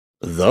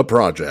The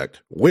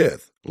Project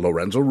with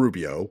Lorenzo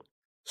Rubio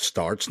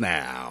starts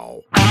now.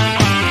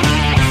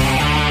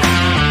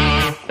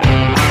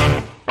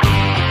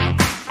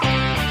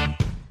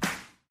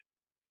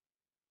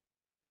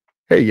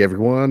 Hey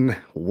everyone,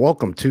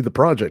 welcome to The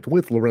Project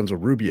with Lorenzo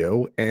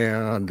Rubio,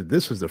 and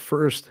this is the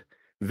first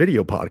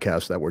video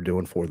podcast that we're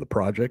doing for The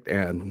Project,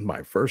 and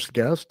my first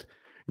guest,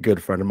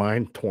 good friend of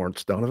mine,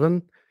 Torrance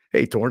Donovan.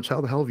 Hey Torrance, how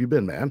the hell have you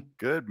been, man?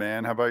 Good,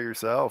 man. How about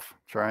yourself?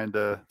 Trying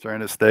to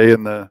stay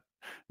in the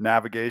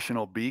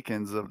navigational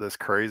beacons of this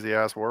crazy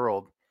ass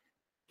world.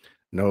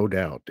 No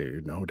doubt,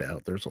 dude, no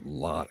doubt. There's a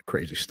lot of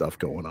crazy stuff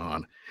going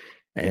on.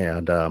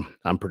 And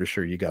I'm pretty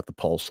sure you got the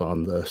pulse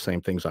on the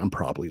same things I'm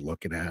probably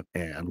looking at.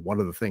 And one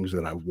of the things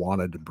that I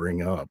wanted to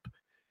bring up,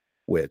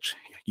 which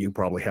you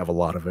probably have a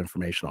lot of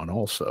information on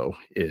also,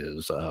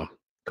 is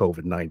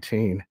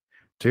COVID-19.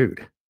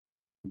 Dude,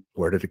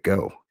 where did it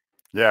go?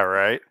 Yeah,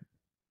 right.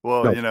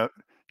 Well, No,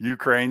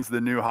 Ukraine's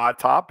the new hot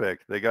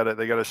topic. They got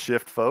to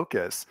shift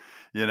focus,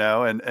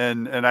 and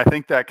I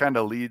think that kind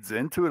of leads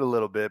into it a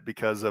little bit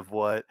because of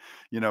what,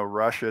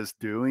 Russia's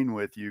doing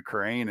with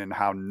Ukraine and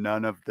how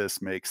none of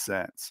this makes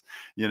sense.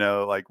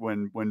 Like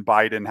when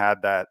Biden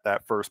had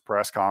that first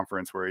press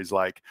conference where he's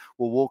like,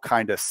 "Well, we'll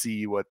kind of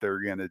see what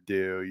they're going to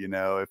do,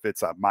 if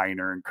it's a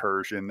minor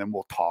incursion, then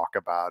we'll talk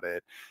about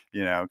it,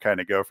 kind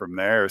of go from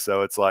there."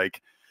 So it's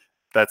like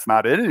that's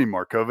not it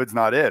anymore. COVID's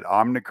not it.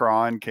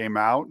 Omicron came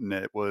out and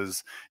it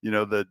was,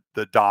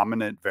 the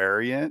dominant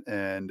variant,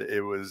 and it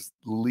was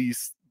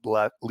least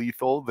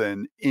lethal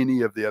than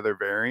any of the other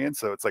variants.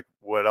 So it's like,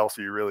 what else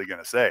are you really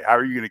going to say? How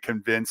are you going to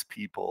convince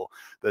people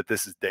that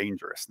this is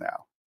dangerous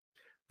now?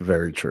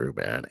 very true,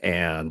 man.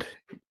 And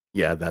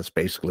yeah, that's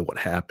basically what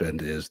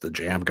happened is the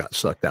jam got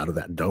sucked out of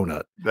that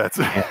donut. That's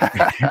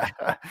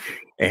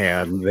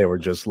And they were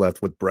just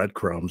left with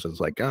breadcrumbs. It's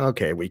like, oh,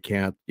 okay, we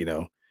can't,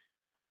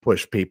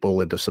 push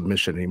people into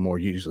submission anymore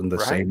using the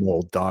right. same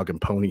old dog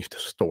and pony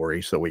story.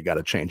 So we got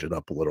to change it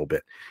up a little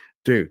bit.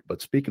 Dude,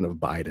 but speaking of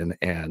Biden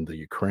and the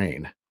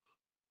Ukraine,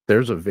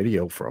 there's a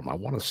video from, I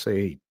want to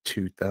say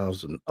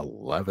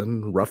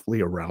 2011, roughly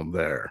around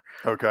there,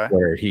 Okay.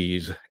 where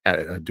he's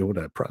doing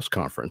a press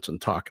conference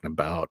and talking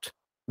about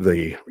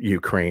the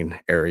Ukraine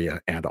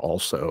area and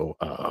also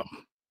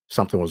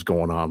something was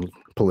going on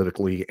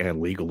politically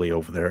and legally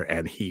over there.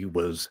 And he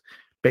was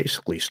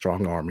basically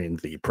strong arming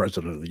the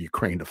president of the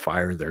Ukraine to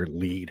fire their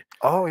lead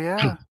Oh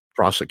yeah.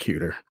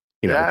 prosecutor.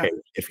 Yeah. Hey,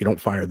 if you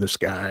don't fire this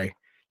guy,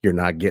 you're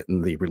not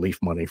getting the relief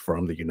money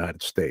from the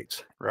United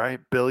States. Right.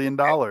 $1 billion.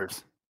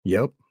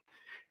 Yep.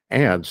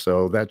 And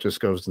so that just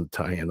goes to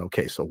tie in.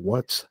 Okay, so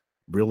what's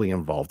really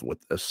involved with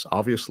this?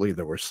 Obviously,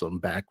 there were some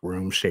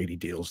backroom shady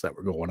deals that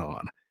were going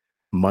on.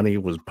 Money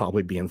was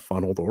probably being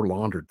funneled or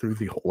laundered through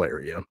the whole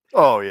area.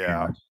 Oh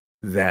yeah. And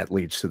that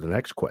leads to the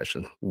next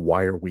question.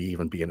 Why are we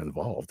even being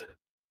involved?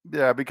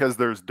 Yeah, because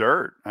there's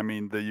dirt. I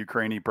mean, the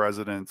Ukrainian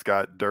president's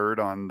got dirt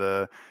on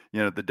the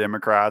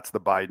Democrats, the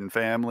Biden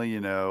family.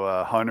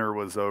 Hunter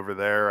was over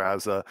there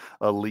as a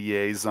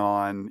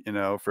liaison,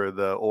 for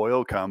the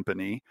oil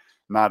company.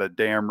 Not a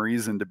damn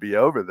reason to be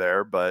over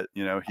there, but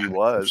he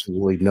was.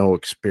 Absolutely no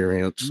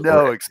experience or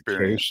No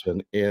experience.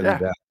 education in Yeah.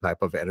 that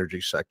type of energy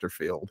sector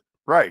field.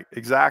 Right,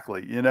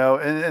 exactly.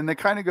 And it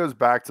kind of goes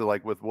back to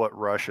like with what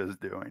Russia's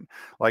doing.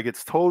 Like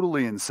it's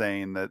totally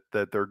insane that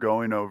they're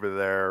going over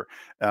there,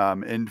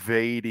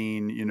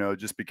 invading,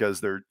 just because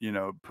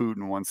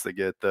Putin wants to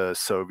get the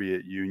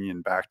Soviet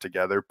Union back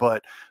together,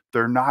 but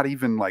they're not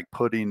even like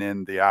putting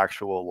in the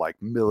actual like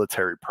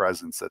military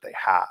presence that they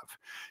have.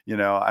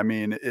 I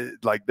mean,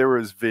 like there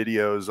was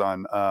videos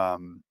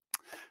on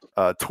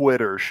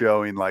Twitter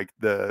showing like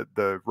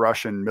the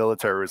Russian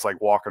military was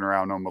like walking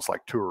around almost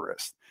like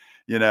tourists,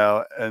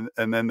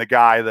 and then the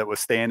guy that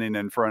was standing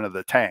in front of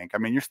the tank. I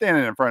mean, you're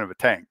standing in front of a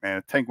tank, man.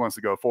 If a tank wants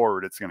to go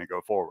forward, it's going to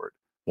go forward.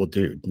 Well,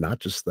 dude, not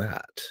just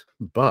that,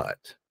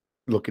 but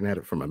looking at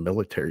it from a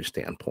military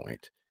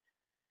standpoint,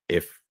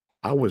 if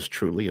I was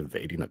truly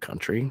invading a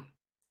country,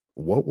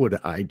 what would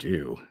I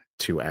do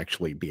to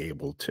actually be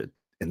able to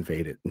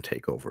invade it and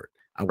take over it?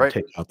 I would Right.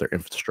 take out their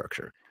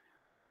infrastructure.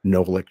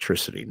 No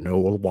electricity, no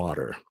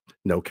water,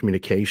 no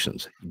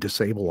communications,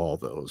 disable all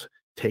those,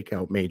 take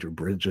out major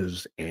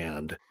bridges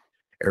and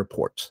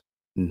airports.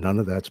 None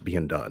of that's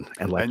being done.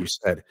 And like you And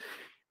said,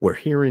 we're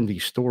hearing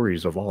these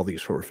stories of all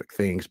these horrific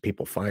things,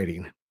 people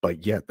fighting,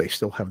 but yet they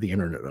still have the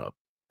internet up.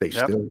 They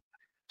yep.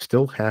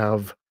 still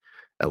have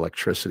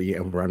electricity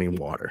and running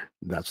water.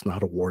 That's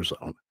not a war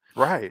zone.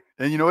 Right.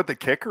 And you know what the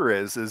kicker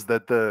is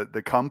that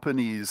the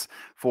companies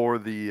for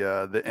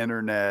the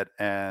internet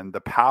and the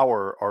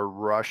power are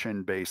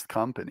Russian-based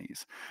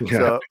companies.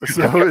 Yeah.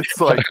 So it's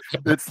like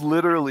it's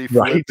literally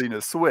Right. flipping a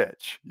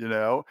switch.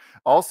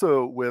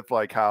 Also with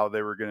like how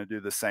they were going to do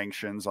the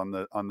sanctions on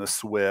the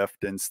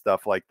SWIFT and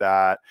stuff like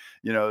that.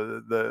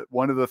 The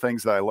one of the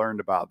things that I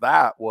learned about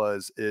that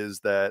is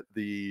that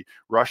the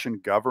Russian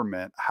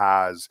government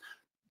has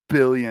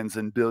billions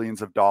and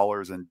billions of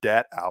dollars in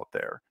debt out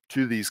there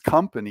to these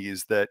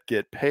companies that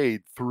get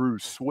paid through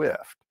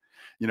Swift.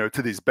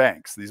 to these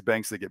banks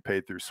that get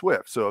paid through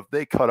Swift. So if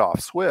they cut off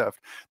Swift,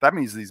 that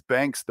means these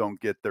banks don't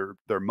get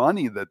their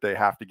money that they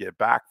have to get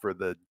back for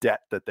the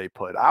debt that they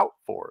put out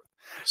for it.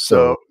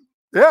 So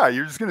So yeah,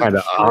 you're just going to kind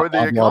of destroy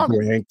the blah,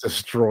 economy. blank,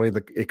 destroy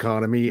the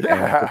economy and get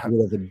Yeah.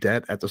 rid of the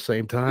debt at the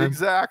same time.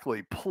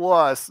 Exactly.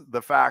 Plus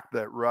the fact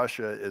that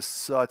Russia is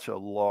such a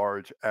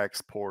large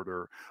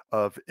exporter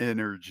of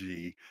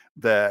energy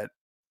that,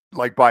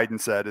 like Biden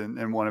said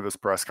in one of his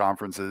press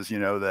conferences,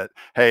 that,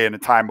 hey, in a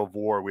time of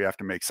war, we have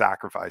to make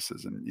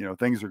sacrifices and,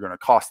 things are going to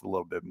cost a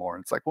little bit more.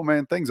 And it's like, well,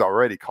 man, things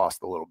already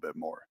cost a little bit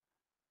more.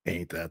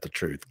 Ain't that the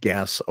truth?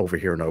 Gas over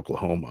here in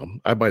Oklahoma,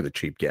 I buy the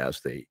cheap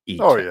gas, the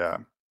Oh, E10, yeah.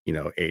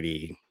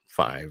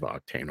 85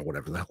 octane or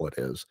whatever the hell it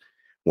is,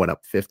 went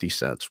up 50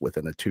 cents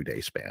within a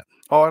 2-day span.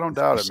 Oh, I don't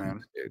 50 doubt it, cents,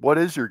 man. dude. What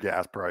is your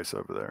gas price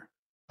over there?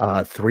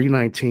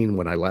 3.19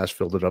 when I last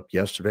filled it up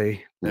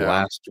yesterday. Yeah.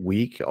 Last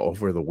week,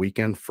 over the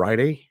weekend,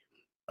 Friday,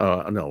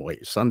 no,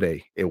 wait,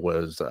 Sunday, it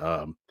was,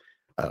 uh,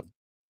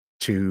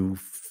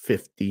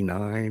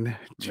 259, Yeah.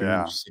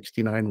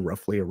 269,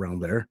 roughly around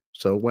there.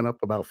 So it went up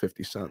about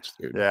 50 cents,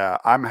 dude. Yeah.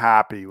 I'm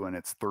happy when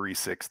it's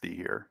 360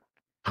 here.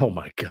 Oh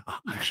my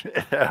gosh.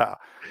 Yeah.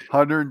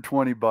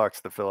 120 bucks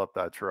to fill up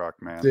that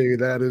truck, man. Dude,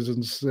 that is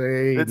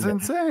insane, It's man,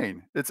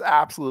 insane. It's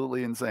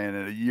absolutely insane,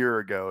 and a year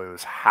ago, it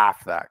was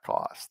half that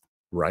cost.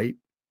 right?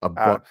 A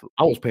buck Absolutely,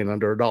 I was paying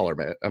under a dollar,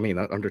 man. I mean,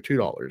 under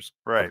 $2,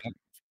 right. around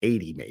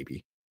 80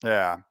 maybe,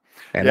 Yeah.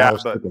 and I Yeah,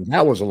 was but thinking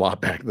that was a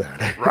lot back then.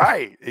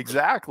 right,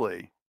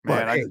 exactly. But,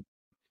 Man, I hey, just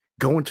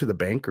going to the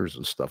bankers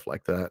and stuff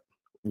like that,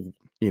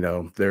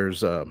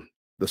 there's,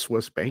 the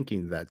Swiss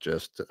banking that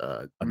just,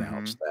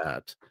 announced mhm.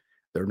 that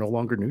they're no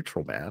longer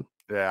neutral, man.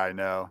 Yeah, I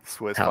know.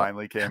 Swiss How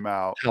finally came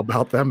out. how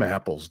about them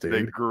apples, They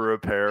dude? grew a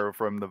pair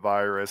from the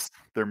virus.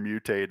 They're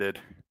mutated.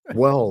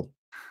 Well,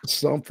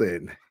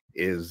 something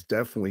is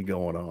definitely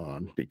going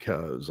on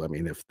because, I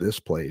mean, if this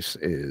place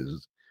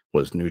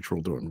was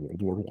neutral during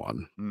World War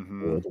One,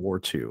 Mhm. World War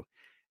Two,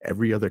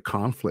 every other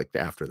conflict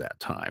after that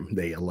time,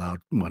 they allowed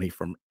money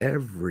from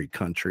every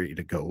country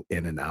to go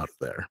in and out of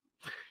there.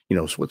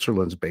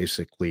 Switzerland's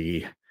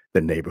basically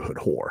the neighborhood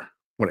whore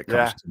when it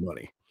comes Yeah, to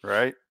money.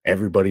 right?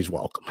 Everybody's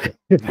welcome.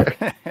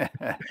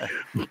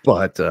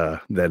 But,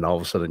 then all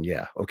of a sudden,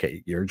 yeah,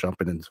 okay, you're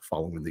jumping into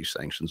following these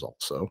sanctions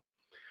also.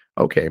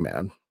 Okay,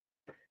 man.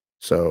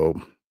 So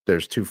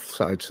there's 2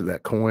 sides to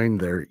that coin.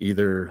 There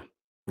either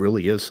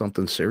really is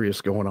something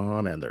serious going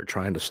on and they're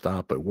trying to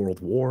stop a world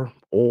war,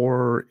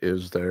 or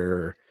is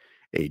there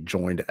a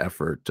joint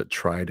effort to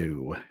try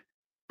to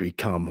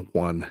become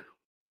one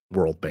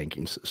world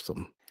banking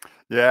system?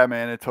 Yeah,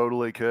 man, it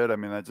totally could. I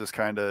mean, that just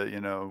kind of,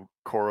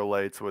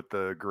 correlates with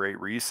the Great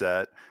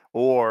Reset.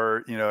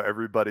 Or,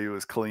 everybody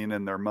was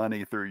cleaning their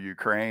money through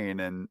Ukraine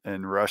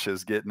and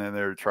Russia's getting in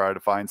there to try to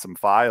find some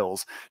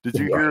files. Right.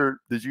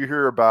 Did you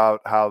hear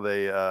about how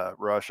they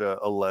Russia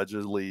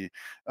allegedly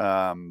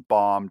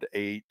bombed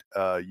 8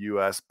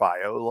 US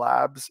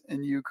biolabs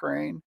in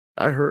Ukraine?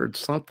 I heard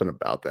something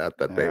about that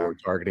they Yeah. were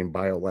targeting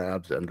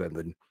biolabs, and then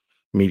the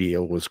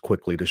media was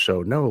quickly to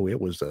show, no, it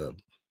was a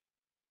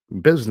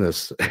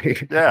business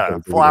Yeah, building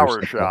or flower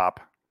something. shop.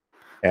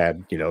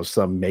 And,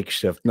 some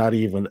makeshift, not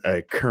even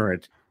a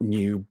current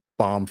new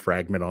bomb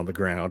fragment on the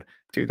ground.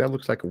 Dude, that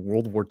looks like a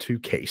World War II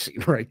casing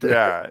right there.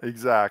 Yeah,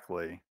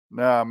 exactly.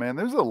 No, man,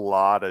 there's a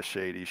lot of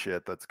shady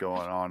shit that's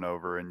going on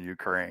over in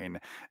Ukraine.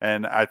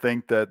 And I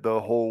think that the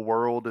whole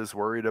world is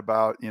worried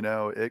about,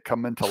 it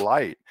coming to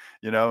light,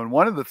 and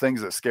one of the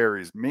things that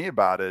scares me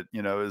about it,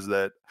 is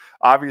that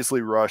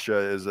obviously Russia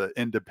is an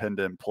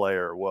independent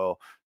player. Well,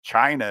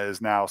 China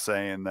is now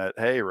saying that,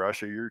 hey,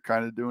 Russia, you're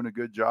kind of doing a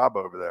good job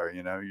over there.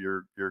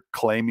 You're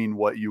claiming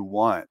what you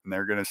want, and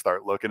they're going to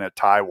start looking at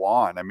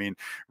Taiwan. I mean,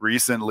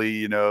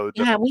 recently, the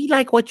Yeah, we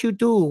like what you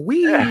do.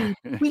 We yeah.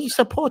 we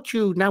support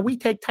you. Now we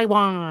take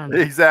Taiwan.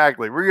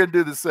 Exactly. We're going to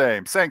do the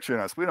same. Sanction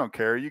us. We don't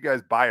care. You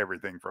guys buy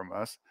everything from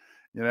us.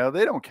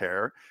 They don't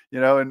care.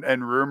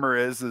 And rumor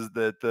is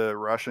that the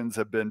Russians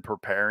have been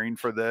preparing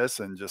for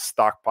this and just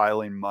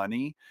stockpiling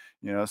money,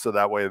 so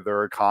that way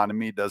their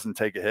economy doesn't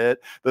take a hit.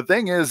 The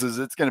thing is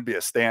it's going to be a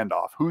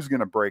standoff. Who's going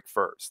to break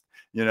first?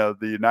 The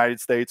United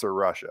States or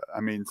Russia? I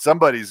mean,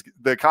 the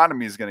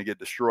economy is going to get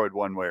destroyed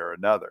one way or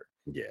another.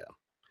 Yeah.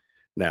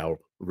 Now,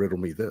 riddle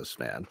me this,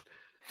 man.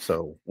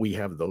 So we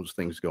have those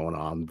things going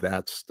on.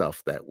 That's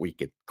stuff that we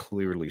could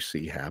clearly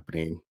see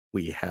happening.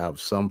 We have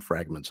some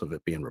fragments of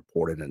it being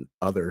reported and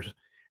other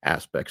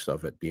aspects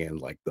of it being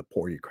like the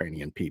poor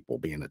Ukrainian people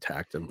being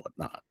attacked and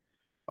whatnot.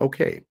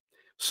 Okay.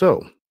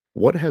 So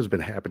what has been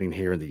happening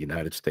here in the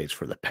United States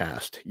for the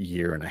past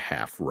year and a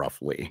half,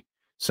 roughly,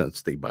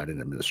 since the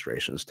Biden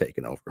administration has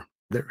taken over?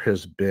 There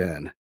has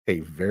been a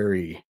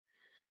very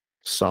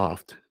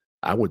soft,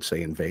 I would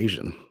say,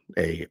 invasion,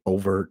 a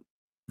overt,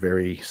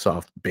 very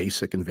soft,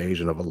 basic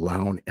invasion of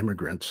allowing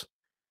immigrants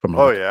from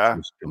Oh other yeah.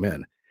 countries to come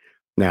in.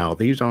 Now,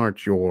 these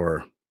aren't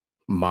your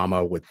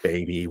mama with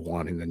baby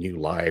wanting a new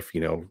life,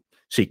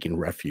 seeking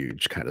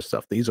refuge kind of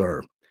stuff. These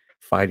are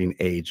fighting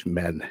age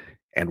men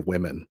and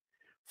women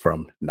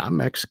from not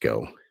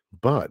Mexico,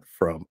 but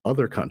from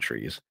other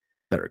countries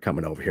that are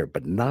coming over here,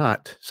 but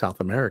not South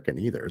American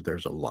either.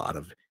 There's a lot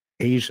of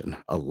Asian,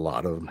 a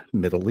lot of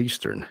Middle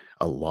Eastern,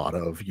 a lot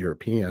of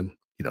European,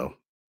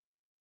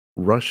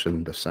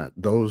 Russian descent,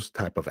 those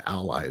type of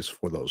allies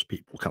for those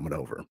people coming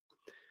over.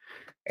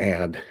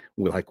 And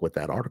like with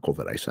that article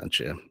that I sent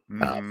you,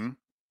 Mhm.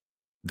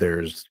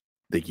 there's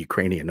the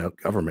Ukrainian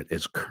government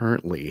is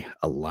currently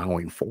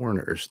allowing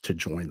foreigners to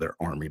join their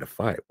army to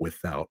fight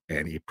without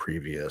any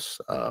previous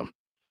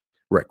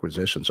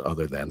requisitions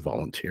other than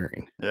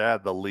volunteering. Yeah,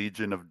 the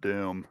Legion of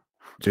Doom.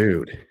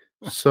 Dude,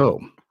 so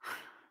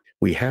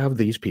we have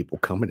these people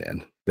coming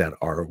in that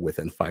are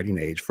within fighting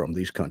age from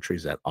these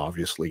countries that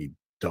obviously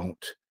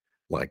don't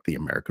like the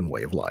American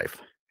way of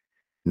life.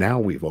 Now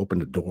we've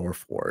opened the door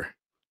for,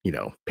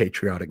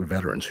 patriotic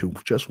veterans who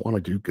just want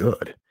to do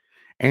good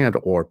and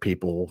or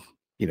people,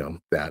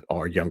 that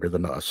are younger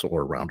than us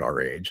or around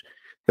our age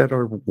that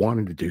are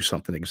wanting to do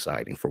something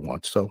exciting for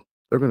once. So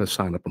they're going to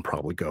sign up and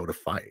probably go to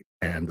fight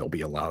and they'll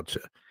be allowed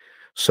to.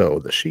 So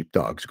the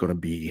sheepdog's going to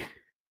be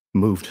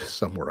moved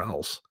somewhere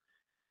else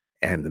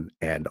and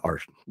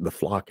the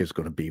flock is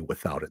going to be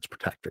without its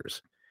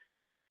protectors.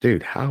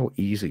 Dude, how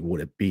easy would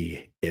it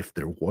be if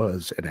there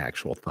was an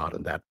actual thought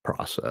in that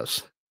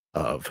process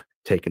of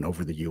taking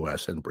over the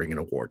US and bringing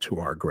a war to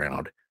our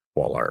ground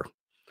while our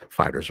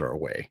fighters are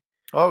away?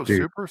 Oh,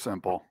 Dude, super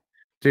simple.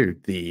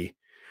 dude,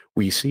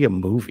 we see a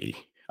movie,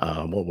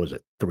 what was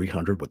it,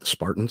 300 with the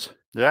Spartans?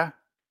 Yeah.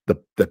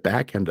 The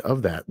back end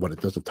of that, what it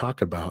doesn't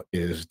talk about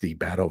is the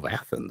Battle of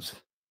Athens,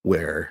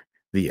 where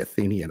the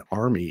Athenian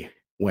army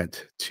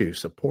went to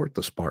support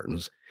the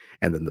Spartans,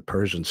 and then the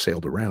Persians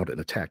sailed around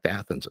and attacked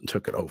Athens and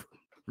took it over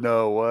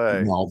No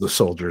way. while the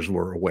soldiers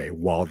were away,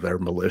 while their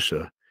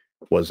militia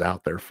was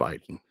out there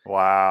fighting.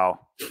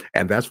 Wow.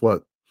 And that's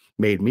what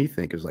made me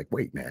think is like,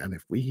 wait, man,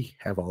 if we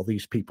have all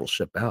these people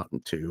ship out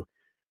into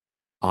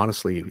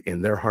honestly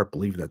in their heart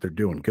believe that they're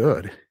doing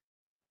good,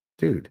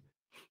 dude,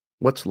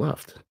 what's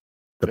left?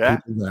 The Yeah.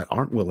 people that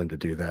aren't willing to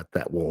do that,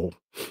 that will,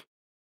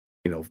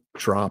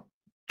 drop,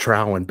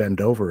 trow, and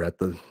bend over at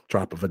the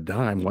drop of a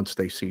dime once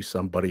they see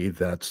somebody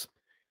that's,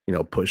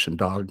 pushing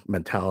dog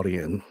mentality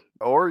and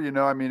Or,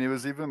 I mean, it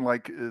was even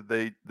like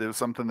there was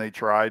something they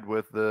tried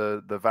with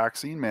the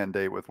vaccine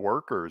mandate with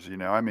workers.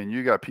 I mean,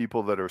 you got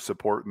people that are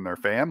supporting their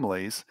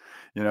families,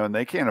 and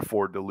they can't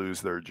afford to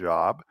lose their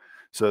job.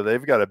 So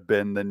they've got to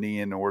bend the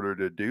knee in order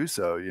to do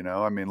so.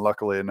 I mean,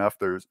 luckily enough,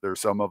 there's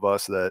some of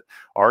us that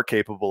are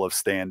capable of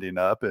standing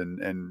up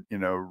and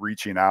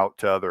reaching out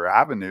to other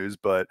avenues,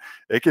 but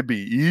it could be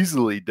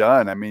easily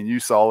done. I mean, you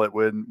saw it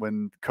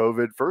when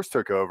COVID first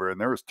took over, and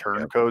there was yeah,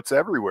 turncoats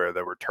everywhere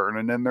that were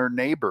turning in their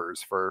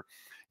neighbors for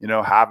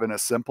having a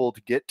simple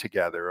get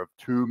together of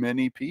too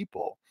many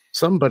people.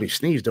 somebody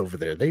sneezed over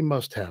there. They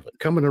must have it.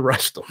 Come and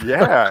arrest them.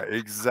 Yeah,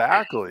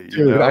 exactly.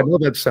 Dude, I know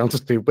that sounds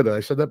stupid that I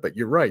said that, but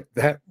you're right.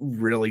 That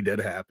really did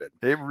happen.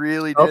 It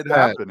really Stuff did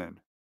that happen.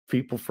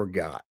 people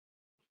forgot.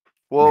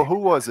 Man, Well, who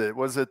was it?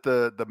 Was it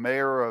the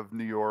mayor of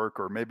New York,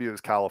 or maybe it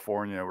was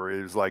California, where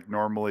he was like,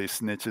 normally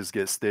snitches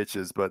get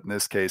stitches, but in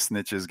this case,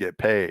 snitches get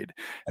paid.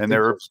 I And they think that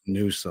were was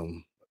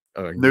Newsom.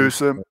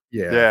 Newsom.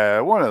 Yeah. Yeah,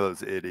 one of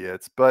those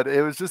idiots. But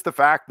it was just the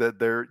fact that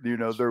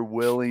they're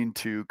willing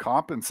to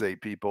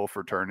compensate people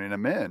for turning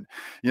them in.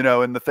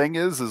 And the thing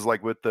is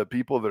like with the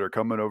people that are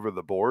coming over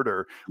the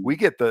border, we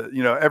get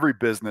every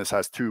business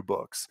has two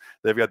books.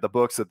 They've got the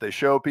books that they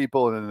show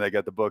people, and then they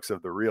got the books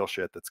of the real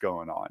shit that's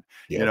going on,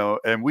 Yep.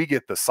 and we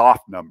get the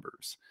soft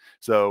numbers.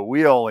 So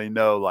we only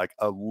know like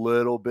a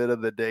little bit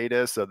of the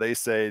data. So they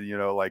say,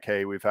 like,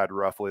 hey, we've had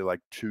roughly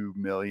like 2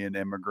 million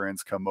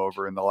immigrants come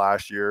over in the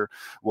last year.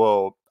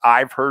 Well,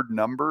 I've heard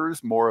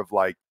numbers more of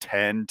like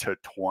 10 to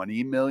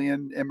 20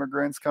 million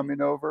immigrants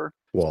coming over.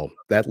 Well,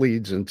 that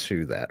leads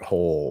into that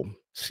whole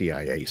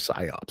CIA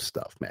psyop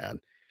stuff, man.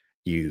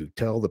 You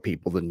tell the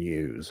people the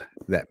news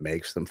that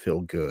makes them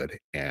feel good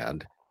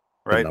and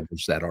the Right?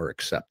 numbers that are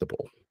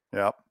acceptable,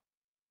 Yep.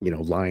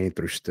 lying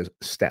through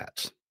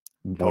stats.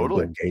 One of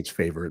Totally. Bill Gates'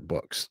 favorite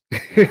books.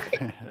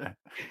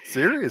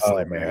 Seriously,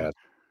 Oh, man. man.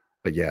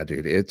 But yeah,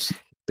 dude, it's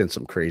been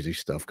some crazy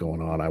stuff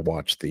going on. I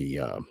watched the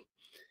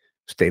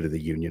State of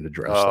the Union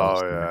address Oh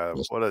last night. yeah.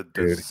 Just, What a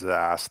dude,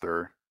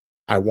 disaster.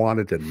 I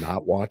wanted to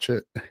not watch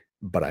it,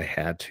 but I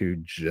had to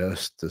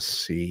just to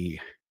see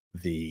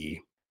the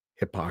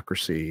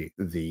hypocrisy,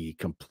 the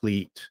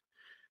complete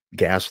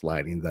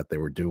gaslighting that they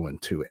were doing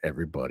to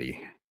everybody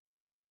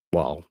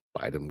while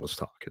Biden was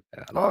talking,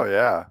 man. Oh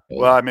yeah.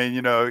 Well, And I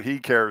mean, he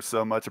cares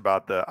so much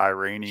about the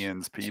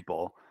Iranians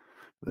people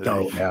that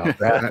oh, now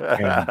that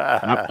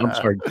and I'm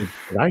sorry, did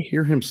I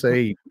hear him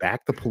say,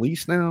 "Back the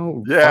police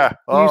now? Fuck yeah. the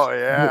police?" Oh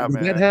yeah, Did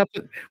that man.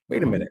 happen?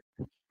 Wait a minute.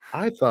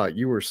 I thought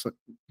you were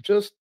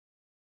just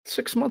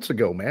 6 months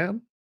ago,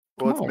 man.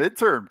 Well, Come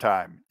it's on. midterm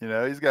time. Come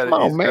on, He's got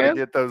to man.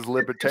 get those It's the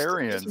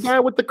libertarians. guy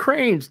with the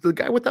cranes, the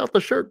guy without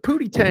the shirt,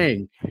 Pootie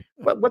Tang.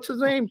 What's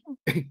his name?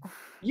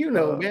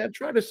 Uh, Man,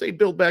 try to say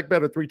 "Build Back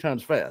Better" 3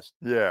 times fast.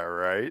 yeah,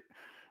 right.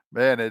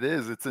 Man, it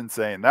is. It's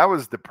insane. That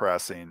was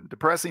depressing.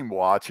 Depressing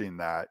watching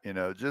that,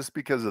 just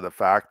because of the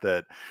fact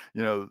that,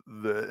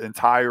 the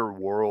entire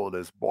world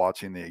is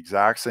watching the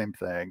exact same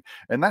thing.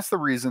 And that's the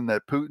reason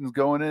that Putin's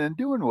going in and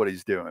doing what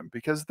he's doing,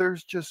 because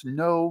there's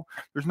no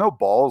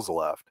balls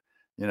left.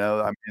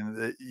 I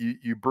mean,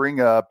 you bring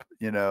up,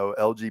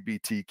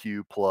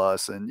 LGBTQ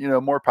plus and,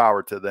 more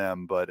power to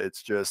them, but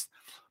it's just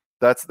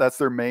that's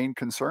their main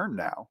concern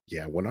now.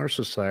 Yeah, when our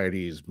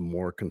society is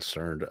more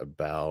concerned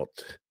about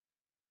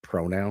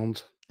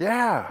pronouns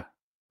Yeah,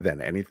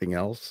 than anything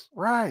else,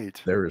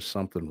 right. there is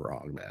something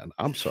wrong, man.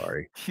 I'm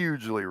sorry.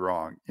 Hugely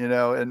wrong,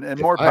 and If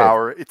more I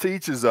power to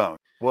each his own.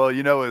 Well,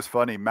 it's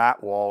funny.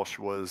 Matt Walsh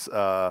was,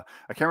 I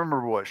can't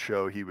remember what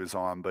show he was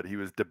on, but he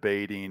was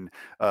debating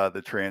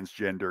the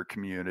transgender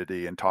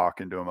community and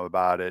talking to him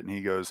about it. And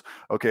he goes,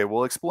 okay,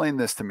 well, explain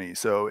this to me.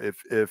 So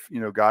if,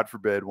 God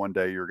forbid one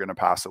day you're going to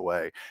pass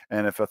away,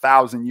 and if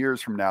 1,000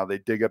 years from now they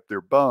dig up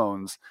their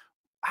bones,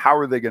 how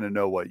are they going to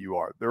know what you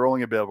are? They're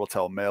only going to be able to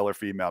tell male or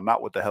female,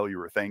 not what the hell you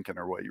were thinking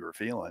or what you were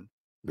feeling.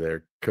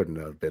 There couldn't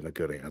have been a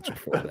good answer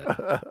for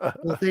that.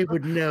 Well, they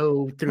would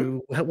know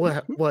through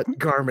what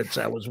garments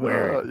I was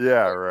wearing.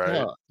 Yeah, Like,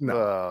 right.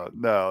 no.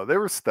 No, they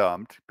were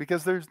stumped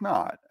because there's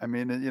not. I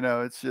mean,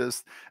 it's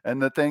just,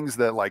 and the things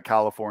that like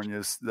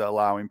California's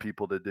allowing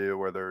people to do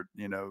where they're,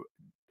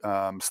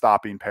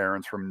 stopping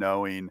parents from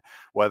knowing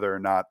whether or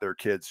not their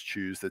kids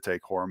choose to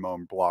take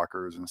hormone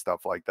blockers and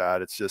stuff like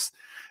that. It's just,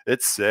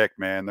 it's sick,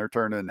 man. They're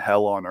turning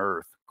hell on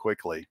earth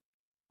quickly.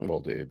 Well,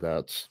 dude,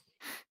 that's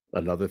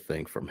another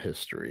thing from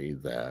history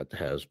that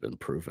has been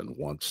proven.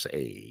 Once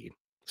a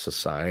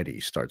society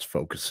starts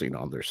focusing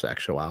on their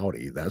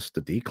sexuality, that's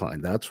the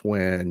decline. That's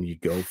when you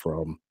go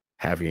from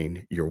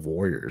having your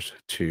warriors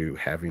to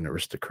having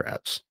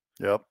aristocrats.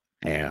 Yep.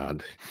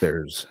 And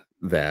there's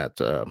that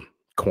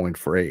coined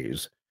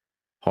phrase: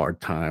 hard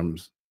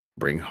times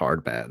bring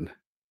hard men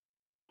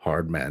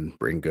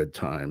bring good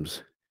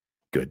times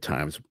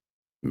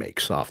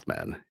make soft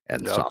men,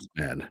 and Yep. soft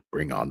men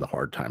bring on the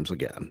hard times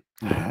again.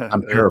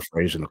 I'm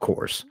paraphrasing, of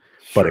course,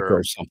 but it Sure.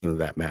 goes something to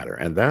that matter.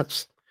 And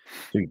that's,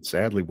 dude,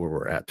 sadly, where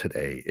we're at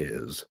today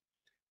is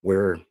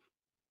we're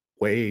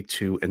way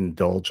too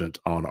indulgent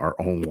on our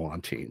own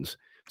wantings,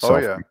 Oh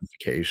yeah.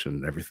 self-gratification,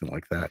 and everything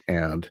like that.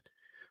 And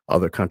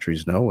other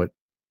countries know it.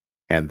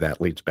 And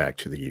that leads back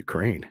to the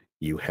Ukraine.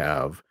 You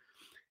have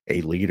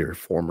a leader,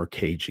 former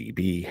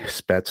KGB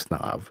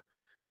Spetsnaz.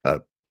 Uh,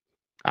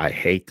 I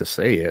hate to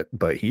say it,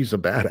 but he's a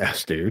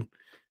badass dude.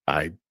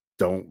 I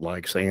don't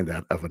like saying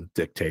that of a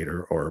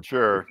dictator or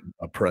Sure.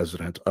 a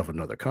president of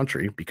another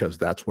country, because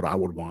that's what I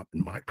would want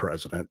in my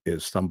president,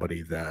 is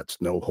somebody that's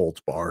no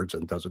holds barred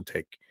and doesn't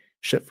take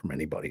shit from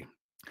anybody.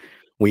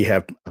 We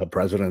have a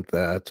president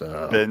that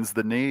Bends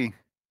the knee.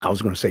 I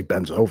was going to say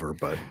bends over,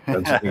 but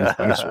bends the knees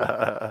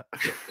nicer.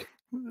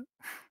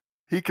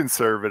 He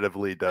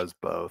conservatively does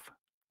both.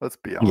 Let's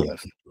be Yeah,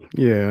 honest.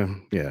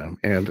 yeah,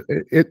 and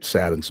it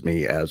saddens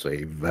me as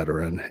a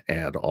veteran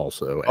and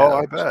also Oh,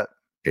 as I bet.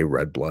 a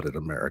red-blooded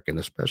American,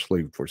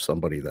 especially for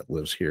somebody that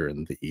lives here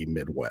in the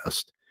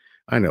Midwest.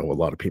 I know a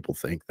lot of people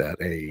think that,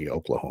 hey,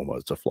 Oklahoma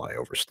is a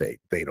flyover state.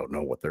 They don't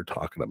know what they're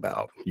talking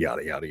about.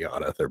 Yada yada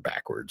yada. They're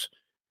backwards.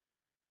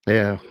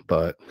 Yeah,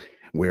 but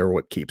we're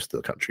what keeps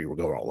the country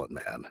rolling,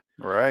 man.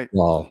 Right.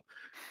 While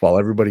while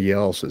everybody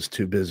else is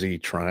too busy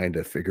trying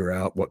to figure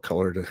out what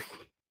color to,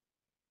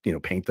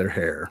 paint their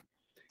hair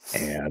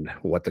and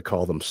what to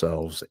call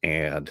themselves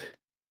and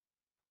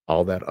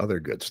all that other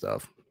good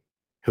stuff.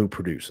 Who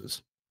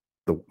produces?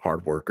 The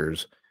hard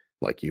workers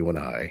like you and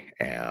I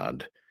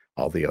and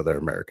all the other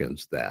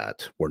Americans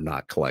that were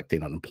not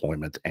collecting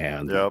unemployment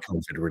and the Yep.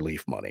 COVID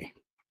relief money.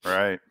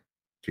 Right.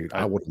 Dude,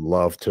 I I would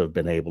love to have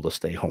been able to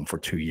stay home for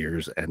 2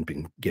 years and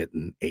been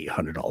getting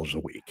 $800 a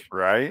week.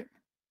 right?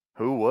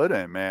 Who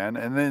wouldn't, man?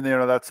 And then,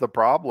 that's the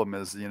problem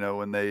is,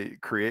 when they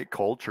create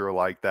culture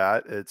like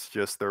that, it's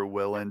just they're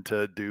willing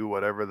to do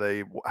whatever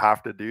they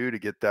have to do to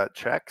get that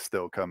check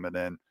still coming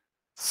in.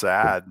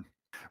 Sad.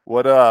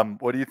 What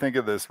do you think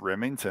of this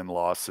Remington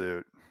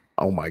lawsuit?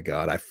 Oh my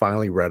god, I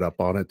finally read up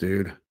on it,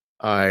 dude.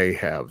 I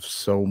have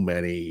so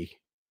many,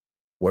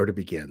 where to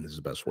begin is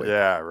the best way.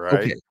 Yeah, right.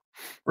 Okay,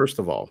 first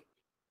of all,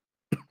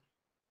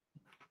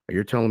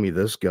 you're telling me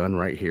this gun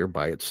right here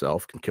by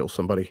itself can kill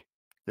somebody?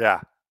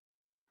 Yeah.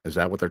 Is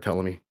that what they're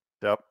telling me?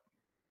 Yep.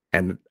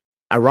 And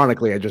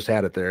ironically, I just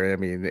had it there. I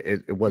mean,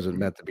 it wasn't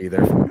meant to be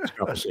there for this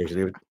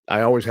conversation.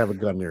 I always have a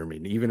gun near me,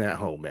 even at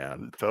home,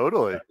 man.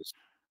 Totally. Because,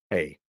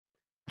 hey,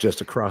 just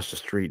across the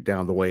street,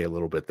 down the way a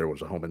little bit, there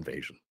was a home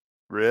invasion.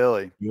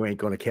 Really. You ain't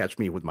gonna catch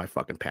me with my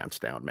fucking pants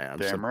down, man.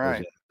 Damn Simple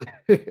as right.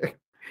 that.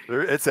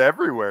 It's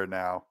everywhere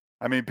now.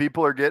 I mean,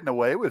 people are getting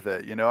away with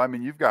it. I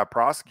mean, you've got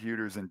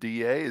prosecutors and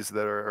DAs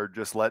that are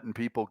just letting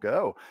people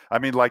go. I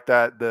mean, like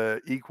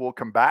the equal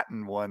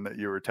combatant one that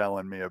you were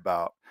telling me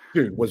about.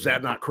 Dude, was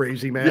that not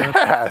crazy, man?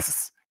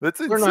 Yes, that's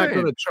We're not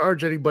insane. gonna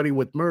charge anybody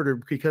with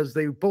murder because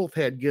they both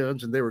had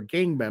guns and they were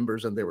gang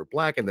members and they were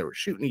black and they were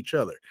shooting each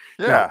other.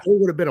 Now, if Yeah. it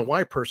would have been a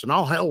white person,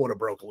 all hell would have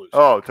broke loose.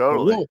 Oh, But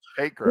totally.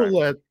 Hate we'll crime.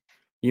 let,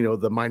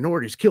 the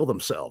minorities kill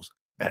themselves.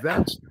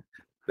 That's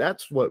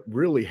That's what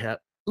really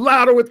happened.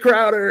 Louder with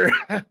Crowder.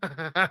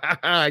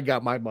 I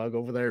got my mug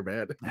over there,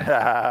 man.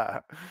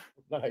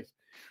 Nice.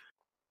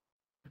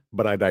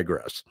 But I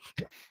digress.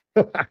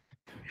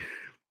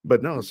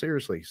 But no,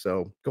 seriously.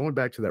 So going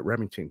back to that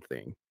Remington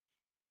thing,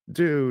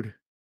 dude,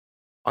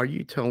 are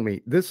you telling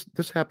me this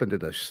happened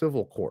in a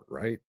civil court,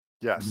 right?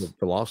 Yes.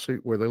 The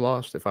lawsuit where they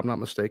lost, if I'm not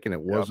mistaken,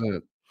 it Yep.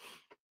 wasn't,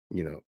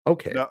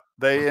 okay. No,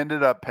 they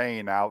ended up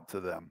paying out to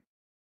them.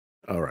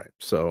 All right.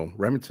 So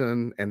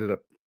Remington ended up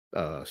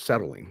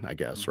settling, I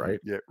guess, Mhm. right?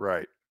 Yeah,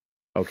 right.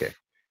 Okay.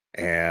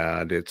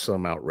 And it's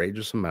some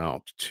outrageous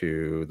amount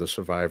to the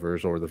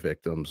survivors or the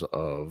victims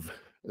of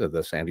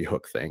the Sandy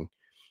Hook thing.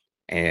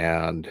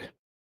 And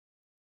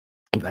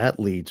that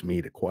leads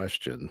me to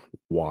question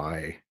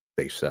why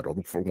they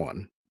settled for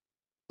one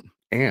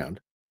and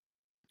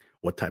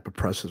what type of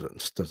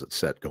precedents does it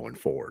set going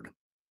forward?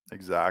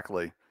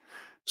 Exactly.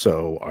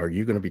 So, are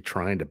you going to be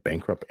trying to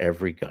bankrupt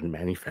every gun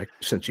manufacturer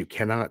since you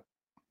cannot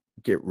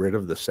get rid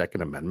of the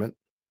Second Amendment?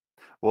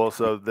 Well,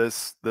 so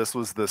this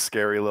was the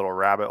scary little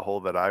rabbit hole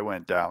that I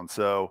went down.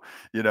 So,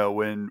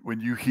 when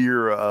you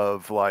hear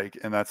of like,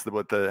 and that's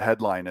what the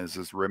headline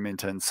is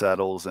Remington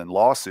settles and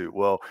lawsuit.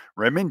 Well,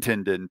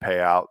 Remington didn't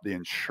pay out. The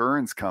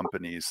insurance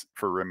companies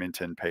for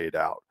Remington paid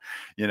out.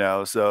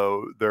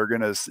 So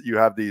you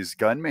have these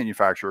gun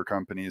manufacturer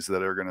companies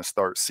that are gonna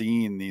start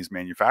seeing these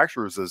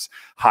manufacturers as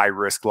high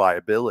risk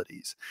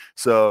liabilities.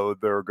 So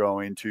they're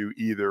going to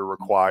either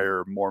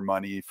require more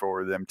money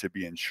for them to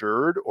be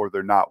insured or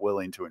they're not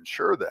willing to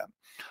insure them.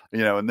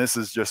 And this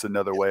is just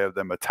another way of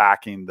them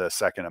attacking the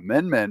Second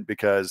Amendment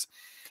because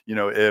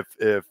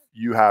if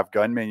you have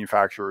gun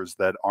manufacturers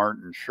that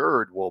aren't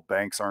insured, well,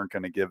 banks aren't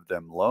going to give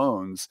them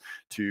loans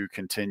to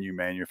continue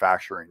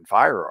manufacturing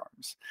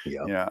firearms.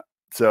 Yep. You know,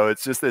 so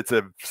it's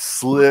a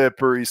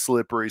slippery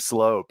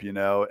slope,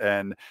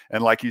 and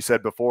like you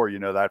said before,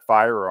 that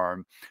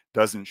firearm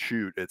doesn't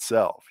shoot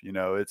itself.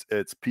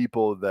 It's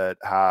people that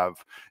have,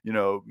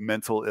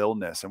 mental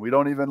illness, and we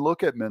don't even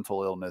look at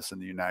mental illness in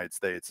the United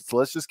States. It's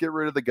let's just get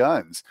rid of the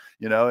guns,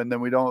 and then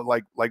we don't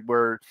like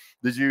where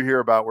did you hear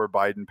about where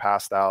Biden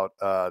passed out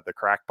the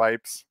crack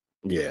pipes?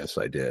 Yes,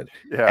 I did.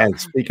 Yeah, And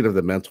speaking of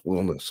the mental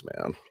illness,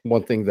 man,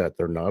 one thing that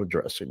they're not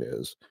addressing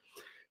is,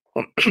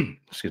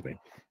 excuse me,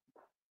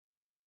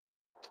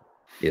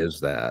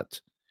 is that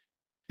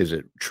is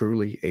it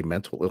truly a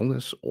mental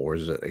illness or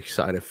is it a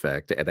side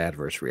effect and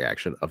adverse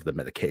reaction of the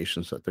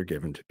medications that they're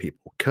giving to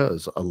people?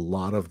 Because a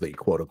lot of the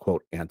quote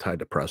unquote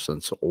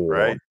antidepressants or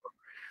right.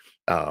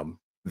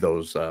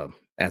 those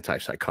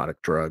antipsychotic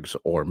drugs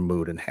or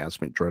mood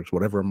enhancement drugs,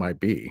 whatever it might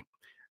be,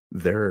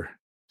 their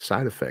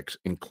side effects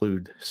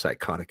include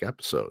psychotic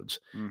episodes,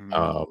 Hmm.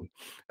 um,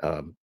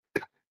 um,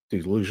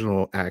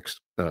 delusional acts,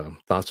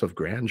 thoughts of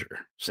grandeur,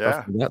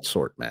 stuff Yeah, of that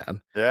sort,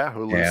 man. yeah, And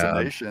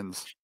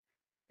hallucinations.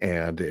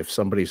 if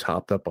somebody's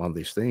hopped up on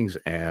these things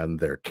and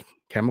their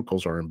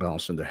chemicals are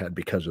imbalanced in their head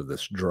because of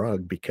this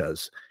drug,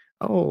 because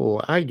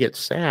oh, I get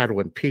sad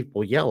when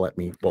people yell at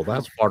me. Well,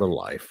 that's part of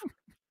life.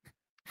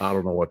 I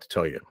don't know what to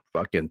tell you.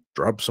 Fucking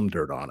drop some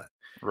dirt on it.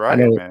 I Right,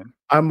 know man.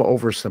 I'm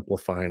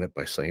oversimplifying it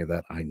by saying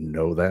that. I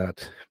know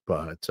that,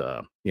 but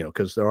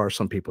because there are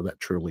some people that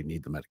truly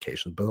need the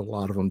medication, but a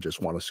lot of them just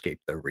want to escape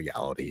their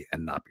reality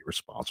and not be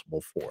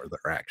responsible for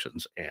their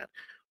actions and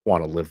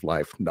want to live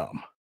life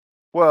numb.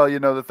 Well,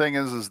 the thing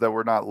is that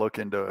we're not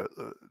looking to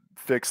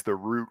fix the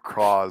root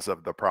cause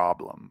of the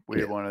problem. We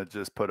Yeah, want to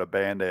just put a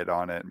band-aid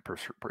on it and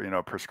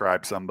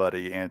prescribe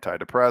somebody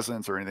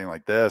antidepressants or anything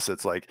like this.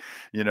 It's like,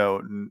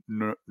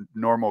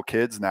 normal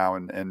kids now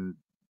and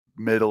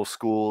middle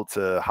school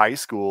to high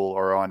school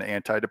are on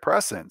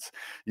antidepressants,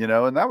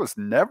 and that was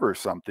never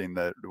something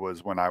that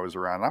was when I was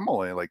around. I'm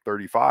only like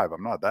 35.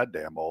 I'm not that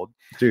damn old.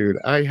 dude,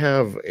 I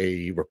have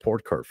a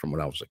report card from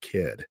when I was a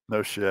kid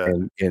No shit.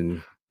 and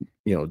in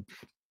you know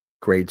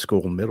grade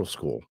school, middle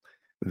school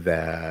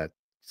that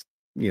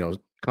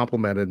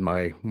complimented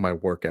my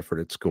work effort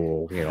at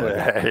school. I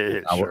got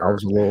Hey, I sure.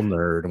 was a little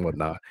nerd and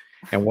whatnot.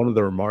 And one of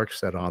the remarks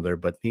said on there,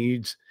 but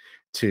needs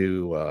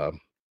to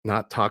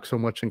not talk so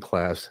much in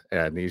class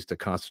and needs to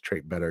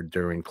concentrate better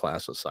during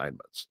class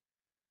assignments.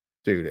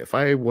 Dude, if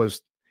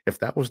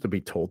that was to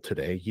be told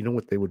today, you know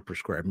what they would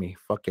prescribe me?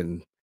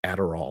 Fucking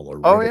Adderall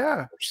or Oh Ritalin yeah.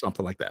 or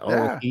something like that. Oh,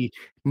 Yeah. he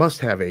must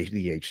have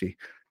ADHD.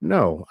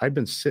 No, I've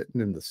been sitting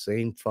in the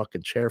same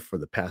fucking chair for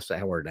the past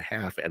hour and a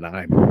half, and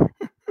I'm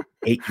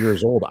 8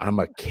 years old. I'm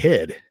a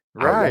kid.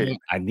 Right.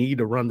 I need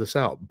to run this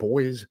out.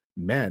 Boys,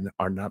 men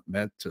are not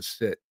meant to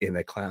sit in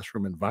a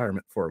classroom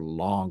environment for a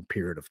long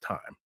period of time.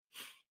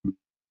 We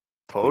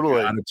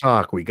Totally. gotta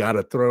talk. We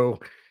gotta throw,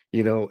 a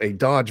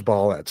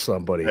dodgeball at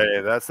somebody.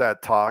 Hey, that's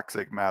that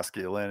toxic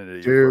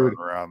masculinity you're throwing Dude,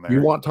 around you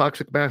there. want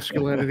toxic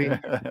masculinity?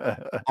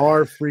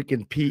 Our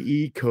freaking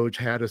PE coach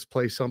had us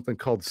play something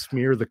called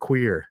Smear the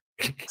Queer.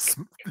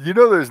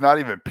 There's not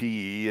even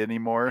PE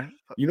anymore.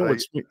 You know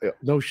what Like, sme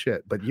no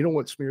shit, but you know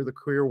what Smear the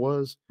Queer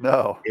was?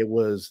 no. It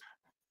was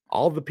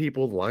all the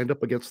people lined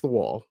up against the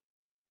wall.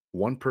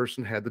 One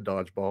person had the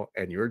dodgeball,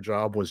 and your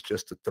job was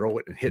just to throw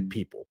it and hit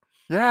people.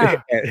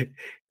 Yeah. And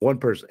one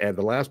person, and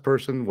the last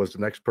person was the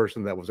next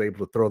person that was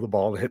able to throw the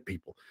ball and hit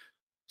people.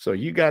 So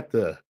you got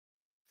the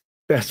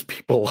best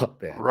people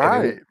up, man, and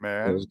Right, it was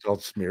man.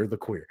 called Smear the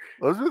Queer.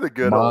 Those were the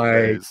good old My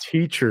days.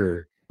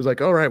 teacher was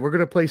like, "Alright, we're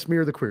gonna play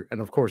Smear the Queer," and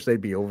of course, they'd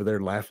be over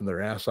there laughing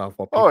their ass off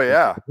while Oh, people were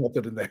yeah. getting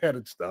pelted in the head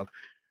and stuff.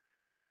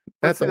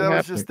 But That see, don't that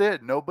was happen. just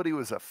it. Nobody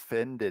was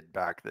offended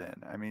back then.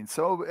 I mean,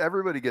 so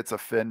everybody gets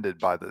offended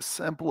by the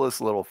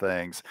simplest little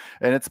things,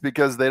 and it's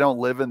because they don't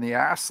live in the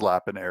ass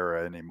slapping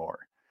era anymore.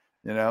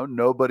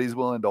 Nobody's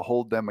willing to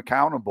hold them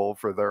accountable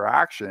for their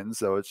actions.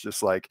 So it's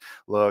just like,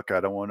 look, I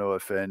don't want to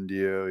offend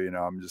you.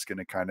 I'm just going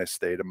to kind of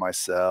stay to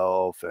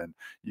myself, and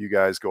you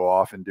guys go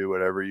off and do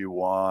whatever you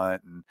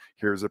want. And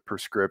here's a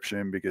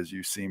prescription because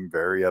you seem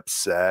very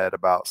upset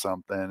about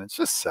something. It's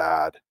just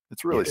sad.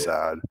 It's really It is,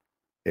 sad.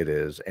 it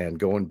is, and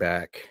going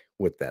back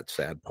with that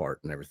sad part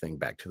and everything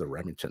back to the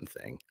Remington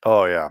thing.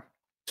 Oh, yeah.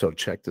 So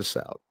check this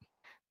out.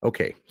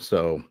 Okay,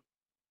 so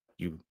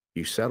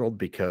you settled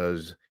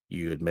because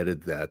you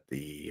admitted that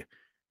the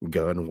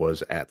gun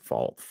was at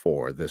fault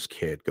for this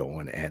kid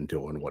going and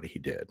doing what he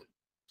did,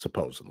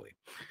 supposedly.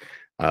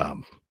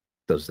 Um,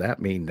 does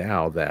that mean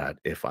now that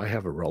if I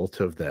have a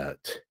relative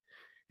that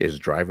is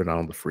driving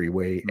on the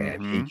freeway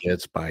and he Hmm.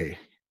 gets by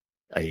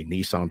a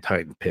Nissan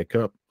Titan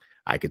pickup,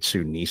 I could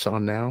sue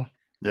Nissan now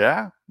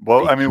Yeah.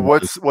 Well, I mean,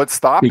 because what's be-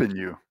 stopping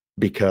you?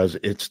 because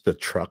it's the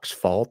truck's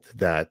fault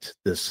that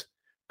this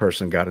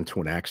person got into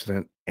an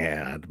accident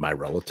and my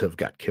relative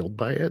got killed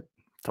by it?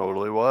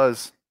 Totally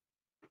was.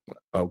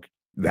 Okay,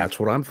 that's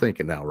what I'm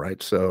thinking now,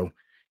 right? So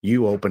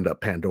you opened up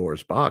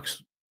Pandora's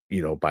box,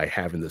 by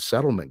having the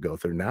settlement go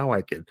through. Now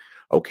I could,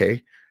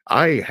 okay,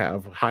 I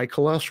have high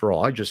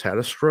cholesterol. I just had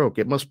a stroke.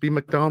 It must be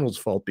McDonald's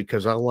fault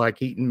because I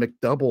like eating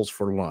McDoubles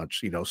for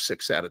lunch,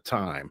 6 at a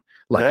time,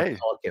 like a Hey.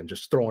 pumpkin,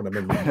 just throwing them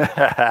in my mouth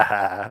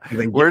and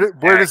then getting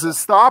Where does it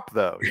stop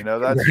though? mad,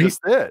 That's right? just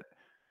it.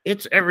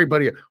 It's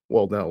everybody.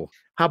 Well, no.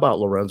 How about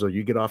Lorenzo?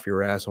 You get off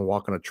your ass and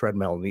walk on a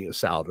treadmill and eat a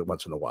salad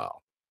once in a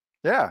while.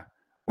 Yeah.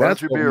 Why don't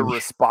That's you be what a we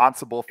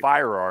responsible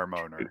firearm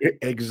owner?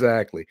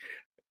 exactly.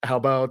 How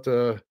about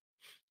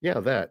yeah,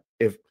 that.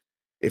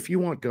 If you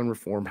want gun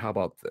reform, how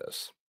about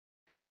this?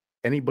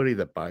 Anybody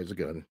that buys a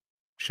gun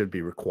should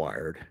be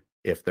required,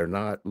 if they're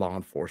not law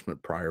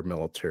enforcement, prior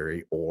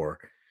military, or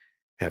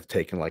have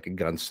taken like a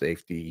gun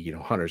safety,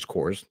 hunter's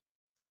course.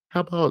 How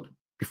about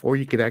before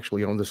you could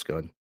actually own this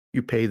gun,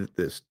 you pay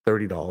this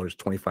 $30,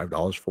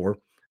 $25 for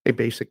a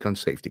basic gun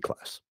safety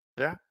class.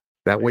 Yeah.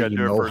 That You way gotta you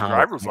do it know for a how it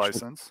driver's actually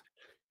license.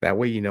 that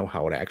way you know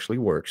how it actually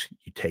works.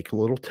 You take a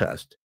little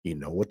test, you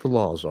know what the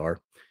laws are,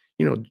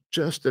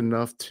 just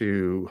enough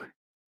to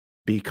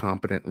be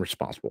competent and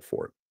responsible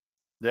for it.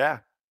 Yeah.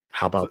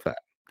 How So about that?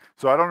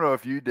 So I don't know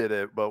if you did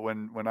it, but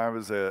when I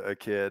was a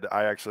kid,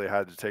 I actually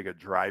had to take a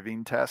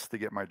driving test to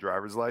get my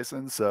driver's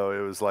license. So it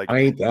was like I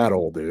ain't that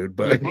old, dude,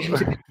 me,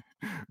 but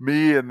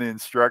me and the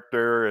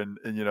instructor, and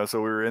so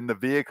we were in the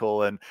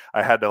vehicle, and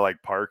I had to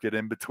like park it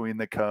in between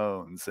the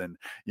cones, and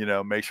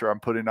make sure I'm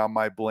putting on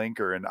my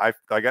blinker, and I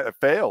got it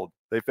failed.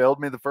 They failed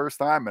me the first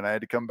time, and I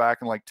had to come back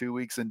in like 2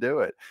 weeks and do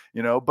it.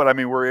 But I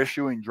mean, we're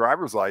issuing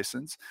driver's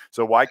license,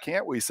 so why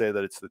can't we say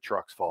that it's the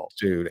truck's fault?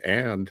 dude,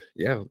 and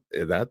yeah,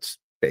 that's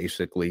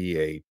basically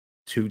a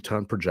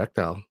 2-ton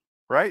projectile. I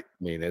Right.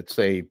 mean, it's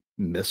a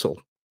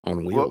missile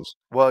on Well wheels.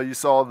 well, you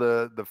saw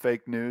the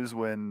fake news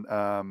when,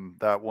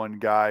 that one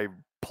guy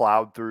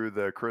plowed through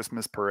the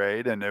Christmas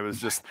parade, and That it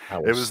was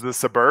was the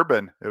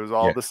Suburban. It was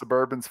all yeah, the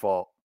Suburban's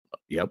fault.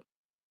 yep.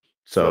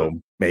 So,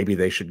 So, maybe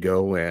they should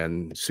go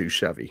and sue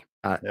Chevy,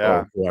 or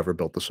yeah, whoever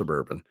built the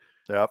Suburban.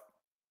 yep.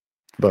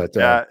 But,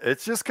 Yeah,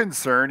 it's just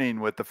concerning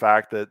with the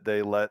fact that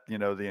they let,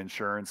 the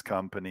insurance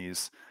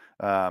companies,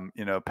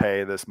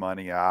 pay this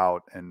money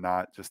out and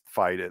not just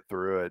fight it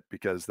through it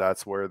because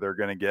that's where they're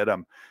going to get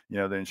them.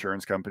 The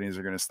insurance companies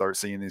are going to start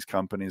seeing these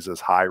companies as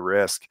high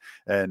risk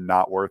and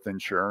not worth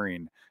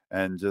insuring.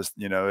 And just,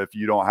 if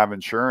you don't have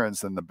insurance,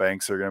 then the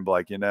banks are going to be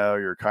like,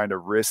 you're kind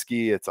of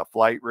risky. It's a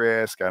flight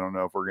risk. I don't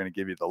know if we're going to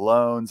give you the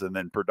loans. And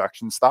then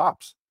production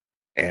stops.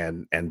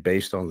 and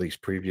based on these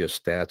previous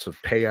stats of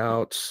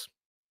payouts,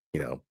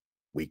 you know,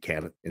 we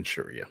can't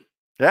insure you,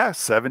 Yeah,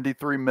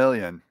 73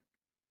 million.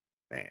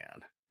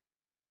 man.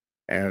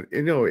 And,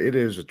 it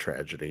is a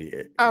tragedy,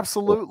 for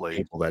Absolutely.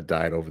 people that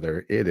died over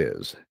there, it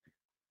is.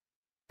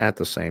 At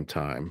the same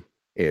time,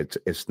 it's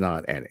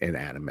not an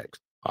inanimate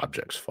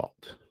object's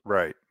fault,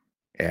 Right.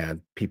 and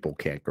people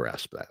can't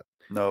grasp that.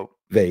 No.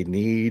 They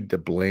need to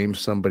blame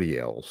somebody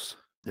else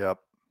Yep.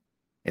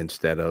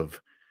 instead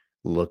of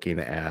looking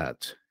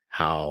at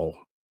how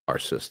our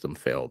system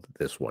failed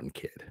this one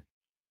kid.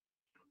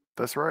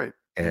 That's right.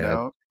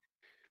 And,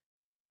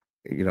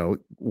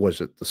 was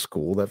it the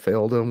school that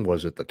failed him?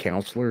 Was it the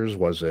counselors?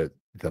 Was it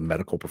the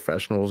medical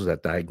professionals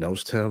that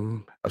diagnosed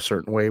him a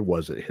certain way?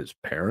 Was it his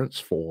parents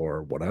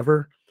for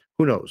whatever?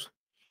 Who knows?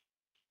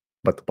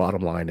 But the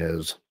bottom line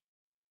is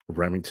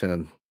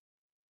Remington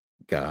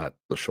got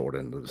the short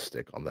end of the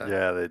stick on that.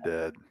 Yeah, they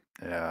did.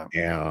 Yeah.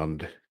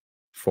 And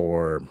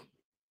for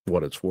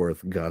what it's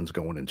worth, guns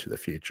going into the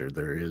future,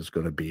 there is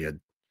going to be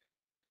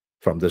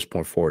from this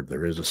point forward,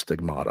 there is a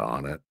stigmata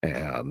on it,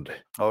 and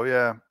Oh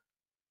yeah.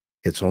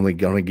 it's only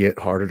gonna get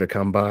harder to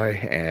come by,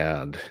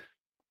 and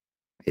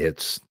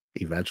it's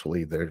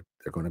eventually they're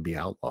gonna be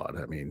outlawed.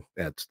 I mean,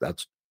 that's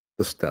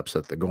the steps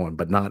that they're going,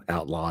 but not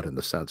outlawed in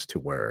the sense to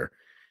where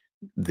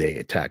they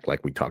attack,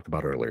 like we talked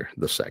about earlier,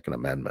 the Second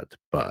Amendment,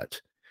 but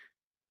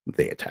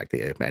they attack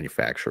the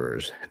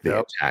manufacturers, they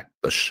Yep. attack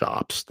the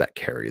shops that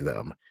carry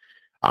them.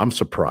 I'm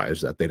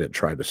surprised that they didn't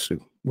try to sue.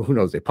 Well, who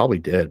knows? They probably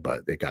did,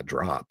 but they got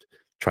dropped.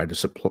 Tried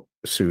to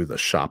sue the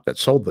shop that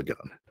sold the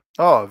gun.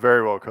 Oh,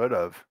 very well could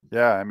have.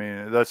 Yeah, I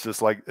mean, that's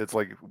just like it's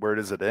like where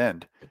does it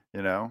end?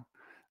 You know,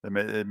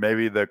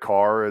 maybe the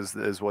car is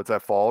what's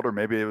at fault, or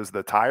maybe it was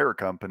the tire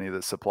company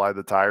that supplied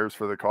the tires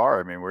for the car.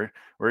 I mean,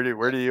 where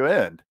do you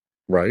end?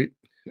 Right?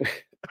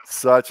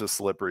 Such a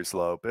slippery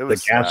slope. It The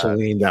was sad.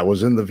 gasoline that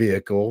was in the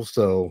vehicle,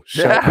 so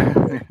shut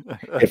Yeah,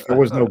 if there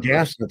was no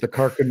gas in it, the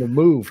car couldn't have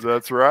moved.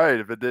 that's right.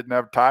 If it didn't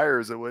have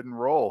tires, it wouldn't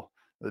roll.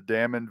 The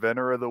damn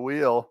inventor of the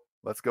wheel.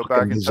 Let's go back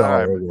Fucking in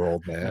bizarre time.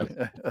 world,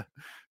 man.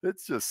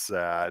 It's just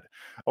sad.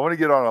 I want to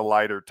get on a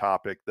lighter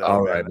topic though,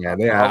 All man. right, man.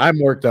 Yeah, I'm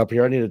worked up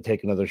here. I need to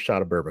take another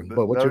shot of bourbon. But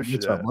No what's up?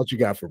 shit. What you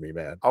got for me,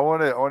 man? I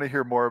want to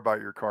hear more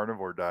about your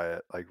carnivore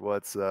diet. Like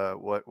what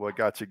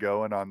got you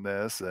going on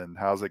this and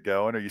how's it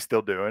going? Are you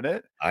still doing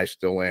it? I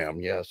still am,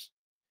 yes.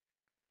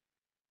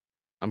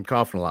 I'm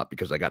coughing a lot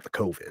because I got the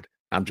COVID.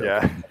 I'm joking.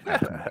 Yeah. I'm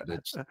not laughing at it.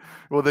 It's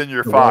Well, then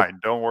you're the weather. fine.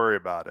 Don't worry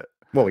about it.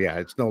 Well, yeah,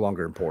 it's no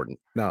longer important.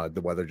 No,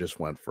 the weather just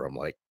went from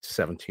like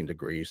 17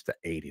 degrees to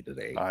 80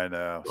 today I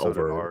know. So did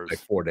over like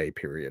ours. 4-day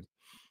period.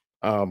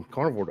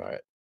 Carnivore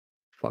diet,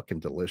 fucking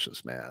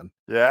delicious, man.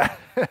 Yeah.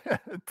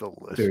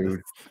 Delicious.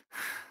 Dude.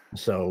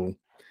 So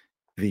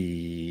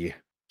the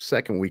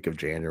second week of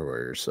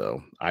January or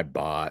so, I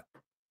bought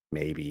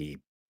maybe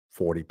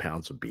 40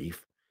 pounds of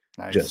beef,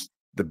 Nice. just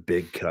the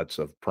big cuts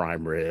of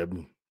prime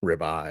rib,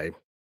 ribeye,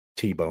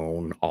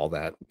 T-bone, all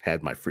that.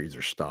 Had my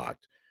freezer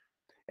stocked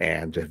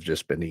and have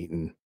just been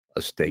eating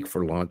a steak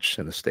for lunch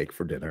and a steak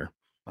for dinner,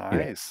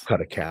 Nice.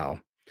 cut a cow.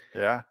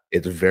 Yeah.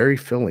 It's very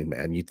filling,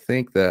 man. You'd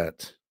think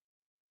that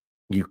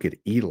you could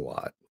eat a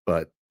lot,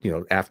 but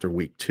after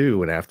week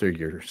 2 and after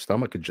your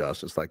stomach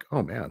adjusts, it's like,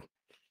 oh man,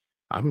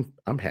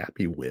 I'm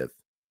happy with,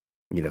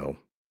 you know,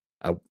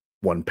 a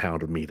 1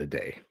 pound of meat a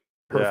day.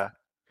 Perfect.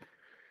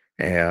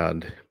 Yeah.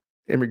 And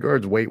in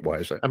regards weight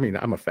wise, I mean,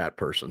 I'm a fat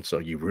person, so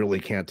you really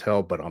can't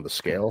tell, but on the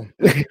scale,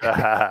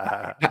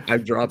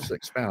 I've dropped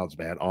 6 pounds,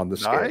 man, on the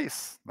scale.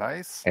 Nice.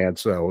 Nice. And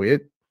so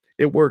it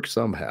works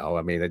somehow.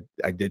 I mean,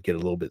 I did get a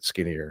little bit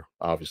skinnier,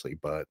 obviously,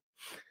 but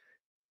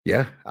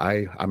yeah,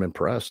 I'm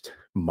impressed.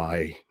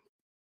 My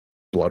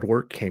blood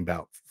work came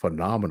out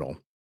phenomenal.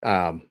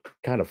 Kind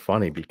of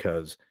funny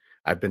because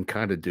I've been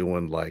kind of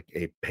doing like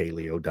a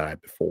paleo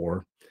diet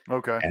before,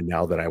 Okay. and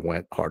now that I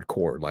went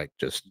hardcore, like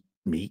just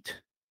meat,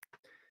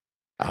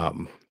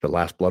 the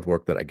last blood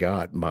work that I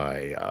got,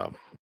 my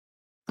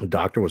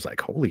doctor was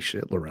like, "Holy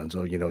shit,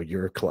 Lorenzo,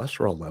 your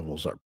cholesterol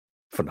levels are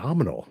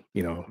phenomenal.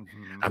 Mhm.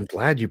 I'm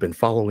glad you've been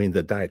following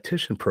the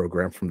dietitian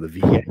program from the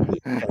VA."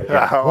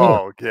 Yeah.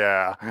 Oh,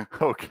 yeah.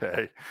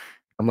 Okay.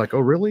 I'm like, "Oh,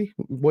 really?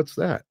 What's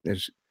that?"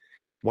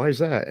 Why is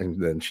that?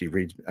 And then she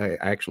reads, I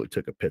actually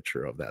took a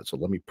picture of that. So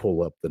let me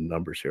pull up the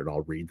numbers here and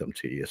I'll read them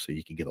to you so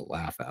you can get a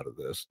laugh out of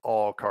this.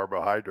 All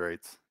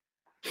carbohydrates.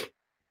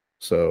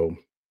 So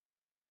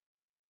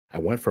I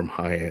went from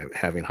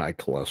having high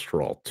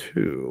cholesterol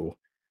to,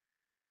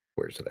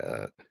 where's it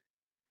at?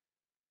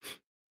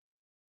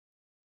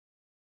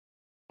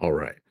 All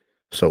right.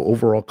 So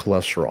overall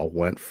cholesterol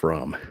went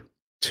from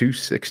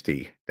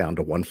 260 down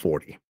to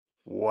 140.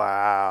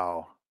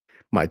 Wow.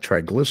 My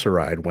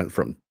triglyceride went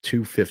from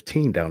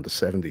 215 down to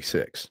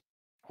 76.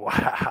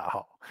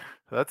 Wow.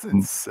 That's M-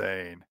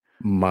 insane.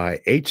 My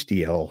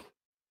HDL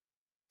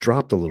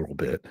dropped a little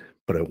bit,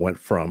 but it went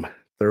from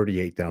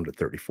 38 down to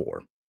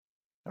 34.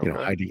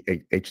 Okay.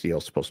 HDL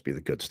is supposed to be the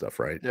good stuff,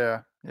 right?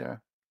 Yeah. Yeah.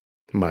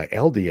 My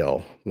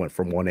LDL went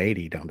from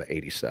 180 down to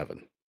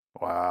 87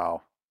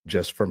 Wow.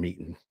 just from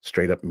eating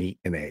straight up meat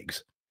and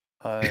eggs.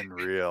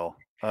 Unreal.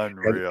 And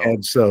Unreal.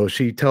 and so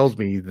she tells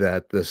me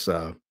that this,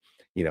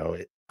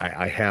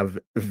 I have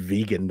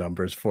vegan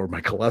numbers for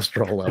my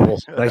cholesterol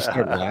levels. And I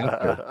start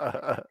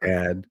laughing,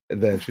 and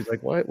then she's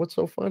like, "What? What's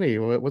so funny?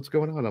 What's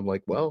going on?" I'm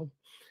like, "Well,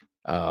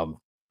 um,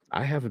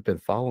 I haven't been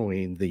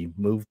following the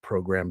Move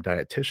program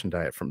dietitian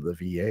diet from the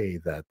VA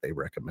that they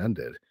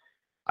recommended.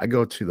 I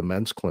go to the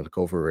men's clinic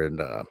over in,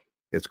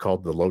 it's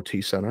called the Low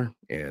T Center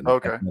in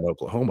Okay. Edmond,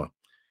 Oklahoma.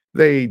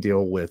 They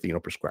deal with,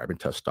 prescribing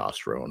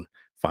testosterone,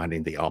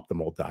 finding the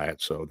optimal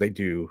diet. So they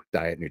do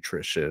diet,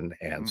 nutrition,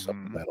 and Mhm.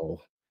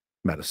 supplemental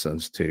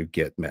medicines to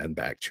get men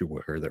back to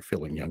where they're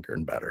feeling younger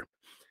and better.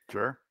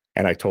 Sure.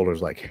 And I told her, I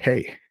was like,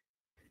 hey,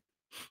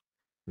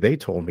 they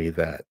told me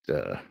that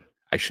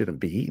I shouldn't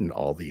be eating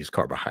all these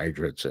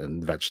carbohydrates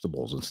and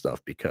vegetables and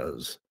stuff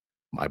because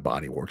my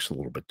body works a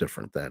little bit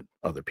different than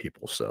other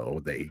people.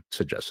 So they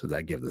suggested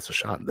I give this a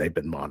shot. And they've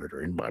been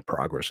monitoring my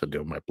progress and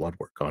doing my blood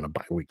work on a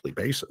biweekly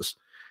basis.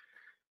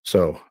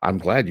 So I'm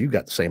glad you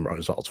got the same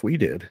results we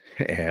did.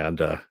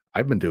 And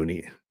I've been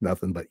doing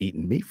nothing but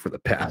eating meat for the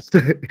past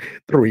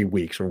 3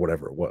 weeks or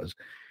whatever it was.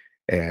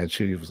 And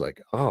she was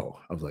like, "Oh,"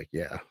 I was like,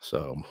 "Yeah."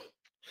 So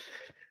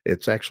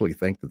it's actually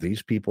thanks to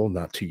these people,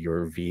 not to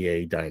your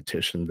VA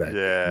dietitian that gave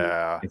you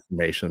Yeah.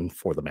 information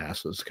for the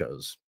masses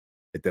because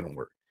it didn't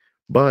work.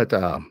 But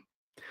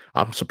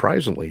I'm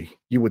surprisingly,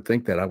 you would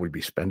think that I would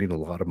be spending a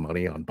lot of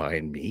money on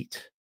buying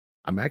meat.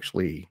 I'm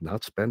actually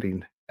not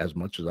spending as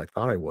much as I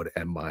thought I would,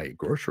 and my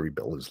grocery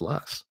bill is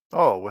less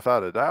Oh,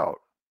 without a doubt,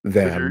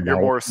 because than you're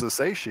my more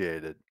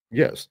satiated.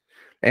 yes,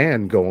 I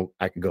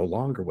could go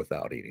longer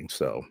without eating.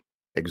 So,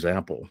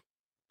 example,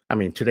 I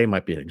mean, today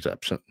might be an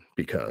exception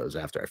because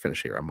after I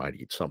finish here, I might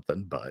eat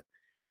something, but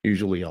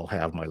usually I'll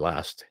have my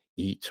last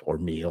eat or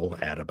meal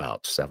at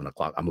about 7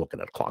 o'clock. I'm looking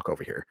at a clock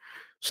over here,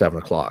 7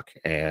 o'clock,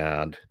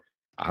 and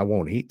I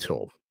won't eat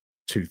till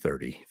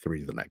 2:30,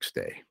 3 the next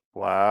day.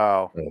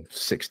 Wow.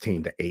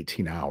 16 to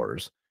 18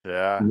 hours,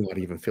 Yeah. not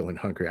even feeling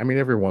hungry. I mean,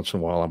 every once in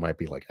a while I might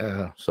be like,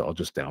 so I'll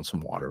just down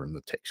some water and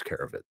that takes care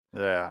of it.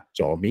 Yeah.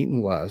 So I'm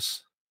eating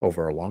less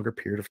over a longer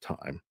period of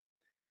time,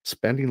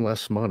 spending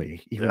less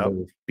money, even Yep.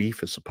 though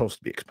beef is supposed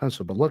to be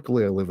expensive. But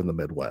luckily, I live in the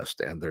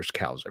Midwest and there's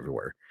cows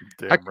everywhere. I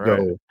Damn could right.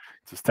 go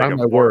Just take find a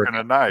my fork work, and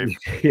a knife.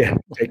 yeah,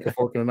 take a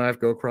fork and a knife,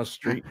 go across the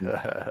street and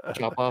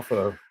chop off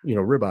a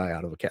ribeye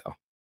out of a cow.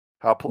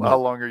 How But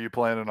long are you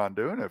planning on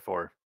doing it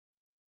for?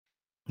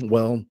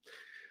 well,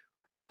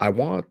 I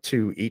want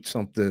to eat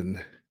something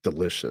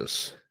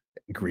delicious,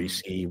 Mm,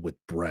 greasy with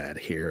bread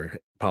here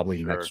probably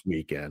sure. next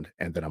weekend,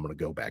 and then I'm gonna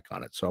go back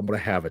on it. So I'm gonna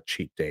have a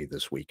cheat day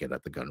this weekend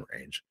at the gun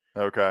range.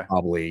 Okay.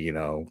 Probably,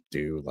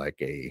 do like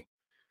a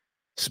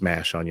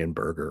smash onion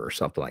burger or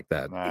something like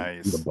that, eat a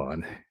Nice.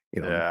 bun,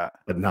 Yeah.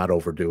 but not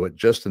overdo it,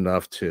 just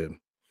enough to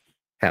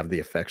have the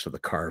effects of the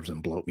carbs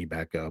and bloat me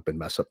back up and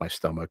mess up my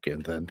stomach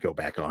and then go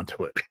back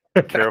onto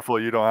it. Careful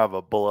you don't have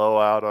a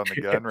blowout on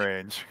the gun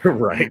range.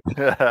 Right.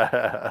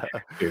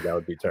 Dude, that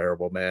would be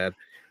terrible, man.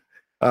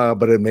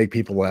 But it'd make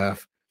people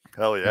laugh.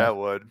 Hell Uh, yeah, it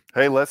would.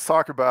 Hey, let's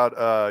talk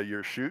about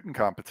your shooting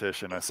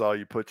competition. I saw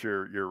you put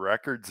your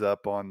records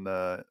up on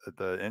the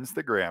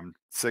Instagram.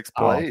 Sixth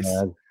oh, place.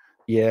 man.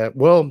 Yeah,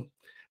 well,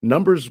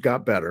 numbers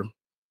got better.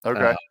 Uh,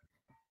 Okay.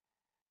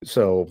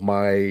 so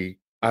my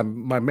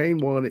main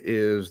one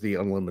is the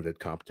unlimited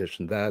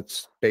competition.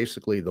 That's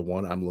basically the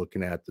one I'm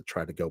looking at to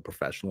try to go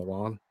professional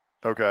on.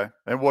 Okay.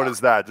 And what is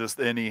that?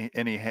 Just any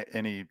Any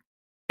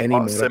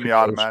modification,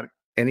 semi-automatic?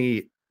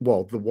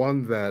 the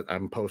one that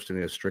I'm posting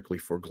is strictly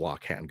for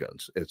Glock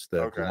handguns. It's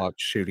the Okay. Glock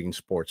Shooting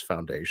Sports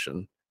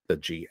Foundation, the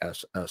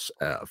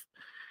GSSF,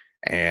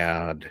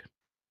 and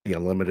the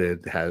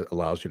unlimited has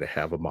allows you to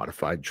have a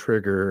modified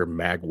trigger,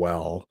 mag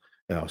well,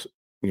 you know, s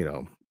you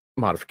know,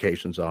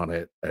 modifications on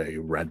it, a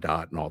red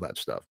dot, and all that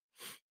stuff.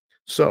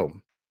 So,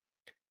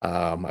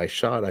 I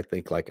shot, I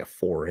think, like a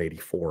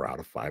 484 out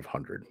of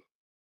 500.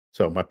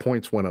 So my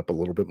points went up a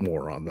little bit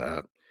more on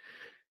that.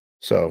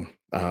 So,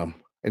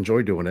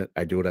 enjoy doing it.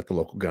 I do it at the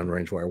local gun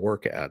range where I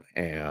work at,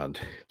 and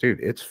dude,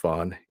 it's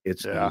fun.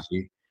 It's Yeah.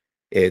 easy.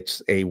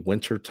 It's a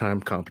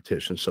wintertime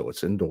competition, so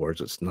it's indoors.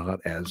 It's not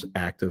as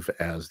active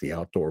as the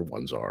outdoor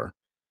ones are,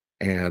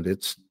 and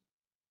it's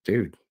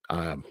dude,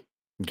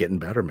 getting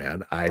better,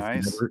 man.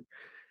 Nice.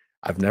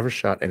 I've never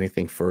shot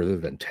anything further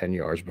than 10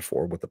 yards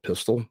before with a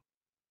pistol,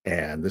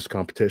 and this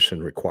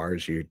competition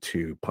requires you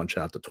to punch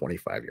out to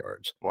 25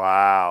 yards.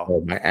 Wow.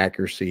 So my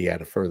accuracy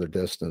at a further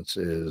distance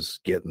is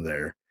getting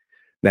there.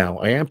 Now,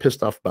 I am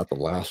pissed off about the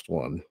last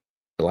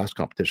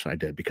competition I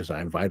did because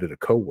I invited a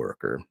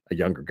coworker, a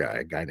younger guy,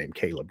 a guy named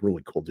Caleb,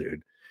 really cool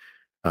dude,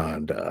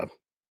 and,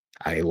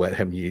 I let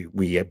him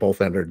we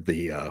both entered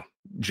the,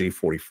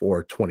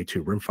 G44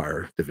 22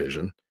 rimfire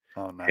division,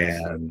 Oh, nice.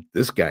 and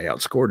this guy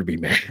outscored me,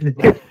 man.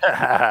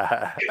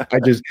 I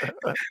just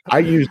I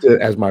used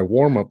it as my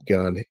warm-up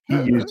gun.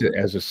 He used it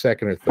as a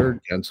 2nd or 3rd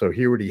gun, so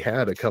he already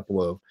had a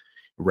couple of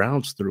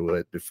rounds through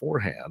it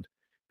beforehand,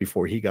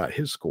 before he got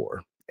his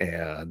score,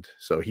 and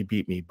so he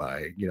beat me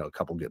by, a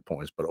couple good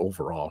points, but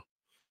overall,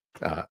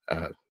 uh,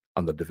 uh,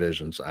 on the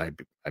divisions, I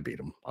beat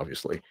him,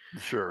 obviously,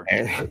 Sure.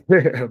 and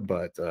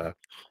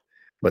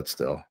but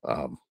still,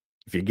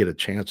 if you get a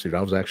chance, dude,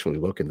 I was actually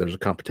looking, there's a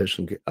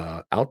competition,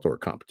 outdoor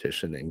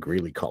competition in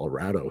Greeley,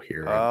 Colorado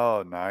here in,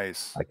 Oh,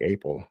 nice. like,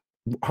 April.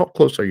 How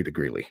close are you to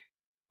Greeley?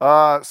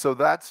 So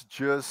that's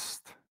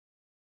just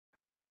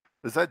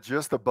is that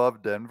just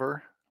above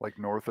Denver? Like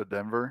north of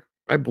Denver?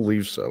 I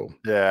believe so.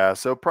 Yeah,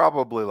 so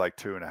probably like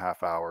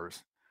 2.5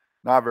 hours.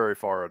 Not very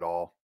far at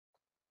all.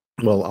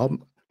 Well,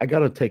 I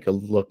gotta take a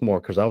look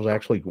more because I was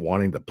actually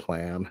wanting to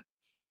plan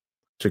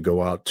to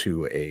go out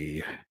to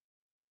a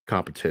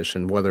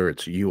competition, whether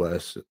it's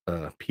US,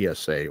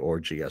 PSA or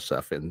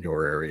GSF in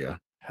your area,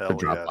 to Hell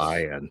drop by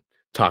yes. and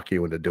talk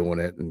you into doing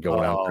it and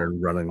going out there Oh,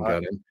 and running and I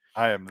gunning.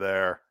 I am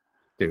there.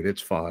 Dude,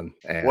 it's fun,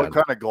 What and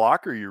kind of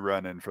Glock are you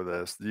running for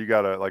this? You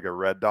got a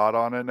red dot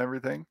on it and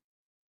everything?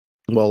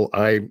 well,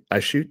 I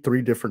shoot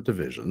 3 different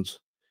divisions.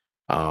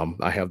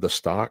 I have the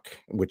stock,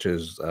 which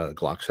is,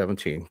 Glock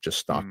 17, just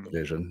stock Mm,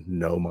 division,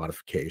 no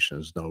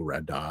modifications, no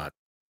red dot,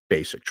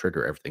 basic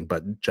trigger, everything,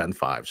 but Gen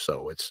 5,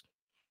 so it's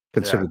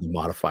Yeah, considered the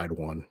modified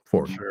one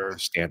for the sure.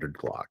 standard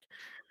Glock.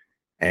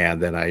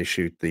 And then I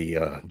shoot the,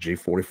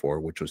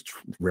 G44, which was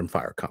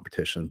rimfire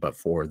competition, but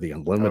for the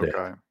unlimited,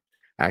 Okay.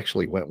 I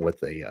actually went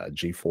with a,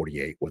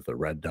 G48 with a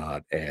red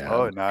dot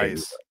Oh, and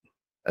nice.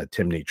 a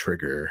Timney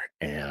trigger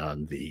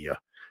and the,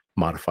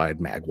 modified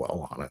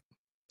magwell on it.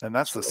 And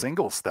that's the So,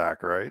 single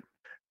stack, right?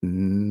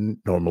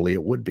 normally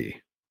it would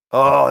be,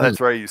 Oh, but that's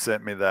right, you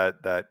sent me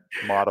that but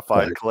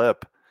modified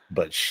clip.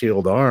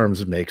 Shield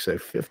Arms makes a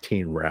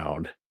 15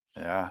 round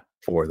Yeah.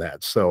 for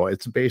that, so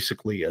it's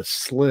basically a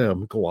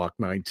slim Glock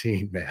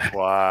 19, man,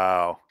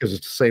 Wow. because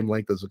it's the same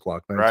length as a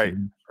Glock Right,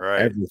 19,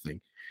 right.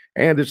 everything,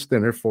 and it's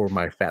thinner for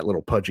my fat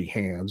little pudgy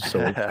hands, so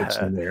it fits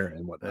in there and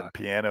Them whatnot.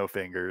 piano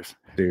fingers.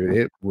 Dude,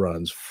 it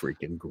runs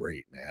freaking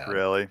great, man.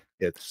 Really?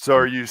 It's So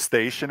are you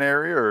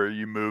stationary or are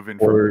you moving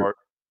from for part?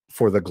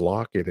 the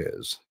Glock, it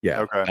is,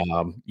 yeah. Okay.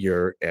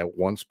 You're at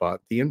one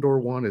spot. The indoor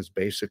one is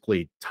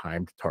basically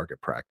timed target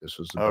practice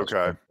is the best way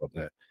Okay. of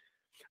putting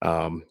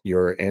it.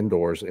 You're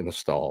indoors in a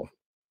stall.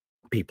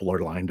 People are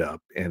lined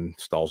up in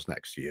stalls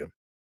next to you.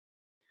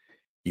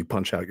 You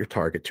punch out your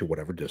target to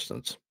whatever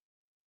distance.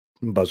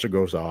 Buzzer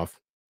goes off.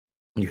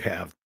 You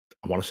have,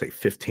 I want to say,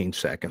 15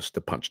 seconds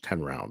to punch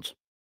 10 rounds.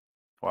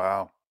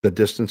 Wow. The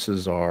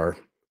distances are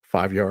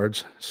 5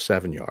 yards,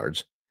 7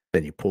 yards.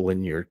 Then you pull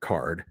in your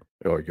card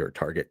or your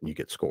target and you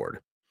get scored.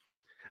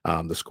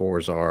 The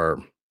scores are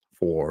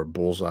for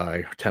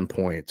bullseye, 10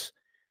 points.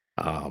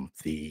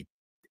 The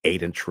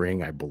 8-inch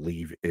ring, I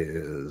believe,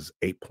 is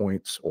 8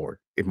 points, or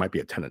it might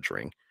be a 10-inch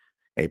ring,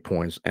 8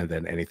 points. And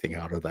then anything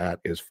out of that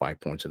is 5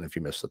 points. And if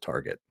you miss the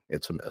target,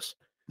 it's a miss.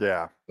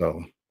 Yeah.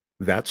 So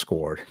that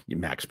scored, you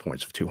max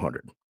points of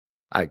 200.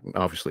 I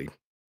obviously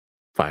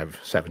 5,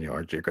 7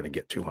 yards, you're going to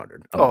get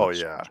 200 Oh,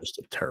 unless yeah. you're just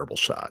a terrible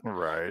shot.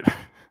 Right.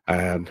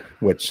 And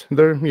which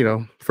they're,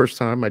 first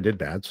time I did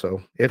bad,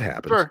 so it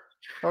happens. Sure.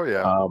 Oh,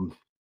 yeah. Um,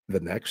 the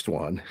next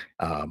one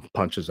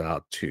punches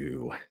out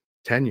to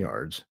 10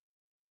 yards,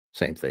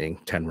 same thing,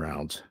 10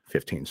 rounds,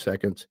 15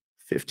 seconds,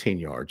 15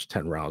 yards,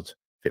 10 rounds,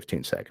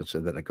 15 seconds.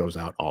 And then it goes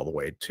out all the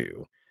way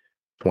to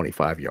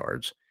 25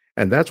 yards.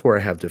 And that's where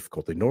I have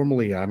difficulty.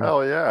 Normally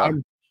Hell yeah.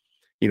 I'm,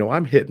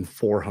 I'm hitting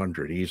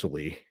 400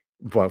 easily,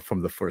 but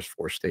from the first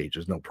four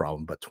stages, no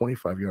problem. But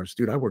 25 yards,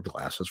 dude, I wear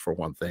glasses for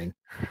one thing,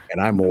 and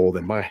I'm old,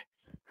 and my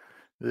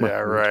Yeah,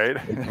 hands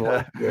right. go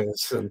like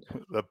this, and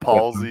The yeah,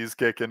 palsy's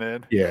kicking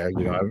in. yeah,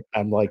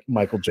 I'm like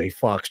Michael J.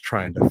 Fox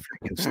trying to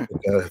freaking stick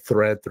a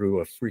thread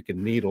through a freaking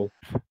needle.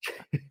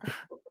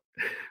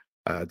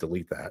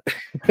 Delete that.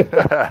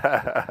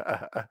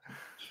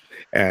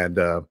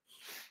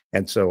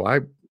 And, so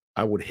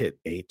I would hit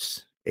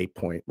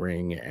 8-point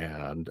ring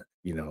and,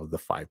 the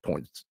 5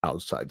 points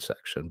outside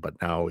section, but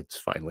now it's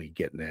finally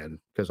getting in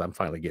because I'm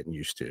finally getting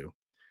used to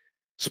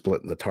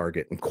splitting the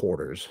target in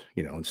quarters,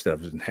 instead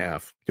of in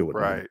half, do it in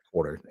one Right.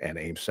 quarter and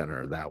aim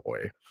center that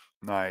way.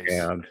 Nice.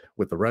 And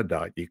with the red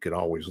dot, you could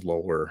always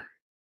lower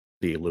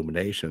the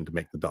illumination to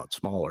make the dot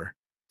smaller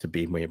to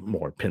be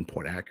more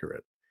pinpoint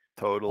accurate.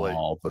 Totally.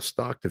 All the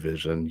stock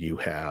division, you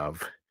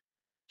have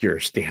your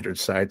standard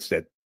sights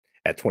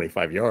at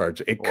 25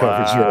 yards. Wow.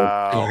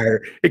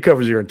 It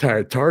covers your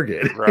entire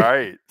target.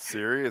 Right. You know,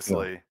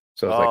 Seriously.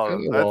 so it's like, oh,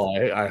 Oh, that's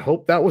well, I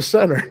hope that was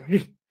center.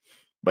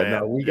 But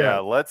no, man, yeah,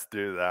 let's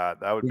do that.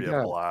 That would we be a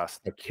got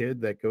blast. a kid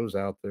that goes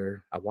out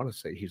there. I want to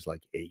say he's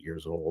like 8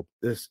 years old.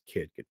 This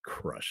kid could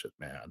crush it,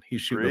 man.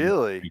 He's shooting a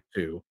Really?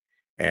 132,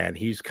 and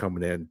he's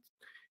coming in.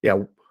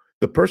 Yeah,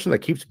 the person that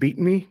keeps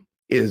beating me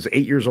is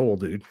 8 years old,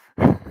 dude.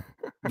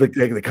 The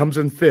guy that comes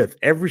in fifth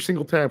every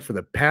single time for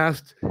the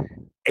past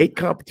 8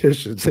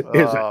 competitions is an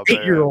Oh, man.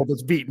 8-year-old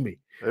that's beating me.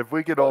 If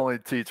we could But only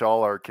teach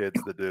all our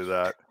kids to do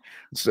that.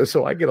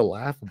 so I get a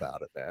laugh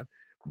about it, man.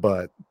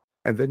 But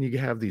and then you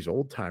have these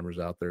old timers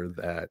out there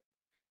that,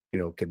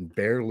 can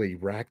barely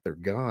rack their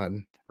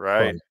gun, but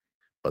Right.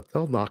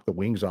 they'll knock the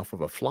wings off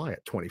of a fly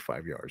at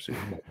 25 yards, dude.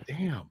 I'm like,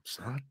 "Damn,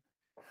 son.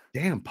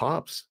 Damn,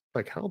 pops.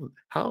 Like,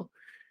 how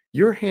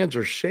your hands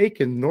are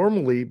shaking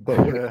normally, but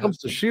when it comes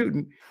to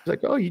shooting, it's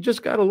like, oh, you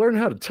just gotta learn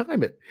how to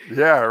time it."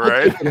 Yeah, I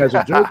right. take it as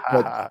a joke,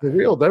 but for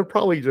real, they're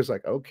probably just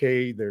like,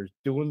 "Okay, they're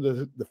doing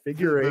the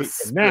figure The 8,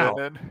 and now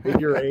spinning.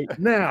 figure 8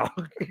 now,"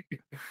 or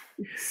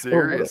what.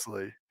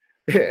 Seriously.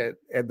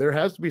 And there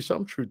has to be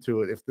some truth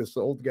to it. If this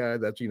old guy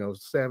that's,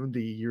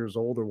 70 years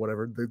old or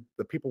whatever,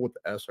 the people with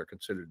the S are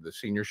considered the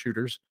senior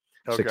shooters,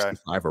 Okay.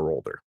 65 or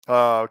older.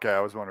 Oh, okay.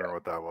 I was Yeah. wondering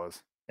what that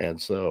was. And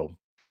so,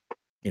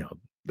 you know,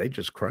 they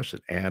just crush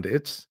it. And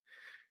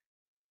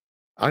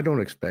I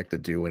don't expect to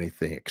do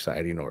anything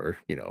exciting or,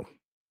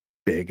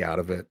 big out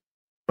of it,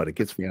 but it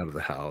gets me out of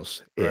the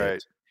house. It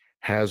Right.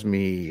 has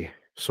me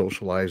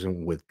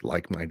socializing with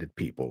like-minded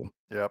people,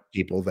 Yep.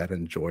 people that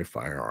enjoy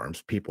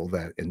firearms, people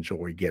that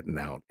enjoy getting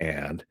out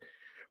and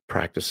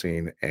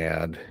practicing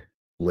and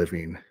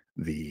living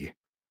the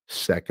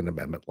Second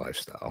Amendment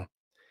lifestyle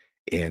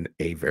in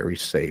a very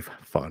safe,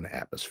 fun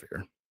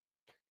atmosphere.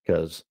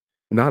 Because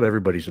not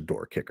everybody's a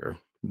door kicker.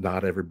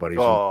 Not everybody's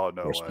in Oh,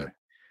 no way. enforcement.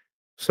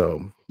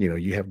 So,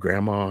 you have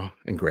grandma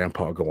and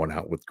grandpa going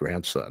out with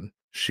grandson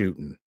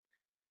shooting.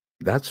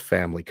 That's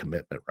family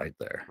commitment right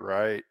there.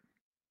 Right.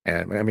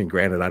 And I mean,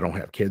 granted, I don't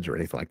have kids or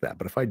anything like that,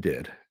 but if I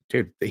did,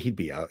 dude,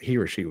 he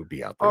or she would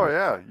be out there Oh with,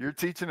 yeah, you're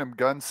teaching them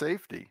gun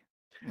safety,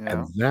 you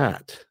and know?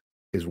 that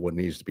is what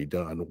needs to be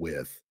done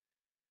with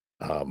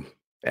um,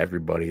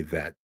 everybody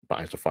that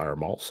buys a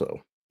firearm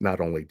also.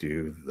 Not only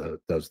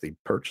does the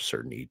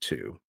purchaser need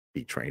to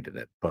be trained in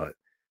it, but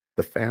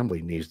the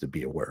family needs to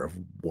be aware of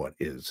what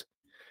is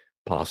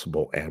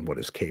possible and what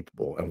is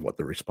capable and what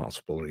the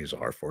responsibilities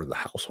are for the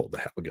household to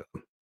have a gun.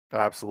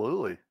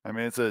 Absolutely. I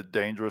mean, it's a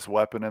dangerous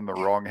weapon in the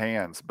wrong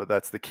hands, but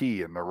that's the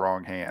key, in the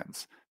wrong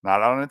hands.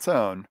 Not on its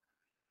own.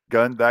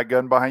 That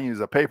gun behind you is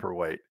a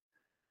paperweight.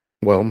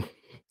 Well,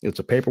 it's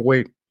a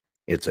paperweight,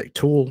 it's a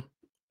tool,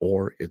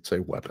 or it's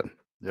a weapon.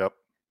 Yep,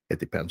 It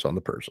depends on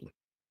the person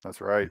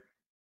that's right.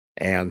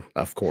 and,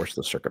 of course,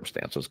 the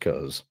circumstances.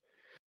 Because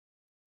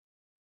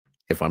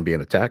if I'm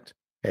being attacked,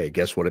 hey,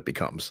 guess what it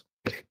becomes?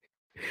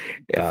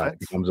 It Defense.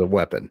 becomes a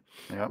weapon,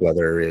 Yep.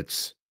 whether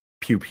it's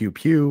pew pew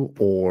pew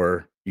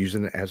or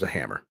using it as a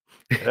hammer.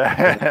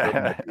 Whatever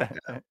it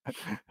might be.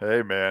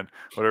 Hey man,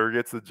 whatever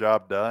gets the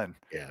job done.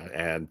 Yeah,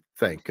 and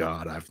thank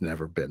God I've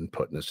never been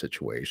put in a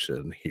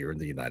situation here in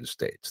the United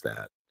States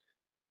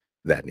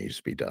that needs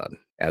to be done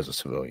as a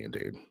civilian,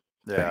 dude.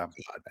 Thank Yeah,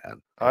 God,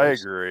 man. I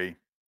Because, agree.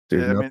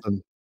 dude, I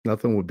mean,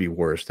 nothing would be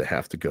worse to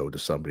have to go to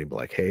somebody and be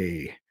like,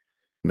 "Hey,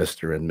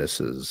 Mr. and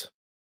Mrs.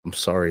 I'm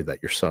sorry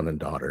that your son and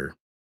daughter,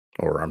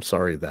 or I'm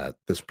sorry that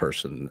this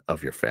person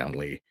of your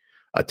family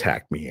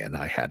attacked me and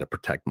I had to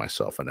protect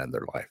myself and end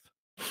their life."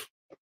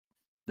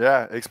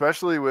 yeah,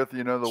 especially with,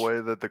 the way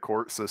that the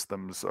court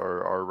systems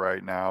are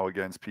right now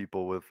against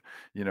people with,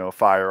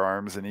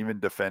 firearms and even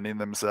defending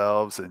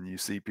themselves, and you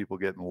see people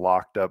getting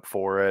locked up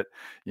for it.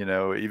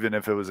 Even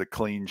if it was a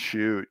clean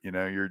shoot,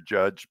 you're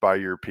judged by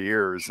your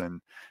peers,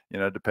 and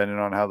depending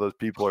on how those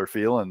people are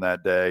feeling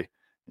that day,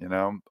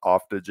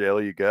 off to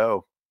jail you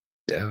go.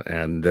 Yeah,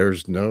 and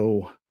there's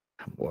no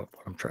what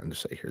I'm trying to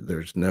say here,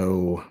 there's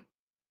no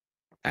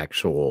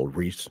actual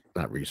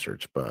not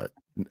research, but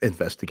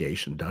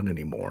investigation done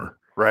anymore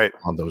Right,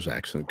 on those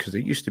accidents, because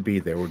it used to be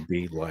there would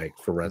be, like,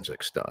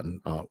 forensics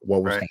done,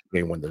 what was right.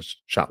 happening when this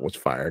shot was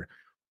fired,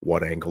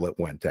 what angle it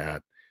went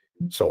at,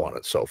 so on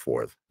and so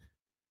forth.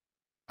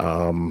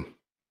 Um,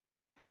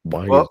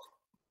 why is Well,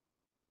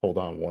 hold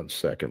on one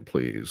second,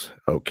 please.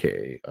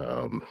 Okay,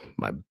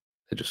 my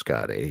I just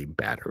got a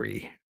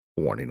battery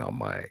warning on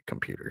my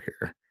computer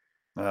here.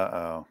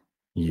 uh-oh,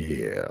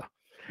 Yeah.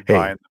 you Hey,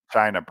 buying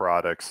China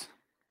products.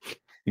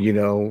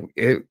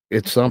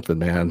 it's something,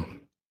 man.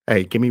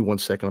 Hey, give me one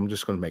second. I'm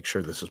just gonna make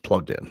sure this is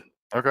plugged in.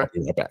 Okay. I'll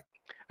be right back.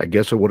 I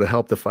guess it would have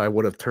helped if I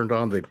would have turned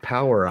on the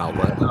power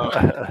outlet.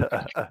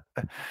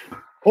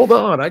 Hold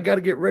on, I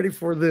gotta get ready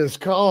for this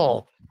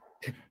call.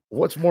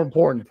 What's more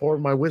important,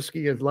 pouring my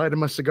whiskey and lighting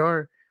my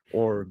cigar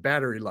or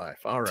battery life?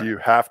 All Do right. you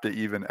have to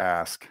even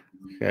ask?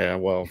 Yeah,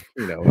 well,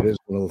 it is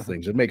one of those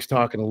things. It makes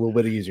talking a little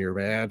bit easier,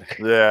 man.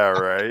 Yeah,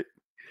 right.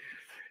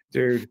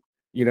 Dude,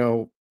 you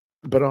know,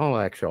 but in all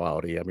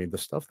actuality, I mean, the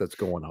stuff that's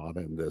going on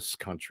in this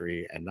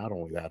country, and not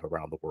only that,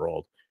 around the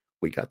world,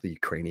 we got the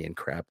Ukrainian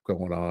crap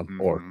going on,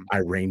 or Mhm.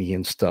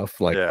 Iranian stuff,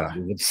 like I Yeah.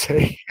 would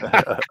say.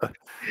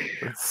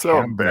 It's so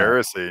And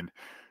embarrassing.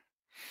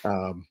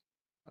 um,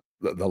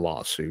 the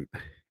lawsuit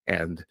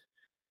and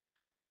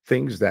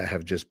things that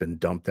have just been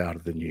dumped out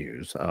of the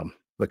news.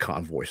 The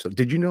convoy. So,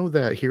 did you know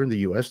that here in the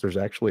U.S., there's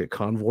actually a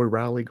convoy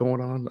rally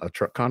going on, a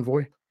truck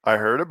convoy? I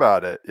heard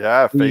about it.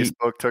 Yeah, We,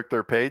 Facebook took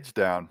their page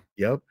down.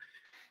 yep.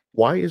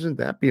 Why isn't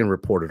that being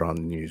reported on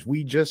the news?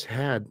 We just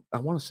had, I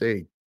want to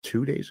say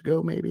 2 days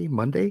ago, maybe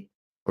Monday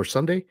or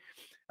Sunday.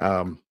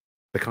 Um,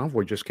 the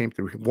convoy just came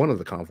through. One of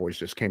the convoys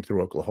just came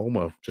through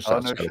Oklahoma, just Oh, no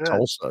outside of shit.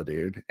 Tulsa,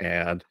 dude,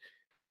 and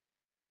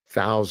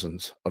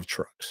thousands of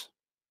trucks.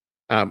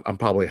 I'm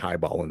probably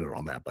highballing it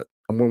on that, but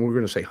when we're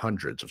going to say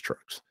hundreds of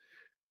trucks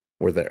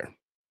were there.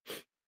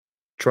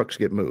 Trucks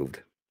get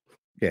moved,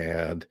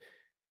 and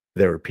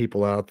there were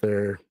people out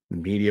there. The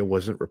media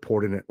wasn't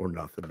reporting it or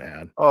nothing,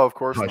 man. Oh, of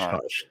course Hush,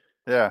 not. hush.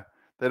 Yeah.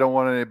 They don't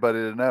want anybody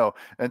to know.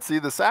 And see,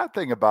 the sad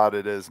thing about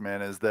it is,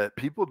 man, is that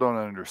people don't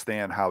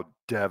understand how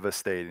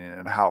devastating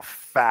and how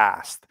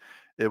fast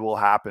it will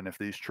happen if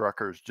these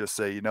truckers just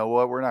say, "You know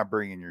what? We're not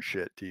bringing your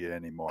shit to you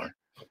anymore."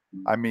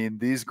 I mean,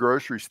 these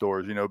grocery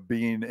stores,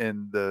 being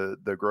in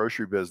the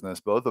grocery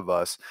business, both of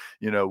us,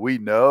 we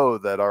know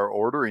that our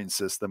ordering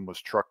system was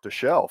truck to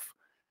shelf.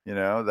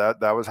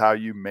 That was how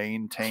you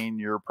maintain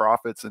your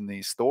profits in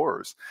these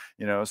stores.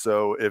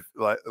 So if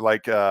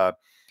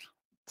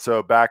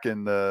so back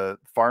in the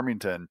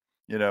Farmington,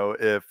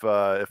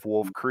 if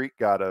Wolf Creek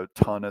got a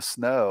ton of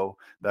snow,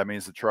 that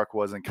means the truck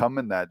wasn't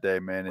coming that day,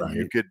 man, and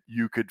you Right. could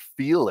you could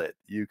feel it.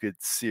 You could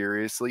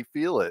seriously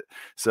feel it.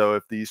 So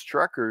if these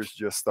truckers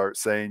just start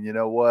saying, "You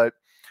know what?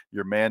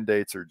 Your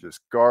mandates are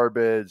just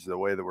garbage. The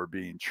way that we're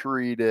being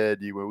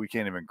treated, we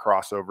can't even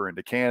cross over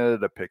into Canada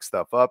to pick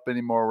stuff up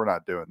anymore. We're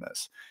not doing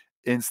this."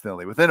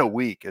 Instantly, within a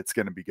week, it's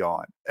going to be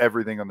gone.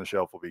 Everything on the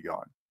shelf will be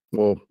gone.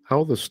 Well, how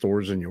are the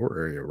stores in your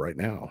area right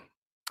now?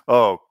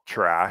 Oh,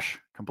 trash,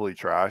 complete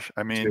trash.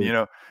 I mean,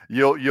 Dude,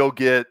 you'll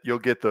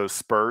get those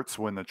spurts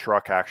when the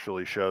truck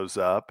actually shows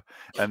up,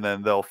 and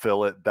then they'll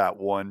fill it that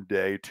 1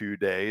 day, 2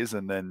 days,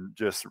 and then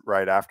just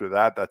right after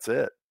that, that's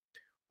it.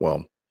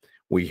 well,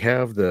 we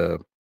have the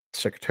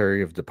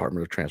Secretary of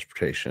Department of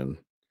Transportation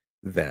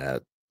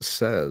that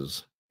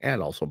says,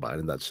 and also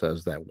Biden that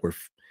says that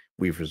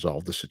we've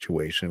resolved the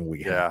situation.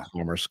 We have Yeah,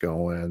 commerce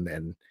going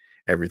and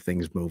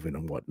everything's moving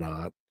and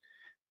whatnot.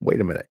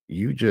 Wait a minute.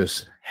 You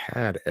just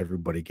had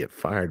everybody get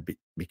fired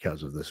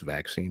because of this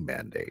vaccine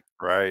mandate.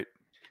 right.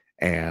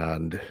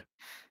 And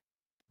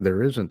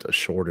there isn't a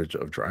shortage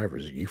of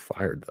drivers. You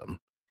fired them.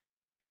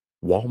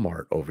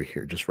 Walmart over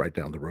here, just right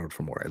down the road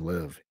from where I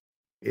live,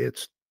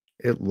 it's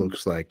it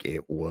looks like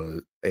it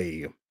was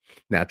a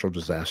natural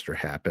disaster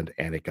happened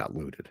and it got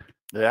looted.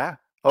 Yeah.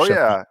 Oh, Shut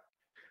down. yeah.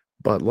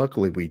 But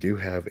luckily, we do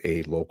have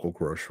a local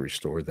grocery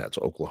store that's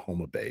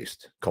Oklahoma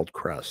based called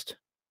Crest,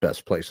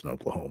 best place in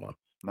Oklahoma.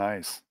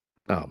 Nice.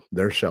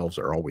 Their shelves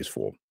are always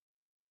full.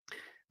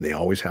 They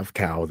always have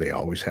cow, they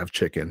always have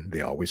chicken,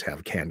 they always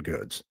have canned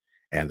goods,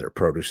 and their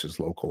produce is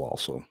local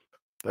also.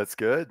 That's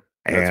good.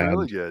 That's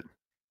really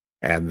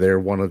And good. they're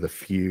one of the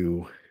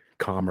few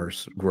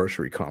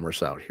grocery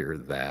commerce out here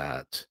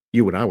that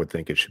you and I would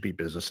think it should be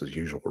business as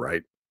usual,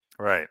 right?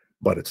 Right.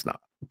 But it's not.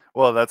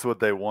 Well, that's what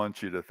they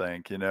want you to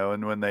think,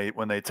 and when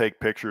they take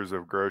pictures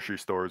of grocery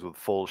stores with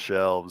full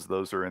shelves,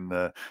 those are in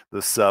the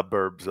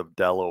suburbs of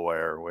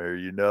Delaware where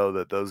you know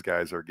that those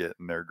guys are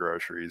getting their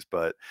groceries.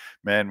 But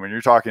man, when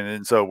you're talking,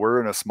 and so we're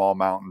in a small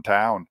mountain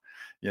town,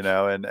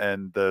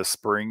 and the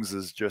Springs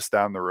is just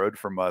down the road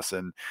from us,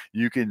 and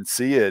you can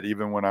see it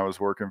even when I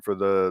was working for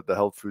the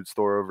health food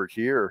store over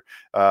here.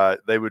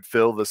 They would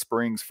fill the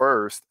Springs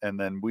first, and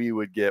then we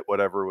would get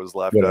whatever was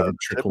left of Whatever the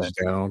trickles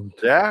shipment. down.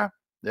 Yeah,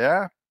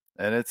 yeah,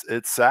 and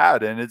it's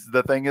sad, and it's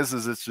the thing is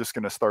it's just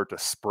gonna start to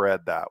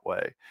spread that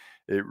way.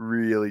 It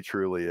really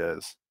truly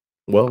is.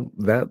 Well,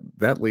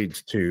 that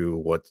leads to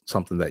what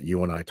something that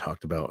you and I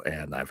talked about,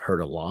 and I've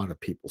heard a lot of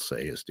people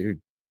say is, dude,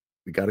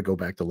 we got to go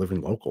back to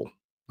living local.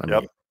 I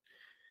Yep. mean,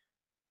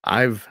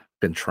 I've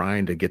been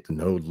trying to get to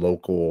know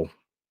local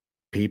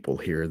people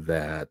here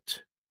that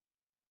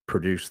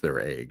produce their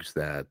eggs,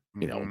 that,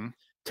 Mhm.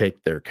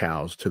 take their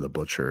cows to the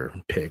butcher,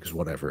 pigs,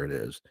 whatever it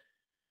is.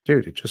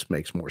 Dude, it just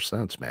makes more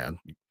sense, man.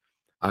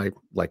 I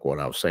like what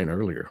I was saying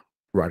earlier,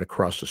 right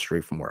across the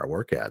street from where I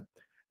work at,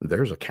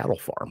 there's a cattle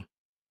farm.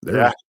 Yeah.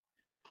 There's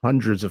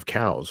hundreds of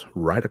cows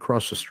right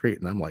across the street.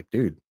 And I'm like,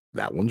 dude,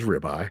 that one's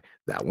ribeye,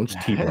 that one's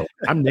T-bone.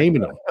 I'm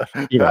naming them,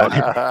 you know,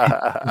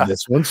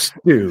 this one's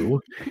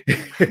stew.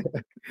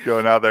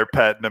 Going out there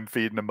petting them,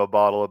 feeding them a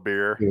bottle of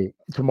beer.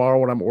 Tomorrow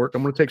when I'm at work,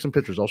 I'm gonna take some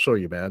pictures. I'll show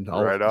you, man.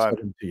 Right I'll on. send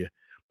them to you.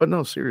 But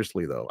no,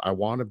 seriously though, I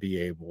want to be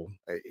able.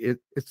 It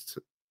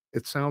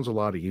sounds a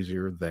lot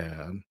easier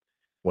than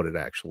what it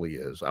actually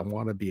is. I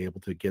want to be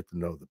able to get to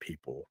know the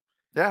people,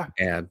 Yeah.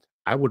 and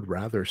I would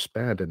rather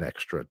spend an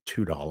extra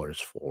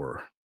 $2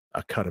 for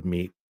a cut of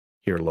meat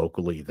here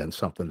locally than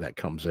something that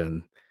comes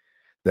in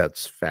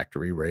that's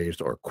factory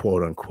raised or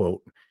quote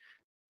unquote,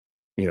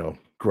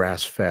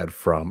 grass fed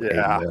from a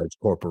Yeah. large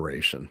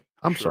corporation.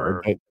 I'm sorry,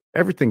 Sure. but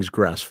everything's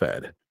grass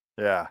fed.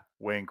 Yeah.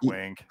 Wink,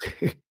 wink.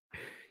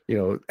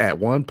 At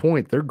one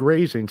point, they're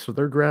grazing, so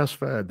they're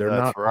grass-fed. They're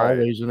That's not right.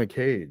 always in a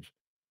cage.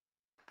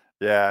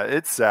 Yeah,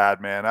 it's sad,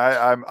 man.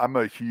 I'm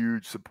a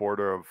huge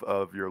supporter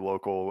of your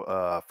local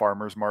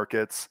farmers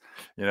markets.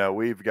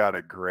 We've got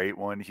a great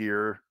one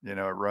here. It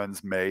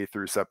runs May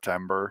through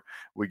September.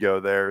 We go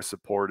there,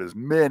 support as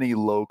many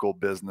local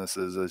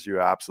businesses as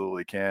you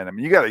absolutely can. I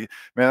mean, you got to,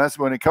 man. That's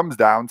when it comes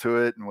down to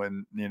it, and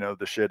when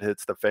the shit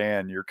hits the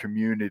fan, your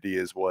community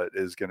is what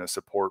is going to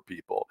support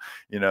people.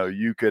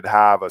 You could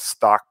have a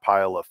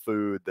stockpile of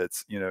food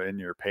that's in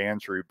your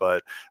pantry,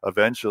 but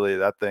eventually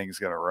that thing's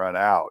going to run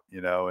out,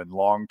 and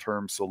long-term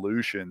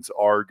solutions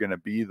are going to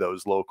be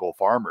those local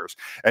farmers.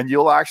 And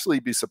you'll actually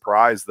be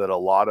surprised that a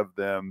lot of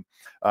them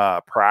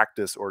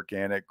practice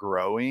organic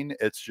growing.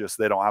 It's just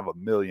they don't have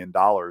 $1 million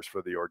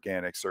for the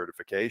organic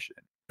certification.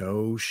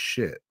 No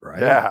shit,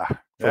 right? Yeah.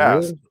 For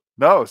Yes. real?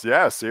 No,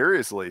 yeah,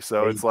 seriously.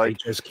 So They it's they like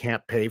just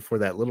can't pay for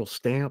that little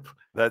stamp?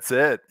 that's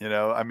it.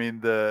 I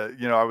mean,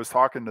 I was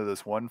talking to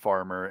this one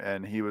farmer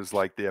and he was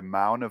like, the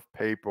amount of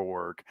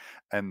paperwork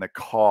and the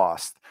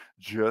cost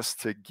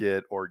just to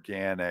get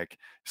organic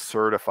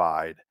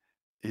certified.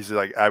 He's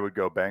like, I would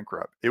go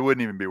bankrupt. It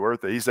wouldn't even be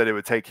worth it. He said it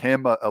would take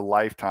him a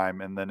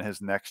lifetime and then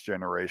his next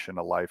generation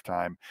a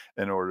lifetime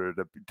in order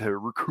to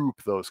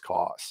recoup those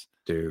costs.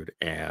 Dude,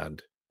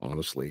 and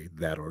honestly,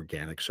 that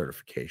organic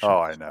certification Oh,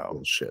 I is know.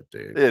 bullshit,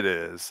 dude. It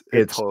is. It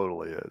It's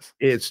totally is.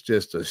 it's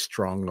just a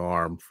strong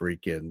arm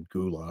freaking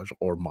goulash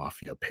or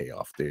mafia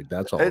payoff, dude.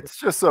 That's all it is. It's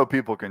just so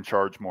people can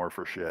charge more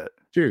for shit.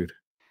 Dude,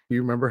 do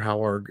you remember how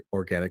our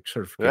organic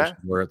certifications Yeah.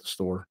 were at the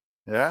store?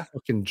 Yeah.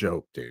 Fucking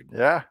joke, dude.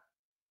 Yeah.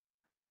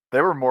 They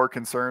were more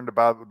concerned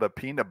about the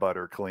peanut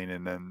butter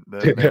cleaning than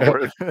they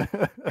were.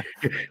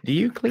 Do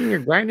you clean your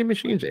grinding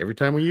machines every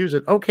time we use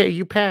it? Okay,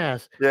 you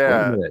pass. Wait a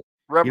Yeah, minute.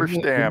 You rubber want you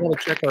stamp. wanna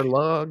check our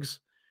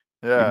logs?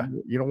 Yeah.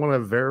 You don't wanna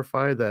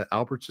verify that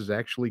Alberts is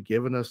actually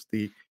giving us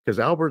the because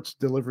Alberts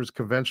delivers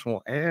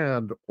conventional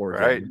and Right.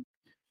 organic.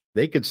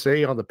 They could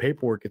say on the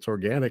paperwork it's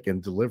organic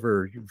and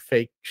deliver you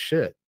fake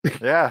shit.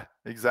 Yeah,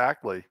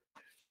 exactly.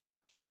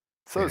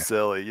 So Yeah,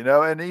 silly,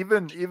 and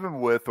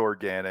even with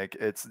organic,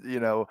 it's,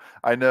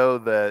 I know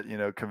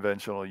that,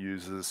 conventional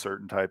uses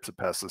certain types of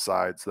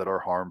pesticides that are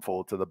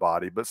harmful to the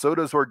body, but so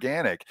does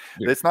organic.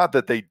 dude, It's not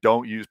that they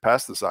don't use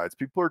pesticides.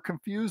 People are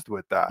confused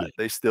with that. yeah.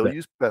 They still That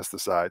use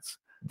pesticides.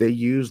 they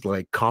use,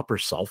 like, copper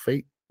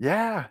sulfate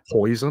Yeah.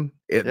 poison.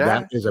 That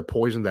Yeah. is a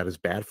poison that is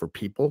bad for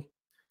people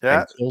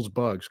Yeah. and kills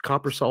bugs.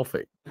 Copper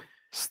sulfate.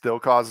 Still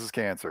causes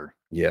cancer.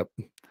 Yep.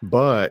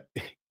 But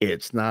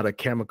it's not a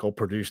chemical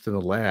produced in a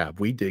lab.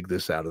 We dig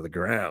this out of the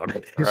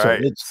ground. So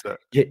Right. So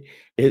it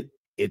it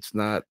it's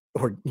not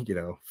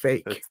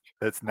fake.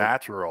 it's Or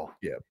natural.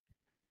 yeah,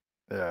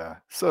 Yeah,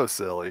 so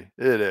silly.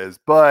 It is.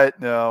 But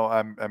no,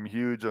 I'm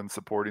huge on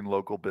supporting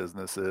local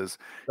businesses,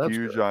 that's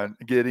huge good. on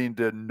getting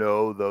to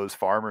know those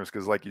farmers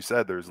because like you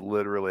said, there's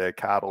literally a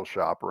cattle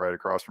shop right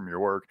across from your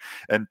work.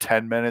 And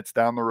 10 minutes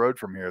down the road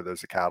from here,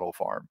 there's a cattle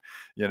farm,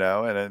 and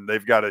then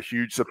they've got a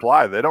huge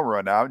supply. They don't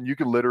run out. And you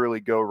can literally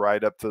go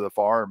right up to the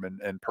farm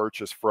and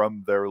purchase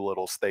from their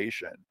little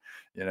station.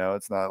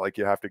 It's not like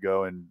you have to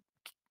go and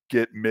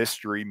get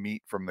mystery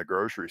meat from the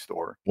grocery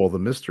store. Well, the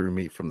mystery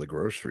meat from the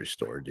grocery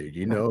store, dude,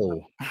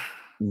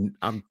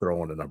 I'm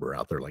throwing a number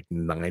out there, like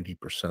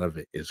 90% of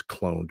it is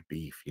cloned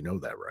beef. You know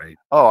that, right?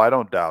 Oh, I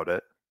don't doubt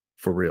it.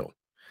 For real.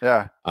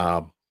 Yeah.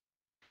 Um,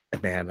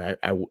 Man,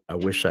 I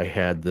wish I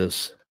had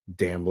this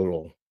damn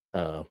little,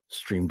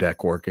 Stream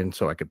Deck working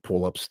so I could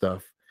pull up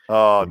stuff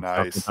Oh, and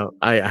talk nice. about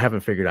I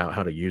haven't figured out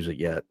how to use it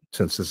yet.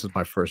 Since this is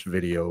my first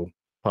video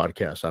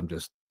podcast, I'm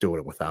just doing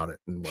it without it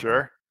and whatnot.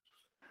 Sure.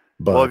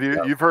 Well,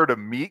 But, you've heard of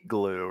meat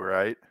glue,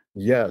 right?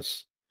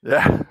 yes.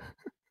 Yeah.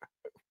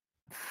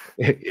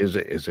 Is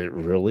it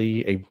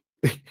really a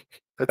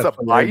It's a a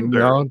filet binder.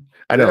 mignon?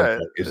 I know, Yeah.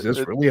 but is this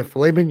really a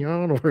filet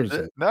mignon or is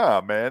it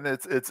No, man,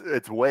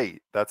 it's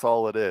weight. That's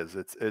all it is.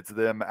 It's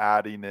them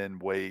adding in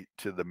weight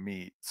to the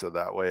meat so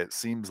that way it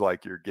seems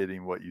like you're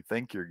getting what you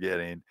think you're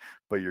getting,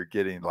 but you're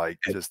getting like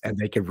just and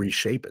they can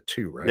reshape it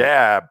too, right?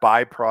 yeah,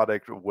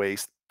 byproduct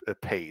waste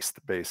paste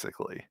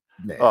basically.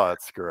 Nah, Oh,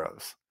 it's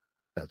gross.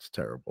 that's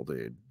terrible,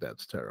 dude.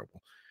 That's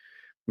terrible.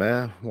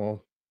 Man,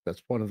 well,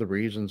 that's one of the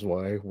reasons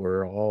why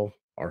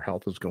our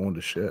health is going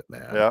to shit,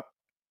 man. Yep.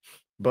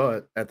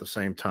 But at the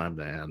same time,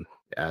 man,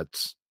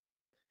 that's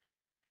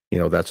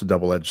that's a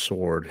double-edged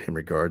sword in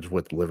regards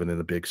with living in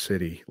a big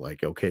city.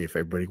 Like, okay, if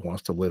everybody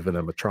wants to live in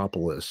a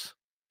metropolis,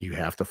 you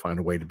have to find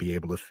a way to be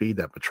able to feed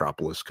that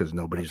metropolis because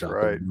nobody's That's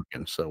out there right.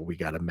 working. So we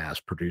got to mass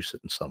produce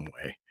it in some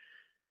way.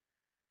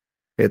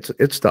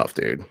 It's tough,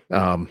 dude.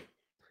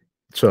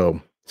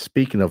 So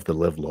speaking of the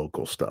live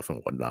local stuff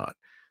and whatnot,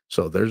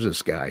 so there's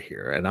this guy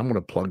here, and I'm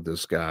gonna plug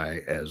this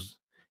guy as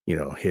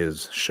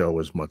his show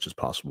as much as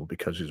possible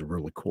because he's a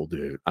really cool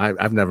dude.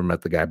 I've never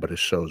met the guy, but his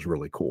show is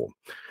really cool.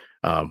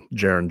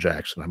 Jaron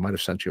Jackson. I might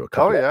have sent you a Oh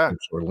couple of yeah.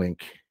 links or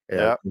link.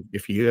 Yeah.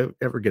 If you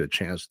ever get a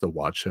chance to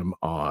watch him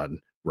on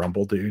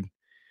Rumble, dude,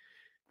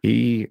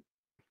 he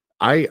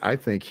I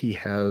think he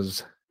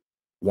has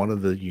one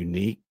of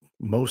the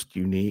most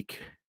unique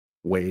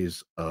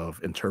ways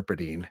of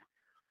interpreting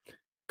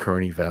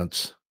current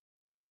events,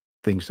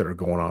 things that are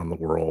going on in the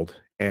world,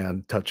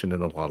 and touching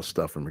in a lot of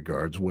stuff in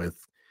regards with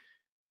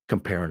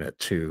comparing it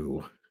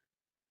to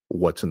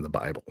what's in the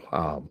Bible.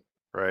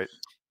 Right.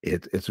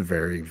 It's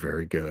very,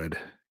 very good,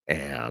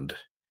 and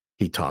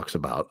he talks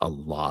about a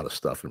lot of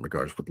stuff in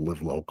regards with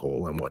live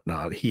local and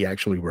whatnot. He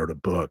actually wrote a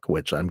book,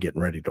 which I'm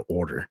getting ready to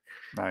order.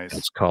 Nice.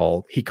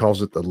 He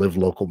calls it the Live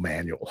Local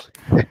Manual.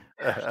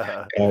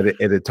 And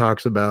it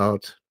talks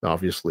about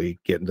obviously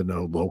getting to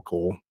know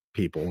local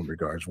people in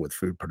regards with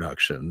food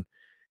production,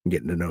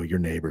 getting to know your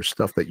neighbors,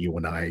 stuff that you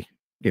and I,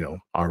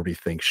 already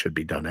think should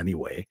be done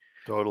anyway.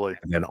 Totally.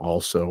 And then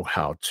also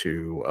how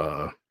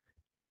to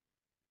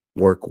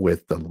work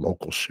with the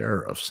local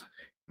sheriffs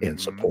in Mhm.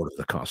 support of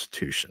the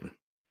Constitution.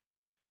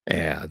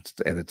 And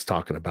it's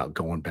talking about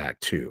going back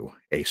to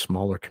a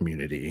smaller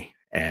community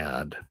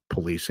and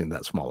policing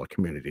that smaller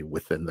community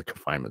within the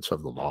confinements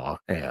of the law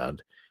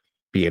and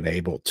being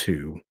able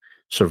to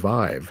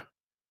survive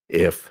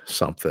if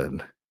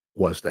something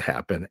was to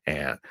happen,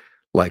 and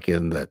like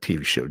in the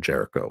TV show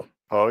Jericho,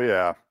 Oh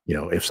yeah.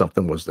 if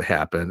something was to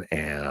happen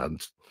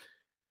and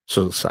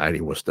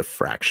society was to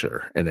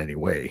fracture in any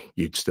way,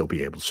 you'd still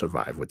be able to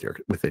survive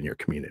within your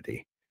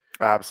community.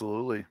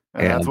 Absolutely.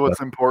 And that's And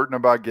what's important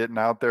about getting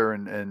out there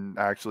and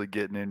actually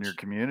getting in your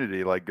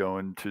community, like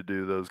going to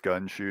do those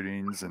gun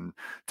shootings and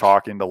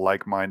talking to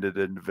like-minded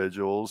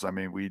individuals. I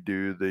mean, we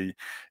do the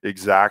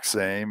exact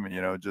same,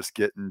 just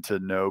getting to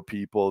know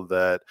people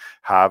that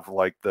have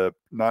like the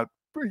not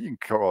you can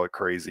call it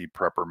crazy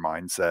prepper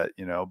mindset,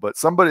 but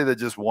somebody that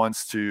just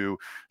wants to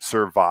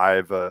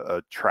survive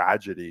a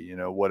tragedy,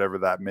 whatever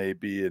that may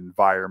be,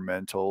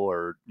 environmental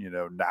or,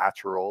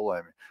 natural. I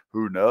mean,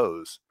 who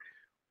knows?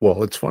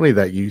 well, it's funny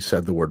that you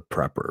said the word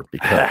prepper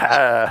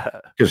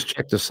because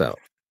check this out.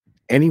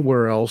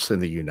 Anywhere else in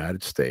the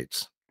United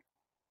States,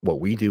 what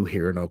we do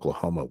here in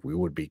Oklahoma, we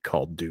would be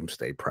called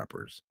doomsday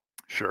preppers.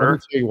 Let me Sure.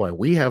 tell you why.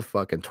 We have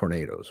fucking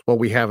tornadoes. Well,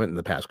 we haven't in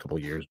the past couple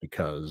of years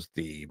because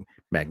the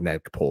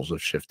magnetic poles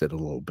have shifted a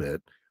little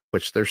bit,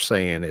 which they're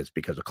saying is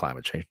because of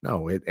climate change.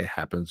 No, it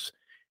happens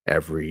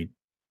every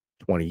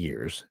 20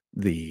 years.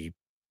 The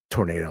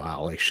tornado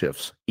alley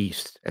shifts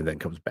east and then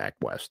comes back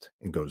west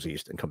and goes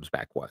east and comes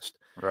back west.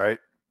 Right.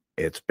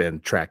 It's been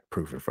track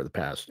proven for the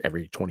past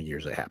every 20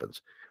 years it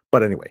happens.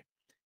 But anyway,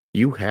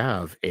 you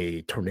have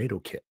a tornado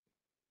kit.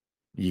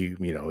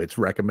 It's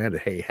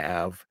recommended, hey,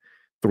 have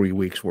 3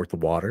 weeks worth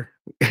of water,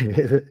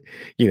 a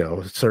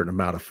certain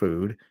amount of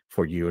food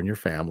for you and your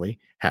family,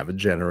 have a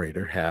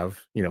generator, have,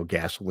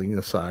 gasoline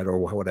aside or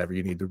whatever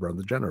you need to run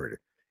the generator.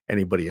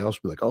 Anybody else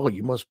be like, oh,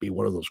 you must be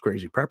one of those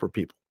crazy prepper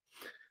people.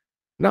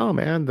 No,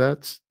 man,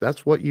 that's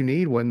what you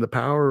need when the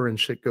power and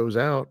shit goes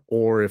out.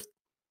 Or if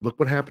look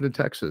what happened in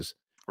Texas.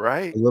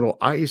 Right. A little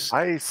ice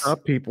Ice.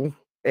 stopped people,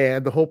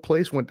 and the whole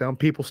place went down.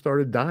 People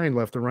started dying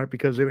left and right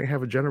because they didn't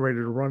have a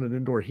generator to run an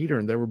indoor heater,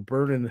 and they were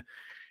burning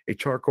a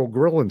charcoal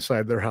grill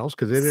inside their house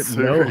because they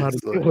didn't know how to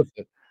deal Seriously. with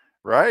it.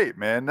 Right,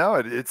 man. No,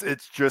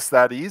 it's just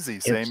that easy.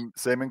 It's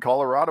Same in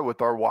Colorado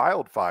with our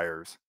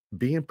wildfires.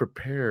 being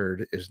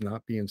prepared is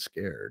not being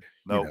scared,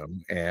 Nope.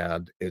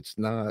 and it's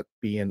not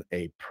being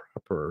a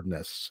prepper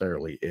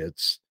necessarily.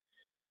 It's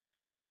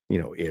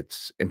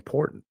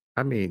important.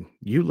 I mean,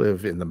 you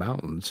live in the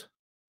mountains.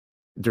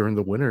 During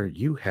the winter,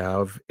 you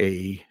have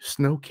a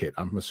snow kit,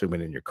 I'm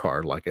assuming, in your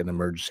car, like an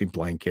emergency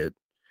blanket,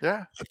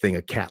 Yeah, a thing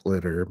of cat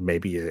litter,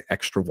 maybe a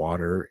extra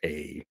water,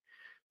 a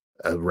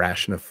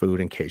ration of food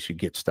in case you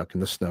get stuck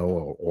in the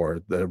snow or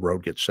the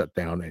road gets shut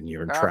down and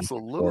you're in traffic for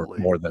absolutely.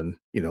 more than,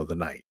 the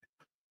night.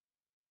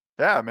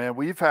 Yeah, man.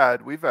 We've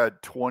had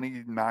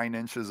 29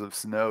 inches of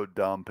snow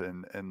dump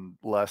in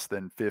less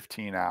than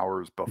 15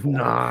 hours before.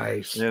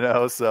 Nice.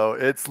 So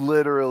it's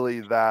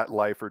literally that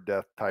life or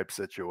death type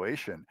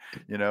situation,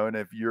 and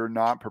if you're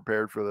not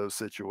prepared for those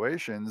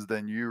situations,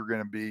 then you're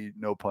going to be,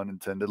 no pun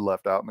intended,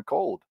 left out in the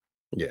cold.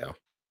 Yeah.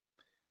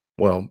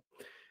 Well,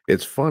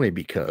 it's funny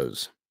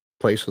because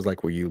places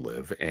like where you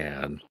live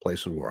and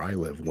places where I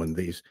live,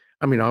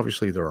 I mean,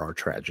 obviously there are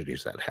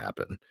tragedies that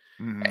happen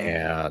Mhm.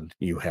 and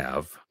you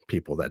have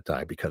people that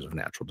die because of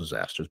natural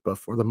disasters. But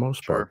for the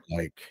most part,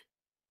 Sure.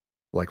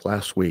 like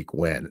last week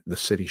when the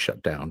city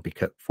shut down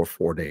because for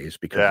 4 days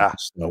because of Yeah. the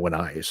snow and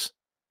ice,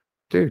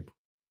 dude,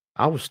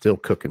 I was still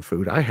cooking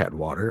food. I had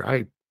water.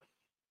 I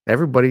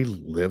Everybody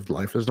lived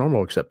life as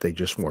normal, except they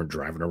just weren't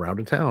driving around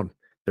in town.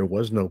 There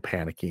was no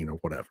panicking or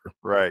whatever.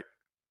 Right.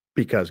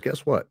 Because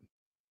guess what?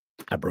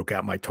 I broke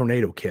out my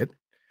tornado kit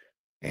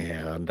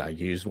and I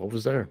used what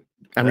was there.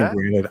 I mean, Yeah,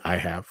 granted, I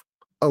have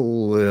a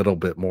little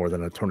bit more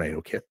than a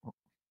tornado kit.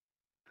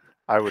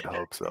 I would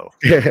hope so.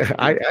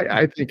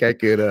 I think I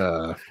could,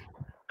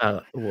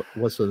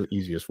 what's the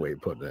easiest way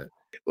of putting it?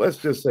 Let's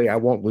just say I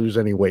won't lose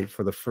any weight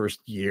for the first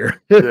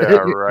year. Yeah,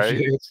 If right.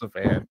 shit hits the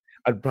fan,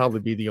 I'd probably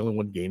be the only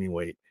one gaining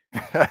weight.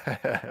 Come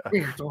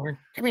here, Thorn.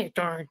 Come here,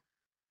 Thorn.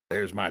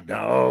 There's my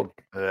dog.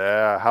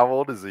 Yeah, how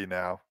old is he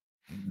now?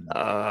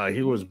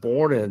 He was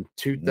born in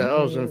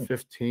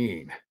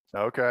 2015.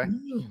 Okay.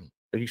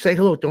 You say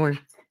hello, Thorn.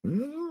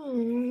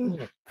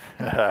 Mm.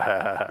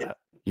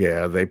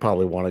 Yeah, they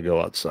probably wanna go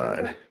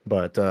outside.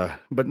 But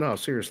no,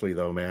 seriously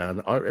though,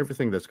 man,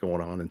 everything that's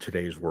going on in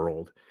today's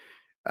world,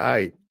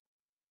 I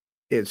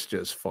it's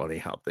just funny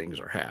how things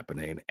are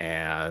happening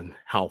and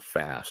how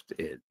fast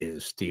it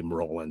is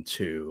steamrolling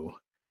to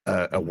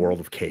a world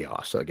of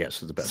chaos, I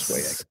guess is the best way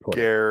I could put it.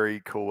 Scary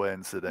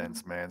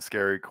coincidence, man,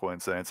 scary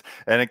coincidence,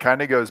 and it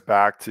kinda goes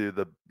back to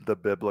the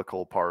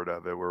biblical part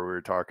of it where we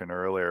were talking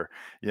earlier,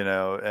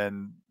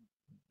 and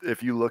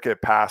if you look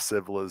at past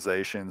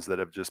civilizations that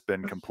have just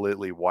been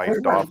completely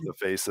wiped off the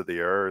face of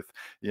the earth,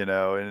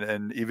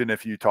 and even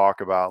if you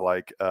talk about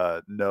like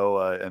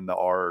Noah and the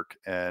ark,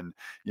 and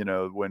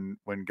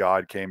when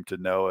God came to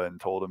Noah and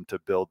told him to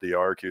build the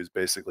ark, he was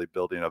basically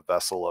building a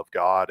vessel of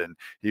God, and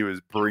he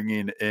was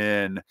bringing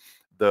in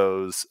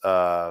those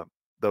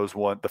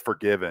the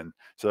forgiven.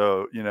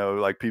 So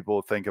like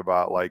people think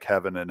about like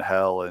heaven and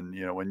hell, and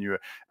when you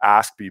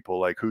ask people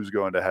like who's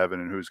going to heaven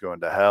and who's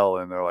going to hell,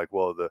 and they're like,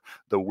 well,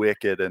 the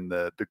wicked and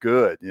the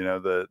good,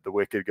 the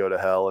wicked go to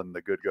hell and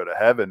the good go to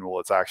heaven. Well,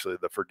 it's actually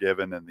the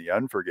forgiven and the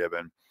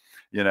unforgiven.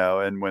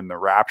 And when the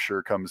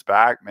rapture comes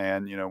back,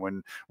 man,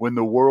 when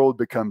the world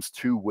becomes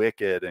too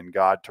wicked and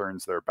God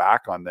turns their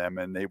back on them,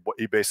 and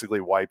he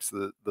basically wipes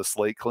the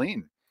slate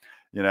clean,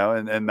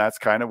 and that's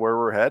kind of where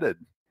we're headed.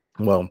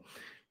 Well,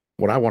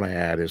 what I wanna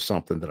add is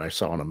something that I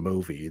saw in a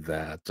movie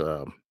that,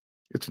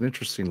 it's an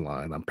interesting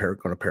line. I'm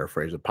gonna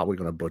paraphrase it, probably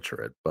gonna butcher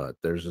it, but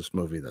there's this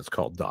movie that's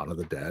called Dawn of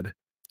the Dead.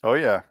 Oh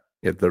yeah.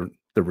 The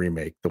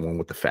remake, the one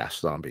with the fast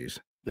zombies.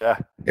 Yeah.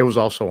 It was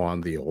also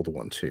on the old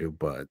one too,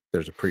 but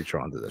there's a preacher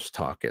onto this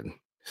talking.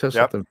 He says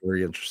Yep. something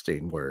very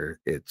interesting where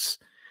it's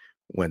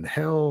when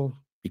hell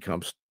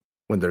becomes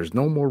when there's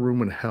no more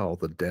room in hell,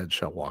 the dead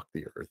shall walk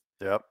the earth.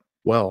 Yep.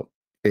 Well,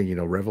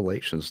 and,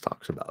 Revelations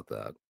talks about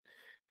that.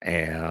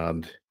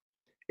 And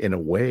in a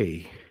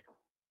way,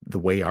 the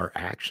way our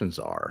actions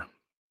are.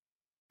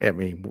 I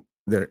mean,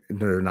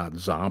 they're not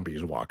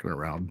zombies walking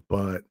around,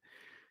 but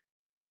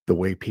the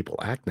way people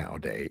act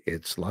nowadays,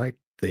 it's like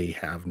they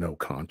have no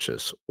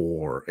conscience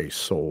or a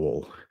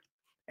soul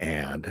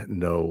and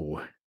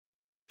no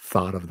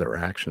thought of their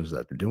actions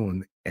that they're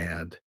doing,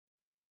 and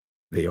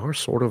they are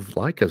sort of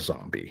like a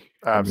zombie.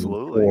 I mean,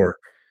 Absolutely.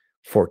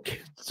 for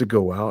kids to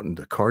go out and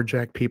to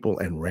carjack people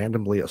and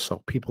randomly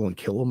assault people and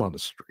kill them on the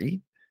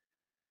street,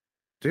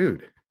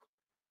 dude,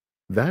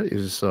 that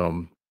is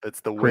some It's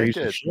the crazy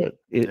wicked. shit.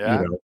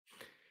 Yeah.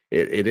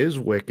 It is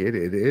wicked.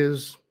 It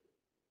is,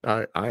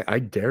 I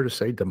dare to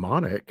say,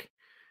 demonic,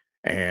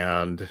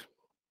 and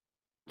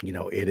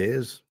it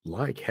is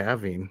like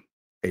having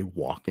a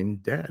Walking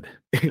Dead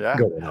Yeah.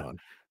 going on.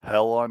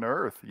 Hell on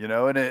earth,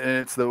 and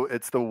it's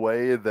the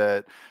way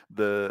that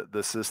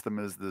the system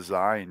is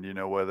designed,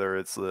 whether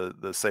it's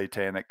the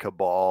satanic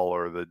cabal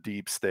or the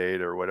deep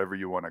state or whatever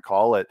you want to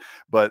call it,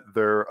 but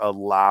they're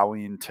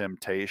allowing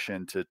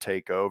temptation to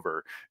take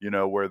over,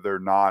 where they're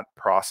not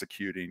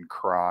prosecuting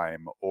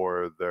crime,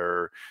 or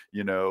they're,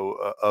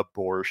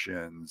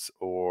 abortions,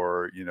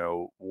 or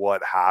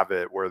what have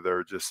it, where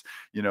they're just,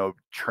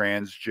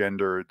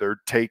 transgender. They're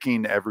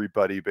taking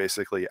everybody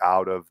basically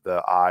out of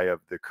the eye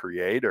of the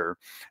creator,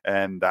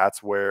 and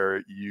that's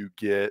where you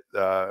get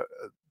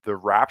the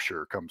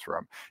rapture comes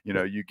from.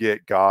 Yeah, You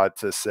get God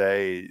to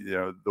say,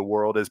 the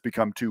world has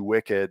become too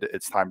wicked,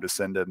 it's time to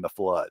send in the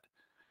flood.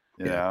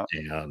 you yeah,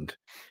 know and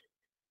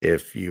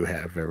if you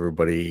have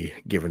everybody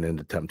given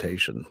into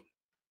temptation,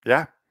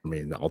 yeah. I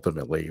mean,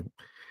 ultimately,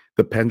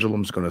 the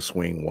pendulum's gonna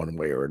swing one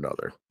way or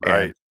another,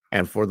 Right.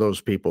 and for those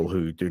people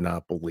who do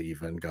not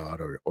believe in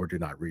God or do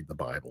not read the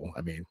Bible,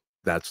 I mean,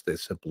 that's the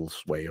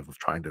simplest way of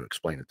trying to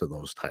explain it to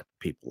those type of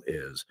people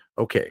is,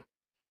 "Okay,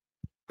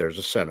 there's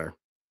a center.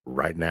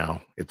 Right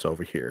now, it's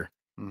over here.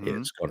 Hmm.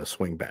 It's gonna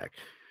swing back.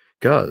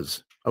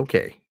 Because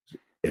okay,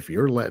 if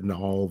you're letting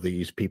all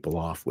these people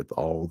off with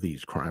all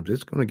these crimes,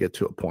 it's gonna get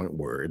to a point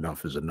where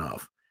enough is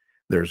enough.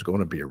 There's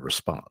gonna be a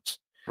response.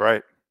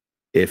 Right.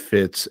 If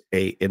it's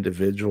a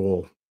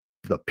individual,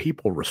 the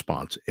people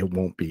response, it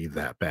won't be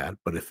that bad,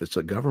 but if it's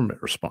a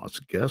government response,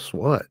 guess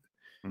what?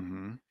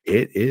 Hmm.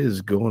 It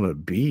is gonna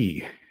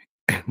be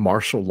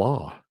martial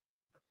law.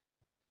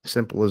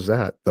 Simple as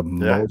that. The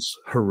Yeah. most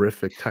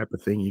horrific type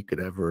of thing you could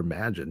ever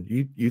imagine.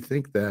 You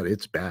think that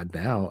it's bad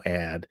now,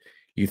 and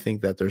you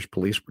think that there's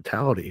police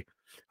brutality.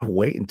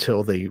 Wait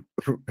until they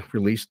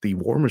release the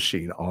war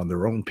machine on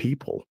their own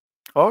people.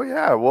 Oh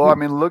yeah. Well, I Dude,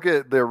 mean, look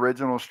at the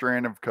original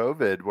strain of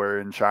COVID, where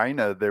in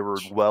China they were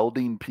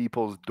welding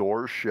people's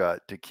doors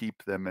shut to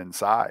keep them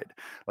inside.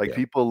 Like, yeah,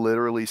 people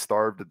literally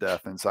starved to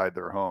death inside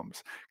their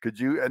homes. Could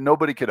you? And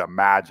nobody could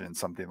imagine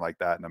something like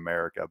that in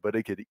America, but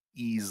it could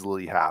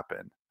easily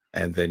happen.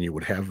 and then you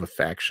would have a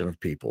faction of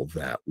people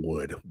that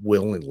would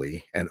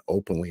willingly and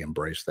openly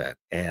embrace that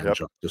and Yep.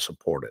 jump to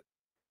support it.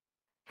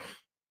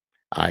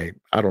 I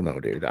don't know,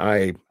 dude.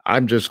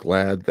 I'm just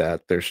glad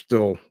that there's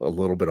still a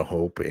little bit of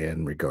hope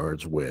in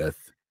regards with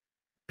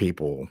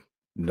people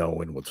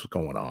knowing what's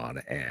going on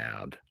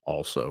and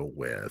also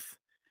with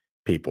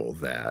people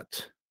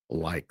that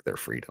like their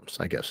freedoms,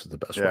 I guess is the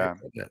best way of Yeah.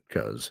 putting it.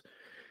 Because,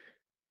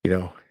 you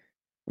know,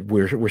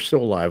 we're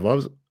still alive.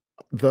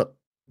 The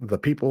the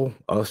people,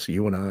 us,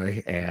 you and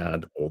I,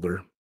 and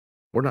older,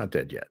 we're not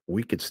dead yet.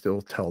 We could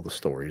still tell the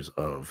stories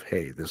of,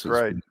 hey, this That's is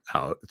right.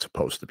 how it's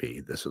supposed to be.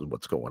 This is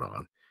what's going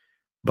on.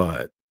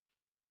 But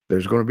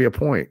there's going to be a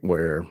point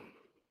where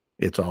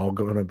it's all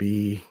going to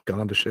be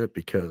gone to shit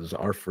because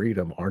our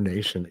freedom, our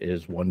nation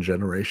is one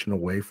generation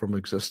away from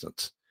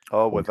existence,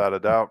 Oh, from, without a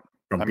doubt.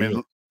 from I mean,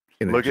 being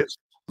in look at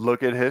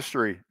existence.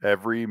 history.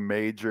 Every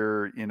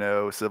major,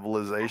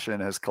 civilization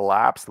has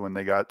collapsed when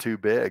they got too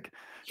big.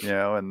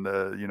 And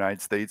the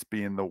United States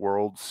being the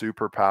world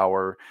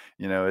superpower,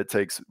 it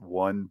takes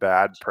one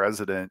bad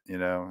president,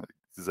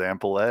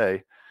 example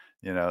A,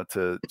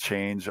 to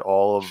change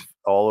all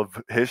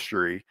of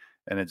history,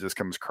 and it just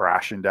comes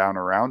crashing down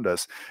around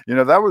us.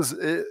 That was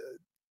it,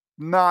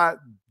 not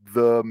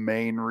the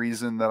main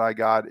reason that I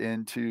got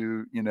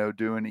into,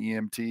 doing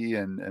EMT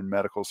and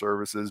medical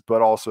services,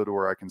 but also to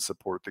where I can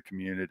support the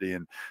community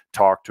and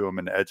talk to them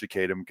and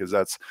educate them, because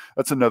that's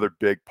another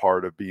big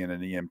part of being an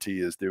EMT,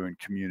 is doing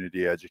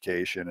community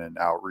education and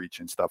outreach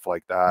and stuff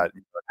like that.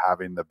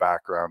 Having the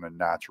background in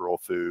natural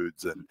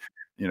foods, and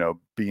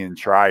being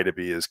try to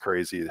be as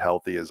crazy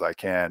healthy as I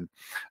can.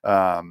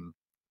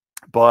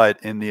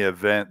 But in the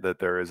event that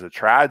there is a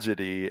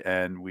tragedy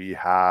and we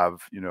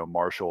have,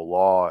 martial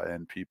law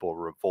and people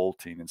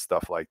revolting and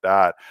stuff like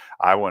that,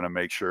 I want to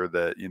make sure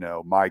that,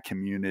 my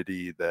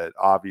community that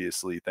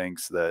obviously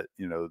thinks that,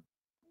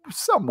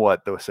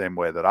 somewhat the same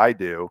way that I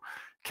do,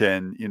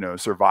 can,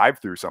 survive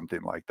through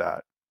something like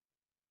that.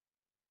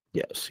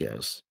 Yes,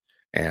 yes.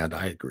 And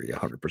I agree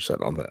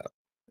 100% on that.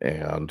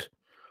 And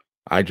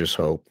I just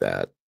hope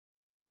that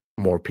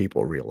more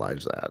people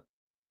realize that.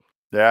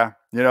 Yeah.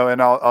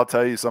 And I'll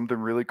tell you something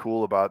really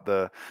cool about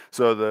the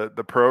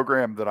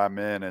program that I'm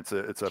in. It's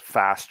a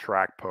fast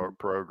track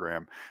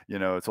program.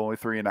 It's only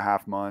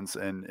 3.5 months,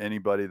 and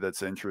anybody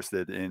that's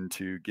interested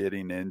into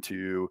getting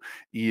into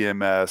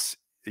EMS,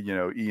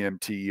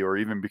 EMT, or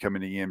even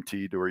becoming an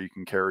EMT to where you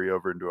can carry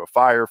over into a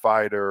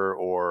firefighter,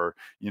 or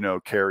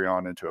carry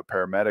on into a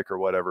paramedic or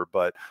whatever.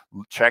 But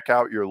check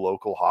out your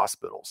local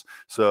hospitals.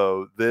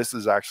 So this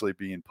is actually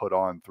being put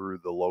on through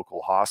the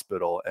local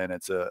hospital, and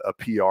it's a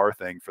PR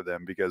thing for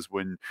them, because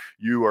when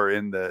you are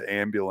in the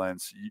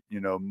ambulance,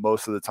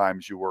 most of the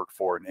times you work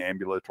for an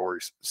ambulatory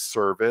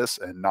service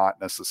and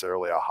not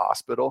necessarily a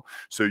hospital.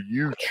 So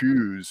you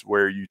choose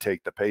where you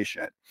take the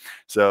patient.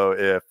 So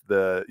if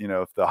the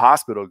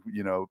hospital,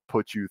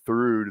 put you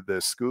through the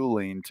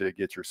schooling to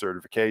get your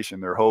certification,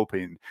 they're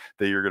hoping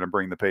that you're going to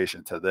bring the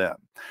patient to them.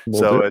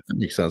 Well, So that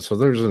makes sense. So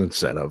there's an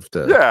incentive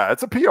to. yeah,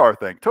 it's a PR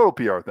thing, total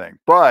PR thing.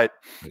 But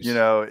Nice.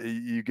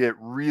 you get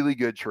really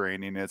good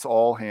training. It's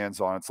all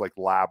hands on. It's like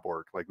lab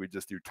work. Like we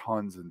just do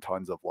tons and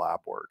tons of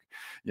lab work,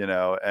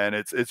 and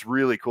it's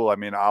really cool. I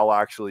mean, I'll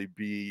actually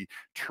be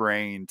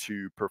trained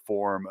to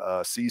perform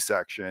a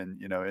C-section,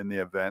 in the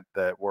event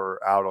that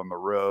we're out on the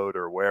road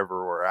or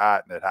wherever we're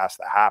at, and it has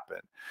to happen.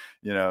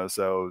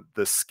 So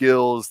the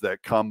skills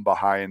that come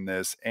behind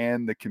this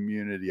and the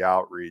community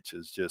outreach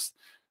is just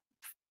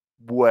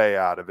way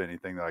out of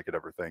anything that I could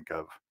ever think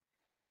of.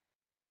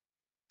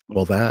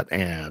 Well, that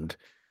and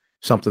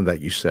something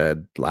that you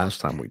said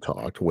last time we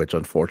talked, which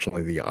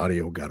unfortunately the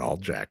audio got all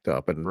jacked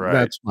up, and Right.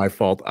 that's my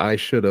fault. I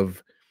should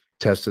have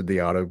tested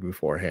the audio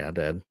beforehand,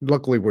 and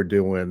luckily we're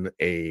doing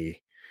a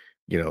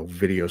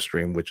video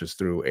stream, which is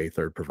through a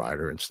third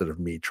provider instead of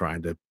me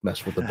trying to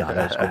mess with the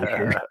dials over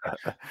here.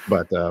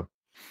 But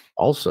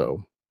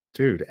also,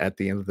 dude, at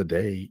the end of the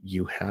day,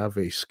 you have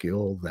a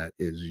skill that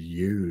is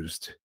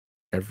used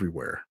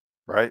everywhere.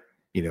 Right.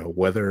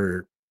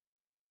 Whether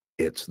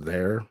it's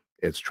there,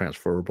 it's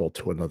transferable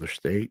to another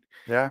state.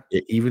 Yeah.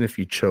 Even if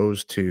you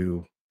chose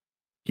to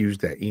use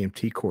that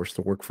EMT course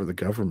to work for the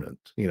government,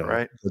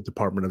 Right. the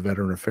Department of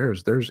Veteran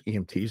Affairs, there's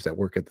EMTs that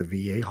work at the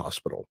VA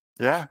hospital.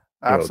 Yeah.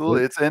 They're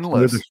Absolutely. It's they're the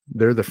endless.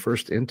 they're the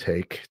first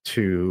intake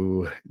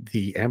to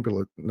the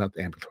not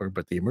the ambulatory,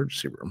 but the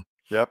emergency room.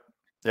 Yep.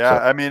 So Yeah.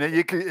 I mean, it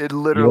you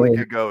literally only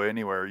could go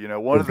anywhere. One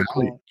your of the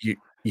value cool.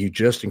 you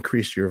just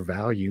increased your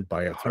value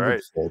by a That's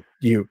right. hundredfold.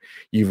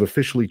 You've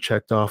officially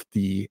checked off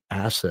the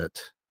asset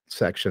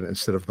section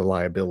instead of the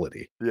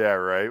liability. Yeah.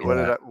 Right. What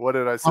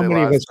did Yeah. I How say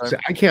many of last us can say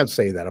time? I can't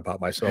say that about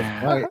myself.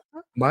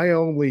 My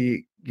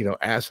only,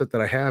 asset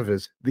that I have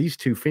is these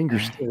 2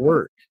 fingers still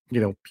work,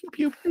 pew,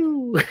 pew,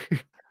 pew.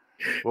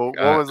 Well, what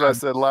Uh, was I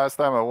said last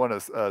time? I want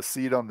a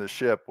seat on the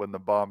ship when the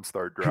bombs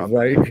start dropping.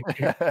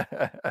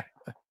 right?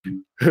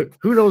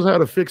 Who knows how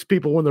to fix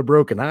people when they're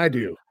broken? I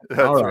do.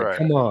 That's Alright, right.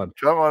 come on.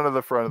 Come on to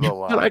the front of the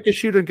But I line. can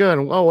shoot a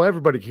gun. Oh,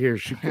 everybody here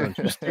shoot guns.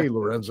 You stay,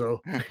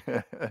 Lorenzo.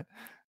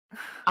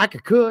 I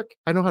could cook.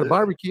 I know how to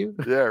barbecue.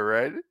 Yeah.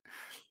 Right.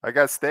 I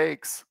got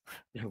steaks.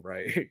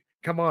 Right.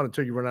 Come on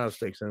until you run out of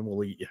steaks, and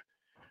we'll eat you.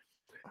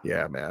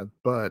 Yeah, man.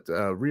 But,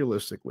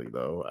 realistically,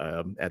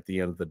 though, at the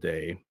end of the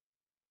day,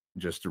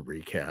 just to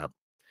recap,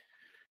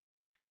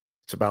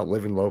 it's about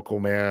living local,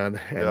 man,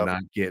 and Yep.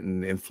 not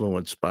getting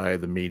influenced by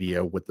the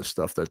media with the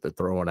stuff that they're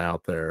throwing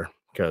out there.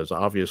 Because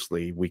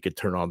obviously, we could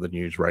turn on the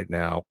news right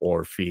now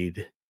or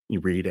you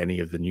read any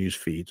of the news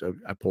feeds.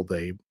 I pulled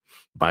a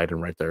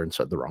Biden right there and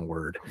said the wrong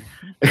word.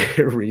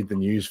 Read the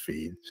news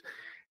feeds,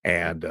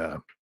 and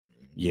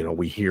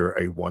we hear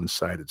a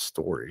one-sided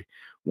story.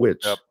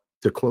 Which, Yep.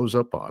 to close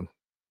up on,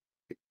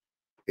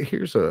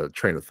 here's a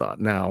train of thought.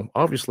 Now,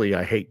 obviously,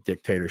 I hate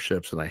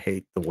dictatorships, and I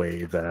hate the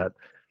way that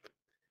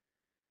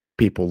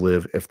people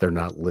live if they're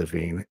not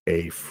living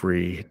a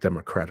free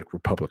democratic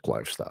republic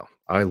lifestyle.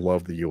 I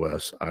love the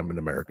US. I'm an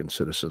American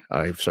citizen.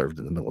 I've served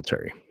in the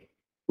military.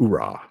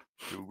 Hoorah.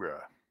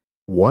 Hoorah.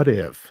 What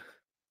if,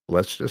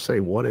 let's just say,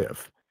 what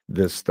if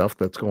this stuff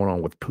that's going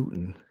on with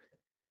Putin,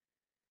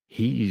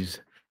 he's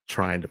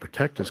trying to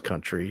protect his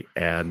country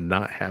and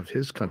not have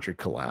his country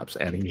collapse,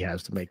 and he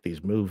has to make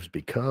these moves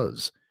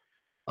because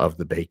of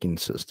the banking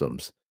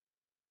systems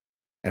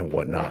and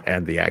whatnot,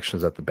 and the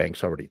actions that the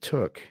banks already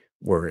took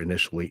were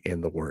initially in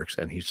the works,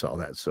 and he saw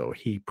that, so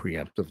he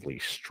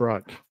preemptively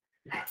struck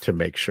to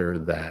make sure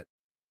that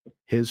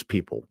his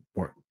people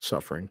weren't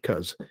suffering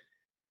because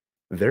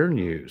their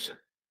news,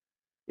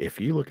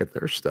 if you look at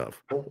their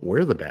stuff,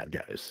 we're the bad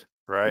guys.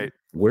 Right.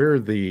 We're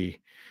the,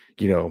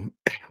 you know,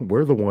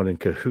 we're the one in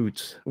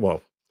cahoots.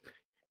 Well,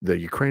 the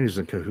Ukraine is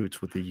in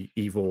cahoots with the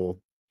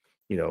evil,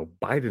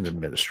 Biden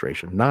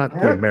administration, not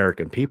the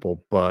American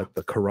people, but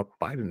the corrupt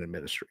Biden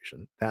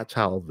administration. That's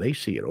how they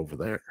see it over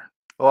there.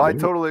 Well, I They,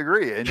 totally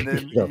agree. And you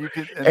then know, you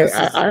can, and and this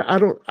is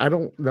I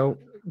don't know.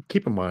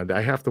 Keep in mind,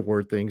 I have to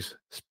word things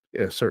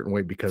a certain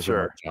way because of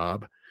our sure,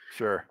 job,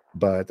 sure.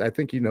 but I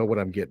think you know what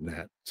I'm getting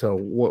at. So,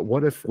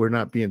 what if we're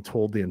not being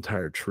told the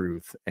entire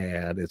truth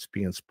and it's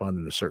being spun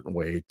in a certain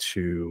way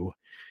to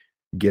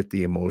get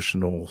the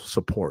emotional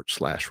support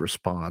slash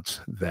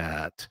response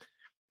that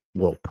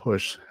will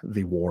push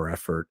the war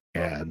effort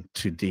and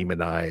to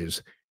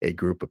demonize a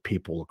group of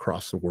people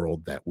across the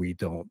world that we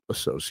don't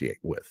associate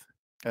with.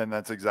 And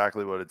that's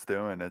exactly what it's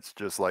doing. It's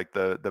just like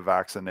the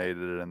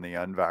vaccinated and the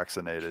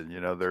unvaccinated.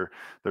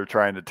 They're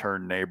trying to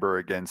turn neighbor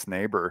against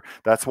neighbor.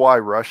 That's why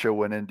Russia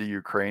went into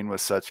Ukraine with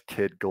such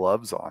kid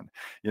gloves on.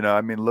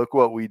 I mean, look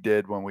what we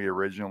did when we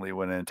originally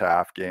went into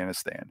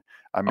Afghanistan.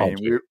 I Oh, mean,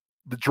 dude.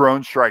 the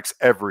drone strikes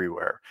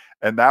everywhere.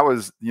 And that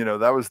was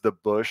the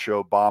Bush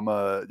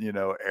Obama,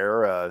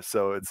 era.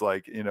 So it's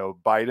like,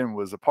 Biden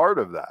was a part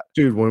of that.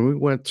 Dude, when we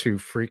went to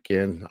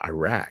freaking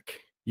Iraq,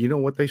 you know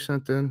what they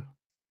sent in?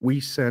 We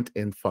sent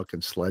in fucking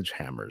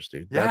sledgehammers,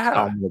 dude. That's how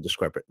Yeah. I'm gonna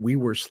describe it. We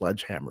were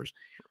sledgehammers.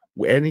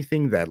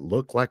 Anything that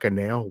looked like a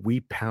nail, we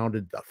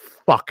pounded the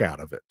fuck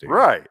out of it, dude.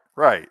 Right,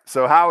 right.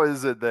 So how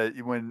is it that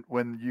when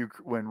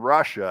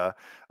Russia,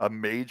 a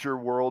major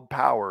world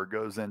power,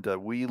 goes into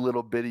wee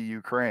little bitty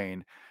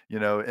Ukraine,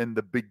 in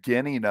the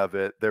beginning of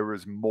it, there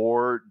was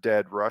more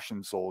dead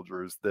Russian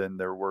soldiers than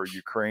there were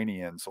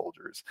Ukrainian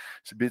soldiers.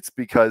 So it's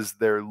because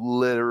they're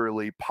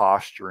literally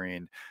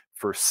posturing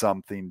for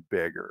something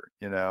bigger,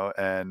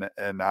 and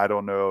I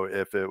don't know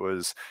if it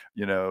was,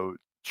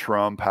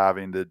 Trump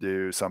having to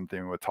do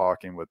something with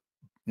talking with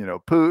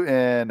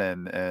Putin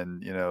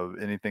and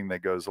anything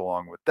that goes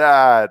along with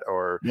that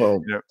or,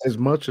 Well, you know as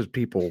much as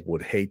people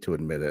would hate to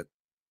admit it,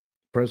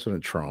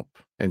 President Trump,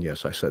 and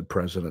yes, I said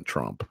President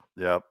Trump,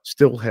 Yep,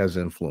 still has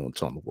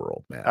influence on the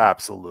world, man.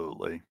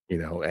 absolutely.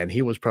 And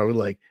he was probably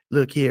like,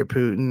 "Look here,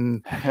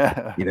 Putin,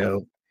 you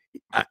know,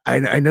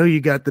 I know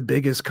you got the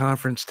biggest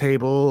conference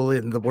table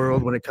in the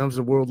world when it comes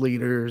to world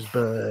leaders,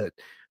 but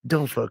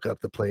don't fuck up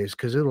the place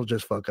because it'll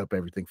just fuck up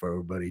everything for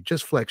everybody.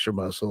 Just flex your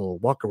muscle,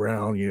 walk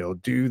around,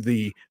 do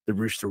the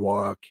rooster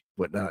walk,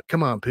 whatnot.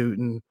 Come on,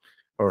 Putin,"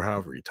 or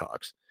however he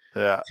talks.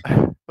 Yeah,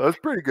 that's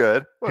pretty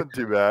good. Wasn't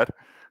too bad.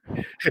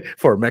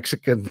 For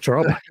Mexican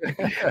Trump,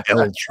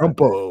 El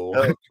Trumpo.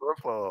 El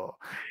Triple.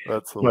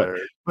 That's But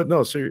hilarious. but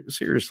no,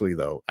 seriously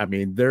though, I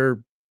mean,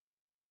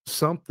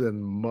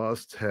 something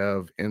must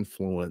have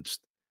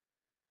influenced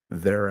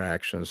their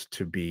actions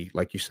to be,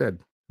 like you said,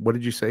 what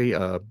did you say?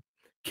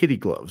 Kitty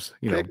gloves,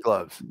 Kid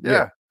gloves.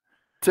 Yeah,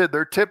 Yeah.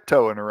 They're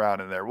tiptoeing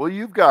around in there. Well,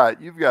 you've got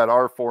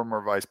our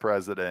former vice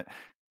president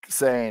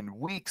saying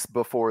weeks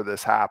before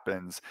this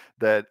happens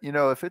that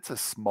if it's a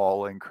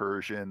small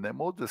incursion, then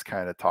we'll just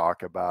kind of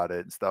talk about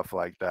it and stuff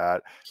like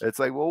that. It's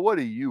like, well, what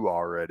do you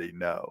already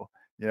know?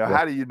 right,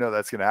 How do you know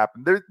that's going to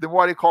happen? Then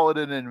why do you call it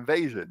an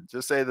invasion?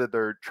 Just say that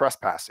they're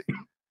trespassing.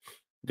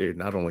 dude.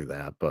 Not only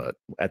that, but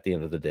at the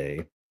end of the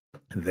day,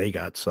 they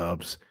got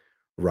subs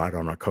right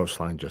on our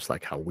coastline, just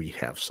like how we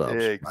have subs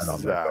right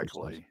on their coastlines.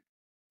 Exactly.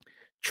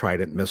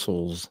 Trident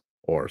missiles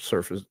or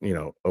surface,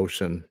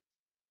 ocean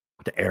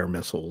to air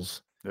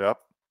missiles Yep.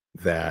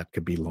 that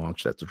could be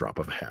launched at the drop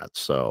of a hat.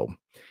 So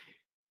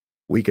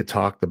we could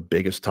talk the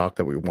biggest talk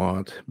that we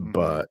want, Mhm.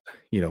 but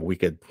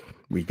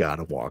we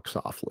gotta walk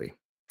softly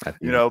at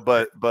the You end. know,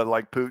 but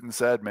like Putin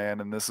said,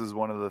 man, and this is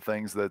one of the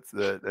things that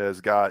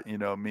has got,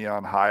 me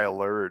on high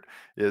alert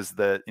is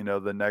that,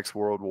 the next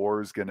world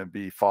war is going to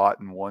be fought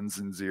in ones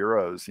and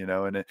zeros,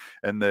 and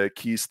the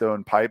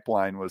Keystone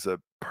pipeline was a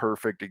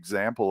perfect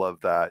example of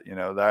that.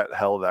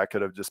 That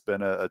could have just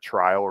been a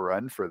trial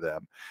run for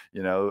them.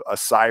 A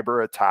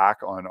cyber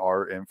attack on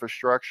our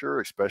infrastructure,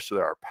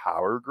 especially our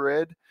power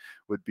grid,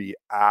 would be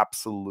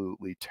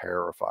absolutely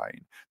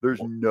terrifying.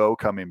 There's no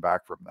coming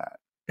back from that.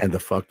 And the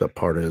fucked up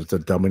part is the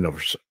dumbing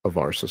of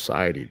our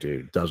society,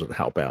 dude, doesn't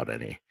help out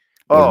any.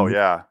 Oh When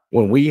yeah.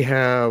 when we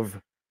have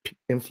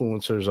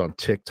influencers on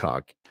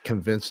TikTok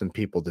convincing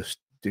people to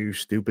do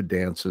stupid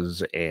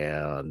dances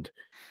and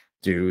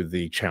do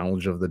the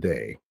challenge of the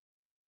day,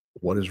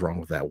 what is wrong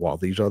with that? While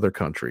these other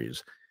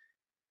countries,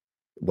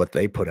 what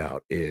they put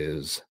out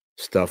is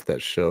stuff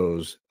that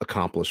shows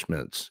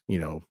accomplishments,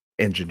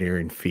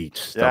 engineering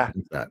feats, stuff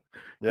Yeah. like that.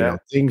 Yeah.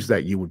 Things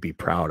that you would be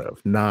proud of,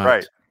 Right.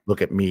 not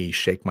look at me,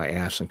 shake my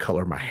ass and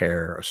color my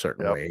hair a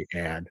certain Yep. way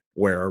and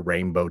wear a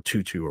rainbow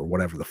tutu or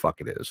whatever the fuck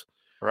it is.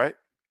 Right.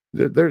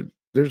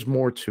 There's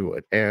more to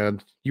it.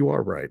 And you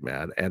are right,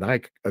 man. And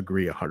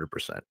agree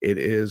 100%. It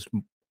is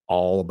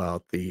all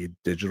about the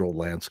digital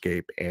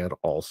landscape and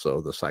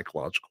also the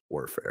psychological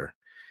warfare.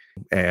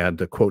 And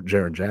to quote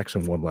Jaron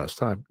Jackson one last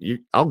time,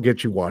 I'll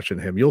get you watching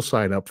him. You'll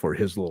sign up for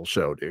his little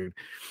show, dude.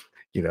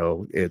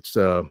 It's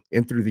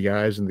in through the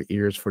eyes and the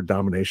ears for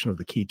domination of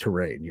the key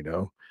terrain.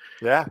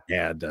 Yeah.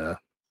 And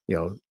you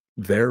know,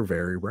 they're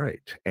very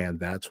right. And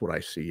that's what I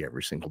see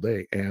every single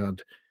day.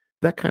 And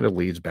that kind of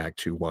leads back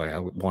to why I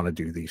want to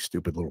do these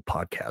stupid little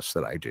podcasts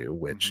that I do,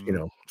 which,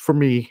 Mhm. for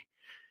me,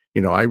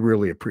 I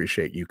really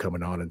appreciate you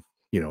coming on and,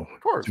 Of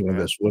course, doing man.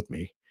 this with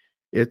me.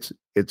 It's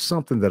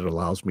something that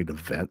allows me to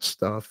vent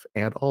stuff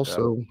and Yep.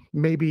 also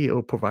maybe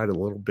it'll provide a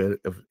little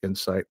bit of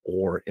insight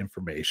or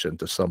information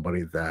to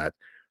somebody that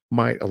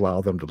might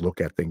allow them to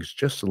look at things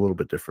just a little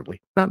bit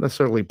differently. Not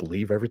necessarily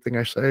believe everything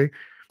I say,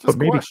 but Just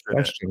maybe question it.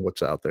 question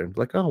what's out there and be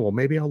like, oh, well,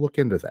 maybe I'll look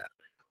into that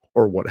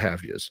or what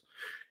have yous.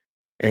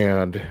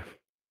 And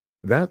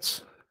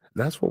that's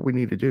That's what we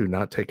need to do,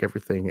 not take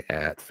everything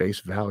at face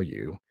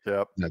value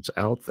Yep. that's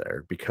out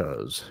there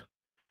because,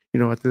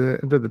 at the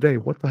end of the day,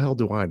 what the hell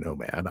do I know,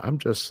 man? I'm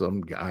just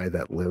some guy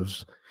that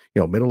lives,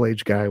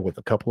 middle-aged guy with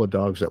a couple of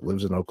dogs that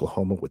lives in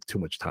Oklahoma with too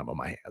much time on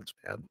my hands,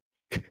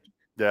 man.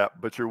 Yeah,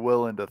 but you're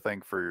willing to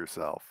think for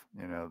yourself.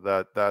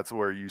 That's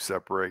where you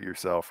separate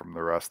yourself from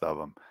the rest of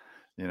them.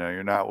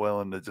 You're not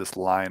willing to just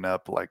line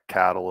up like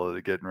cattle that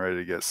are getting ready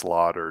to get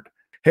slaughtered.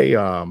 Hey,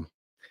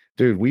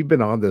 dude, we've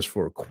been on this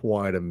for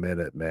quite a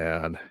minute,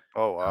 man.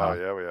 Oh wow, Uh,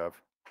 yeah, we have.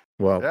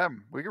 well, Yeah,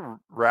 we can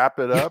wrap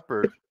it up,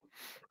 or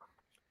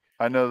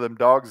I know them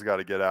dogs got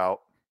to get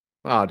out.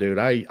 oh, dude,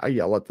 I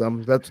yell at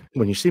them. That's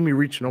when you see me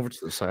reaching over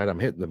to the side, I'm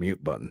hitting the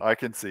mute button. I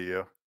can see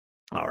you.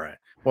 All right.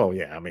 Well,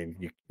 yeah, I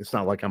mean, it's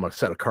not like I'm a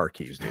set of car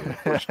keys, dude.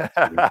 Of course you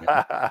can see me,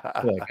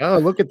 man. Like, oh,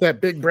 look at that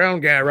big brown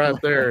guy right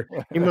there.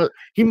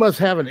 He must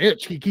have an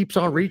itch. He keeps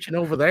on reaching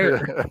over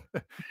there.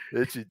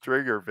 Itchy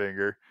trigger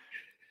finger.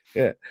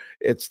 Yeah,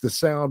 it's the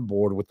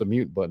soundboard with the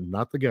mute button,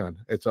 not the gun.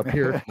 It's up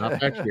here, not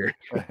back here.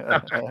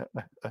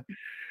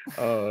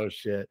 Oh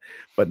shit.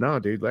 But no,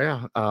 dude,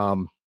 yeah.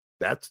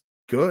 That's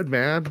good,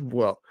 man.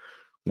 Well,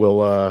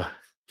 we'll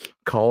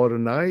call it a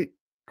night.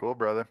 Cool,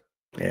 brother.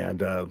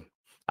 And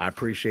I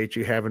appreciate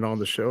you having on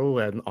the show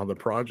and on the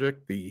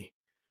project,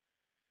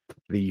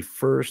 the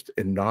first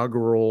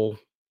inaugural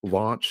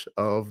launch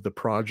of the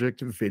project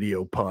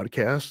video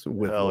podcast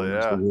with Hell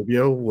Lorenzo yeah.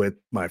 Rubio with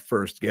my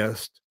first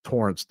guest,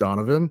 Torrance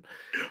Donovan.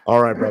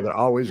 All right, brother.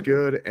 Always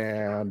good.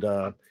 And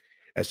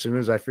as soon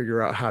as I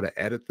figure out how to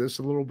edit this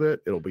a little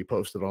bit, it'll be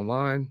posted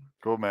online.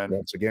 Cool, man.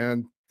 Once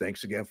again,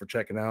 thanks again for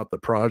checking out the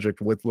project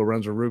with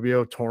Lorenzo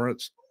Rubio.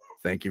 Torrance,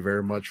 thank you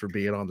very much for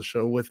being on the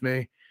show with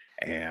me.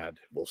 And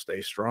we'll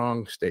stay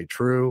strong, stay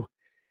true,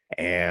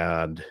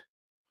 and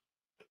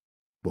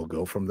we'll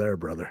go from there,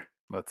 brother.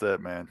 That's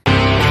it, man.